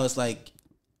 So now it's like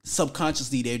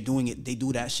subconsciously they're doing it. They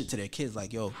do that shit to their kids.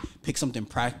 Like, yo, pick something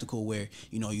practical where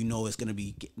you know it's gonna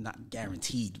be not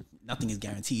guaranteed. Nothing is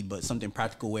guaranteed, but something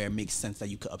practical where it makes sense that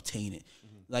you could obtain it.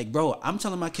 Like, bro, I'm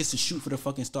telling my kids to shoot for the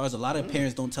fucking stars. A lot of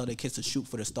parents don't tell their kids to shoot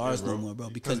for the stars no more, bro,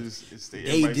 because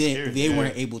they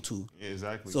weren't able to. Yeah,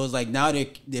 exactly. So it's like now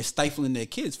they're stifling their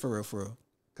kids for real.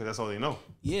 Because that's all they know.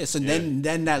 Yeah. So then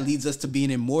that leads us to being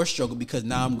in more struggle, because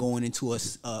now I'm going into a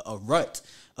rut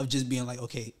of just being like,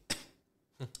 okay,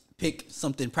 pick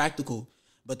something practical,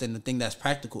 but then the thing that's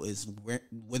practical is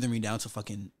withering down to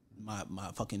fucking my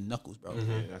fucking knuckles, bro.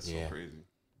 Yeah, that's so crazy.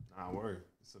 Nah, word.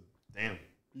 It's a damn.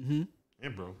 Yeah,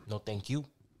 bro. No, thank you.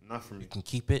 Not for me. You can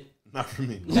keep it. Not for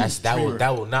me.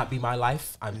 That will not be my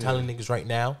life. I'm telling niggas right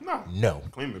now. No.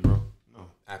 Claim it, bro. No.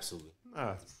 Absolutely.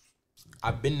 Nah.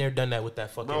 I've been there, done that with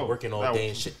that fucking working all day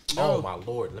and shit. Oh my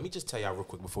lord. Let me just tell y'all real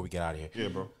quick before we get out of here. Yeah,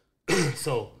 bro.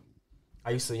 So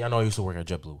I used to work at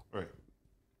JetBlue. Right.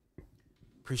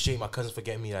 Appreciate my cousin for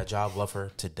getting me that job. Love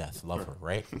her to death. Love her,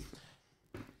 right?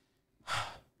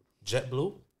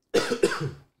 JetBlue.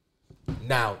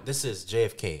 Now, this is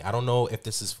JFK. I don't know if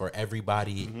this is for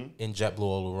everybody in JetBlue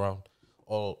all around,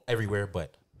 everywhere,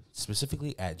 but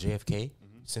specifically at JFK,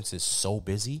 since it's so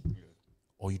busy,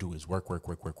 all you do is work,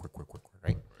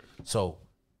 right? So,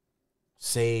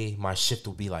 say my shift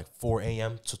will be like 4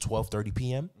 a.m. to 12:30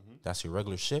 p.m. That's your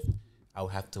regular shift. I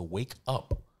would have to wake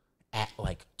up at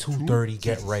like 2:30,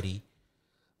 get ready,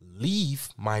 leave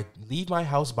my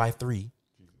house by 3.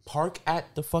 Park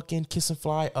at the fucking Kiss and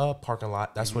Fly parking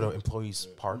lot. That's where the employees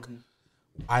park.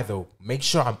 Either make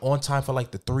sure I'm on time for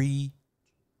like the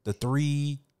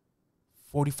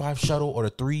 3:45 shuttle or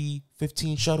the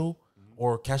 3:15 shuttle,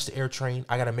 or catch the air train.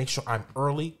 I gotta make sure I'm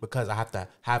early because I have to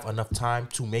have enough time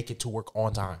to make it to work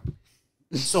on time.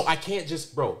 So I can't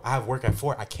just, bro, I have work at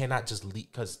 4. I cannot just leave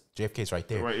because JFK's right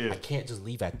there. I can't just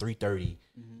leave at 3:30,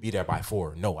 be there by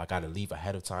 4. No, I got to leave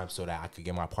ahead of time so that I could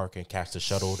get my parking, catch the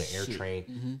shuttle, the air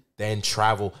train, then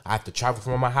travel. I have to travel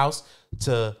from my house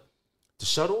to the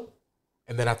shuttle,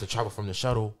 and then I have to travel from the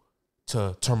shuttle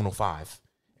to Terminal 5.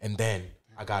 And then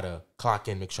I got to clock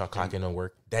in, make sure I clock in on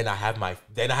work. Then I have my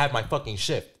fucking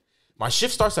shift. My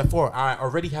shift starts at 4. I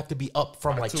already have to be up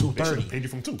from like 2:30. They paid you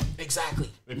from 2.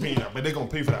 Exactly. They pay you that, but they're gonna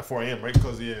pay for that 4 a.m. right?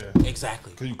 Because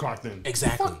exactly. Because you clocked in.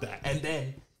 Exactly. Fuck that. And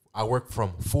then I work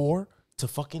from 4 to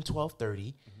fucking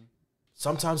 12:30.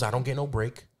 Sometimes I don't get no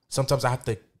break. Sometimes I have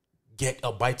to get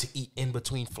a bite to eat in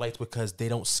between flights because they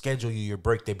don't schedule you your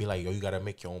break. They be like, yo, you gotta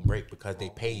make your own break because they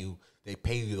pay you. They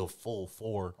pay you the full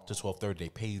 4 to 12:30. They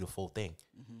pay you the full thing.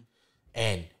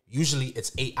 And usually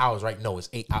it's 8 hours, right? No, it's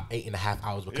 8.5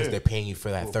 hours because they're paying you for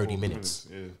that 30 minutes.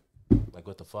 Like,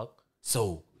 what the fuck?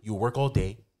 So you work all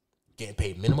day, getting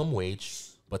paid minimum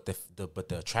wage, but the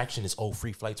attraction is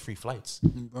free flights.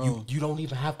 Bro. You don't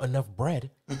even have enough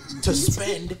bread to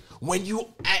spend when you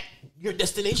at your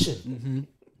destination.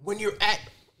 When you're at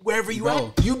wherever you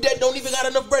at, you don't even got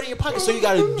enough bread in your pocket. So you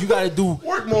gotta do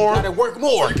work more. You gotta work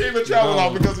more. You can't even travel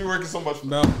out because you're working so much.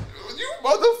 Bro. You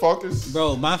motherfuckers.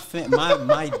 Bro, my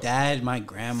dad, my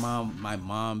grandma, my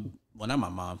mom. Well, not my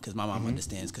mom, because my mom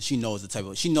understands, because she knows the type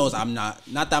of. She knows I'm not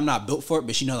that I'm not built for it,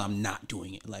 but she knows I'm not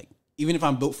doing it. Like, even if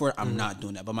I'm built for it, I'm not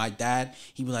doing that. But my dad,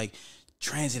 he be like,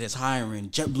 Transit is hiring,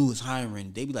 JetBlue is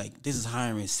hiring. They be like, this is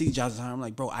hiring, City Jobs is hiring. I'm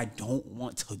like, bro, I don't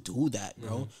want to do that,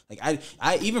 bro. Like,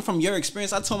 I even from your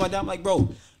experience, I told my dad, I'm like,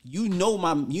 bro, you know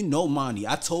Monty.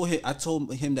 I told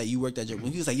him that you worked at He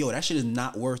was like, yo, that shit is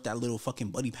not worth that little fucking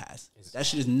buddy pass. That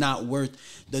shit is not worth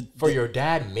your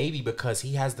dad, maybe because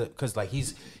he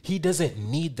doesn't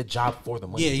need the job for the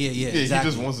money. Yeah. Exactly.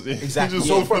 He just wants exactly.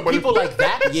 So for people like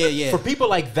that, for people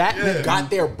like that who got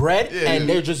their bread and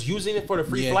they're just using it for the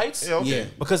free flights.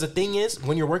 Because the thing is,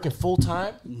 when you're working full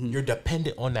time, you're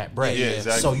dependent on that bread.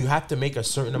 Exactly. So you have to make a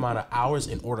certain amount of hours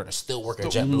in order to still work at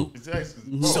JetBlue.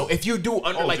 Exactly. So if you do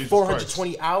under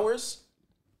 420 hours,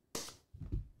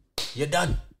 you're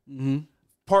done.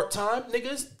 Part-time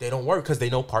niggas, they don't work because they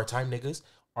know part-time niggas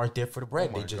aren't there for the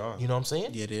bread. They just, you know what I'm saying?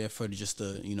 Yeah, they're for just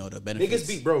the, the benefits.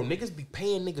 Niggas be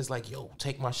paying niggas like, yo,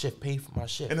 take my shift, pay for my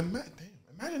shift. And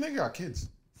imagine they got kids,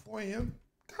 4 a.m.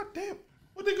 God damn,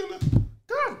 what they gonna?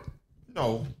 God,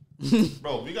 no,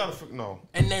 bro, we gotta no.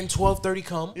 And then 12:30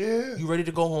 come. Yeah, you ready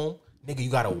to go home? Nigga,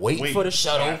 you gotta wait for the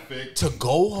shuttle to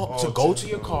go to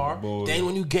your car. Then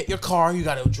when you get your car, you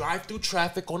gotta drive through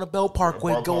traffic on the Bell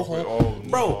Parkway, go home.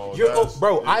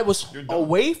 I was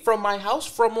away from my house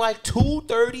from like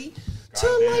 2:30 to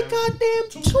like goddamn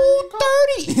 2:30.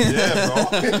 Yeah, bro.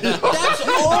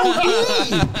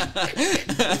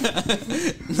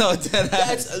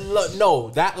 That's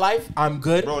that life. I'm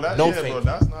good. Bro, that's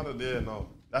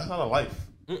not a life.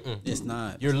 It's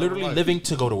not. You're literally living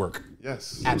to go to work.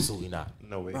 Yes. Absolutely not.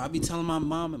 No way. Bro, I be telling my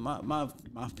mom and my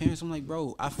parents, I'm like,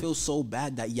 bro, I feel so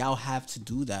bad that y'all have to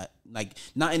do that. Like,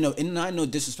 not in no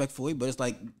disrespectful way, but it's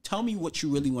like, tell me what you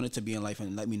really wanted to be in life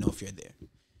and let me know if you're there.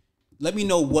 Let me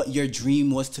know what your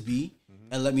dream was to be,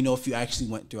 and let me know if you actually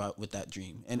went through it with that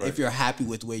dream, and if you're happy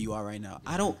with where you are right now.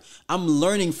 I'm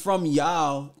learning from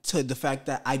y'all to the fact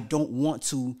that I don't want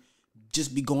to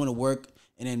just be going to work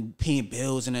and then paying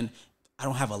bills, and then I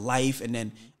don't have a life, and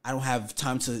then I don't have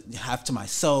time to have to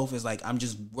myself. It's like I'm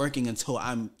just working until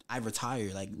I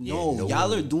retire. Like,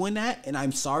 y'all are doing that, and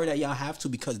I'm sorry that y'all have to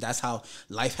because that's how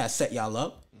life has set y'all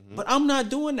up. But I'm not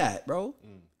doing that, bro.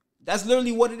 That's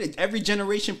literally what it is. Every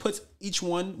generation puts each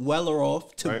one well or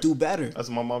off to do better. That's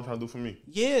what my mom trying to do for me.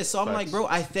 Yeah, so I'm like, bro,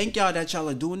 I thank y'all that y'all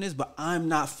are doing this, but I'm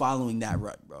not following that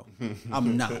rut, bro.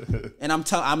 I'm not. And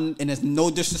and it's no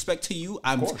disrespect to you.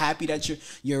 I'm happy that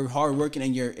you're hardworking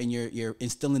and you're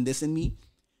instilling this in me.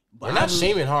 But we're not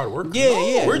shaming hard work.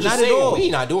 Yeah. We're just saying we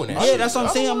not doing that. Yeah, that's what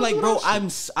I'm saying. I'm like, bro, I'm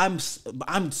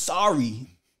sorry.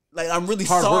 Like, I'm really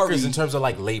hard sorry. Workers in terms of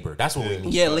like labor. That's what we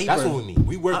mean. Yeah, labor. That's what we mean.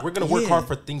 We're gonna work hard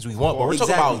for things we want, but we're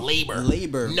talking about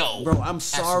labor. No, bro, I'm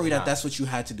sorry that's what you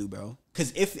had to do, bro.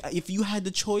 Because if you had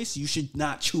the choice, you should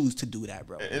not choose to do that,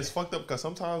 bro. It's fucked up because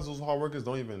sometimes those hard workers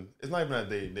don't even. It's not even that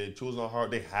they choose on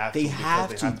hard. They have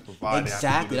to provide.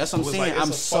 Exactly. That's what I'm saying.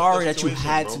 I'm sorry that you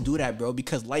had to do that, bro.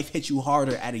 Because life hit you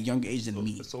harder at a younger age than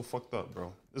me. It's so fucked up,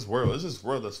 bro. This world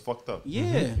that's fucked up.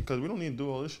 Yeah. Because we don't need to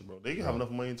do all this shit, bro. They can have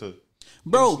enough money to.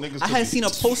 Bro, I had seen a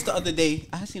post the other day.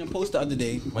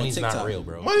 Money's on TikTok. Not real,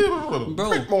 bro. Bro,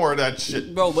 print more of that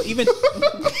shit, bro. But even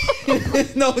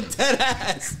no dead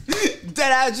ass,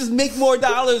 just make more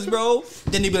dollars, bro.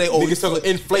 Then they be like, oh,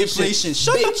 inflation.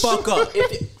 Shut the fuck up.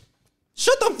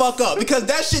 Shut the fuck up, because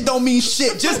that shit don't mean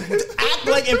shit. Just act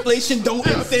like inflation don't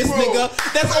exist, nigga.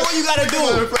 That's all you gotta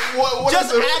do.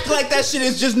 Just act like that shit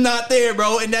is just not there,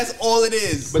 bro, and that's all it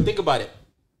is. But think about it.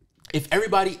 If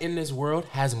everybody in this world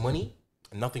has money,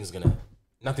 nothing's gonna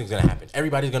happen.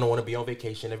 Everybody's gonna want to be on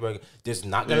vacation. There's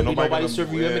not gonna be nobody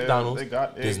serving you at McDonald's.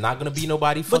 There's not gonna be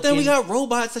nobody. But then we got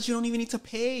robots that you don't even need to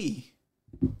pay.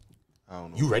 I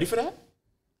don't know. You ready for that?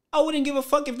 I wouldn't give a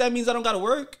fuck if that means I don't gotta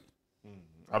work.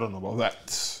 I don't know about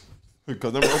that.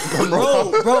 Because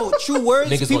bro, true words.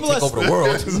 Niggas people gonna take over the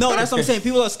world. No, that's what I'm saying.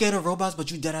 People are scared of robots,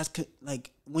 but you dead ass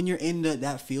like when you're in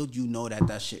that field, you know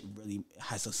that shit really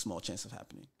has a small chance of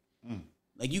happening.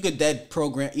 Like, you could dead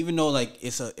program, even though like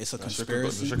it's a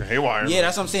conspiracy. Shit can haywire. Yeah,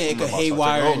 that's what I'm saying. It could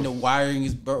haywire, and the wiring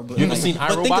is. You ever seen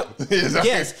iRobot?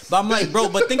 Yes, but I'm like, bro.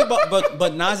 But think about,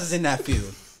 but Nas is in that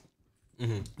field.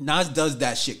 Nas does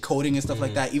that shit, coding and stuff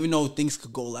like that. Even though things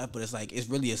could go left, but it's like it's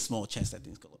really a small chance that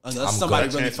things go left. Unless somebody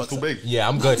really fucks up. Yeah,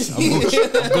 I'm good.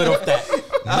 I'm good off that.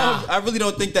 Nah. I really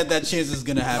don't think that chance is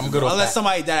gonna happen. I'm good unless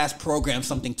somebody that has programmed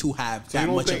something to have that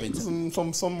much of it.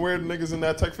 Some weird niggas in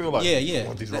that tech field, like, yeah.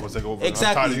 Want these robots to take over.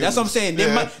 Exactly. That's what I'm saying.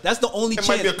 That's the only chance.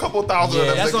 It might be a couple thousand.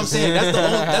 Yeah, that's what I'm saying.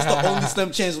 That's the only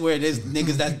slim chance where there's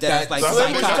niggas that's like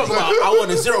psychotic. I want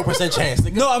a 0% chance.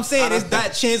 No, I'm saying it's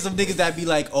that chance of niggas that be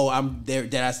like, oh, I'm there.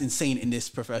 That's insane in this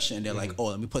profession, and they're like, oh,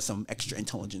 let me put some extra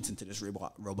intelligence into this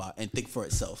robot and think for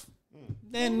itself.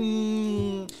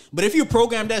 Then, but if you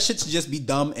program that shit to just be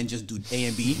dumb and just do A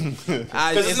and B,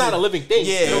 because it's not a living thing.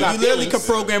 Yeah, you literally can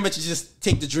program it to just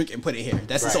take the drink and put it here.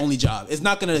 That's its only job. It's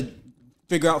not gonna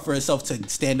figure out for herself to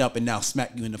stand up and now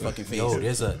smack you in the fucking face. Yo,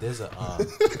 there's a.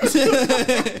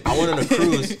 I went on a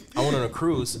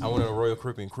cruise. I went on a Royal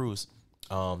Caribbean cruise.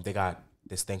 They got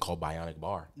this thing called Bionic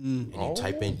Bar, and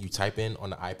you type in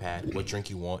on the iPad what drink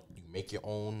you want. You make your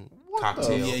own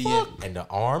cocktail, and the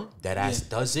arm that ass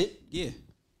does it. Yeah,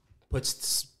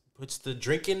 puts the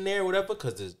drink in there, whatever,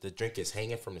 because the drink is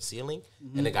hanging from the ceiling,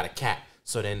 and they got a cap.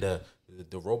 So then the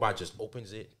robot just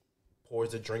opens it, pours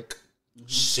the drink,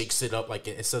 shakes it up like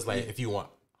it says like if you want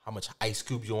how much ice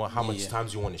cubes you want, how much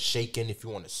times you want it shaken, if you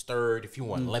want it stirred, if you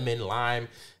want lemon, lime,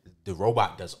 the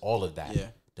robot does all of that. Yeah.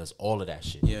 Does all of that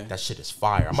shit. Yeah. That shit is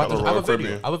fire. I have a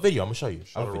video. I'm gonna show you.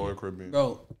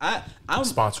 Bro, I'm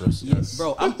sponsor us. Yes.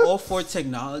 Bro, I'm all for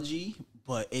technology,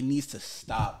 but it needs to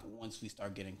stop once we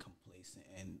start getting complacent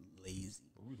and lazy.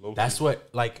 That's what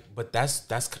but that's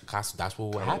what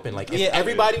would happen. Like if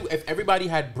everybody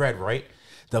had bread, right?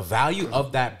 The value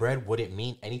of that bread wouldn't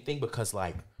mean anything because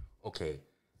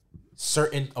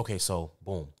so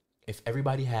boom. If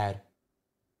everybody had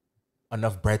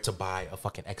enough bread to buy a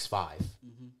fucking X5.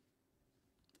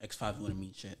 X5 wouldn't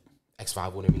mean shit.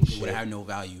 X5 wouldn't mean shit. It would have no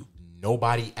value.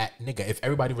 Nobody if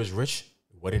everybody was rich,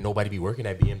 wouldn't nobody be working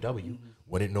at BMW?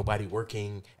 Wouldn't nobody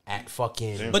working at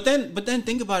fucking... But then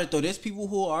think about it though. There's people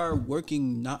who are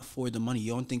working not for the money.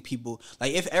 You don't think people...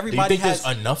 Like if everybody there's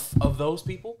enough of those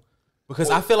people? Because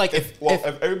I feel like if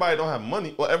everybody don't have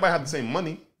money, everybody have the same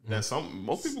money, then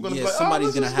most people gonna be like,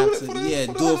 somebody's gonna have to do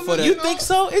it for the... You think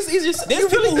so? It's easier. There's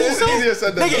people who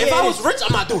so? Nigga, if I was rich,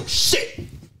 I'm not doing shit.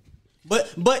 But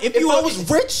if I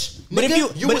was rich, but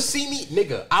if you would see me,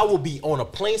 nigga, I will be on a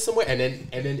plane somewhere, and then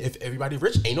if everybody's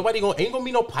rich, ain't gonna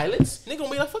be no pilots. Nigga gonna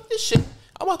be like, fuck this shit.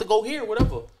 I'm about to go here,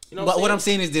 whatever. You know. But what I'm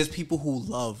saying is, there's people who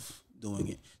love doing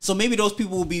it. So maybe those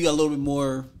people will be a little bit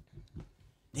more.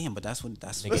 Damn, but that's what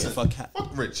fuck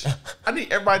rich. I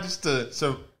need everybody just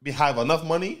to have enough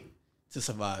money to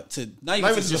survive, not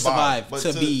even to survive, but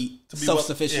to be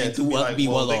self-sufficient, to be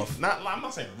well off. I'm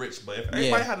not saying rich, but if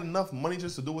everybody had enough money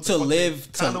just to do what to live,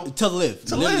 to live,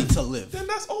 then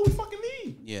that's all we fucking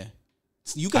need. Yeah,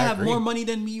 so you can have more money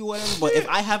than me or whatever, but if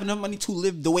I have enough money to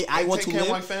live the way I want to live,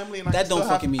 my family, and that don't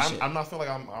fucking mean shit. I'm not feeling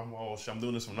like I'm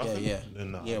doing this for nothing.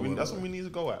 Then that's what we need to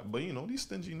go at. But these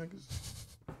stingy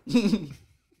niggas.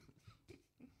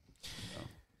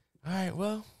 All right,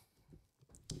 well,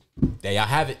 there y'all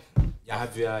have it.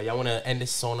 Y'all want to end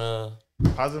this on a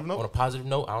positive note? On a positive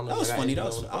note, I don't know. That was funny. I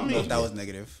don't know if that was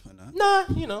negative or not. Nah,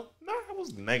 it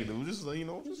was negative. It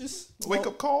was just a wake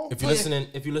up call. If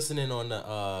you're listening on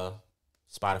the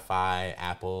Spotify,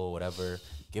 Apple, whatever,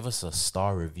 give us a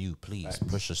star review, please. Right.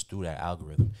 Push us through that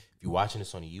algorithm. If you're watching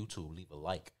this on YouTube, leave a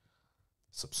like,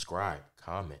 subscribe,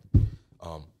 comment,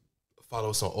 follow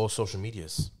us on all social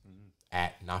medias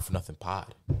at Not For Nothing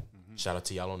Pod. Shout out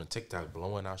to y'all on the TikTok,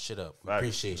 blowing our shit up. We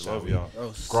appreciate y'all.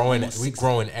 We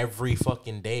growing every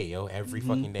fucking day, yo. Every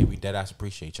fucking day. We dead ass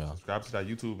appreciate y'all. Subscribe to that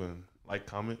YouTube and like,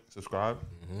 comment, subscribe.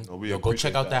 Yo, go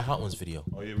check out that Hot Ones video.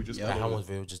 Oh yeah, we just that Hot Ones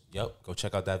video. Go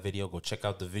check out that video. Go check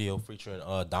out the video featuring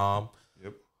Dom.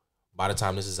 Yep. By the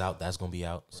time this is out, that's gonna be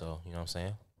out. So you know what I'm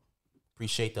saying.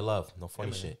 Appreciate the love. No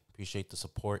funny shit. Appreciate the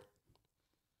support.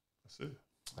 That's it.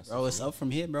 Bro, it's up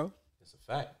from here, bro. It's a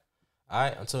fact. All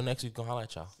right, until next week, gonna holla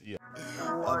at y'all. Yeah.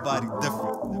 Our body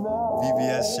different.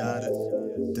 VVS shot it.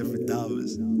 Different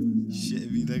dollars.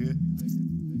 Shit me, nigga.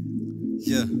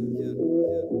 Yeah.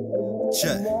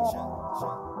 Check.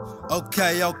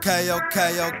 Okay.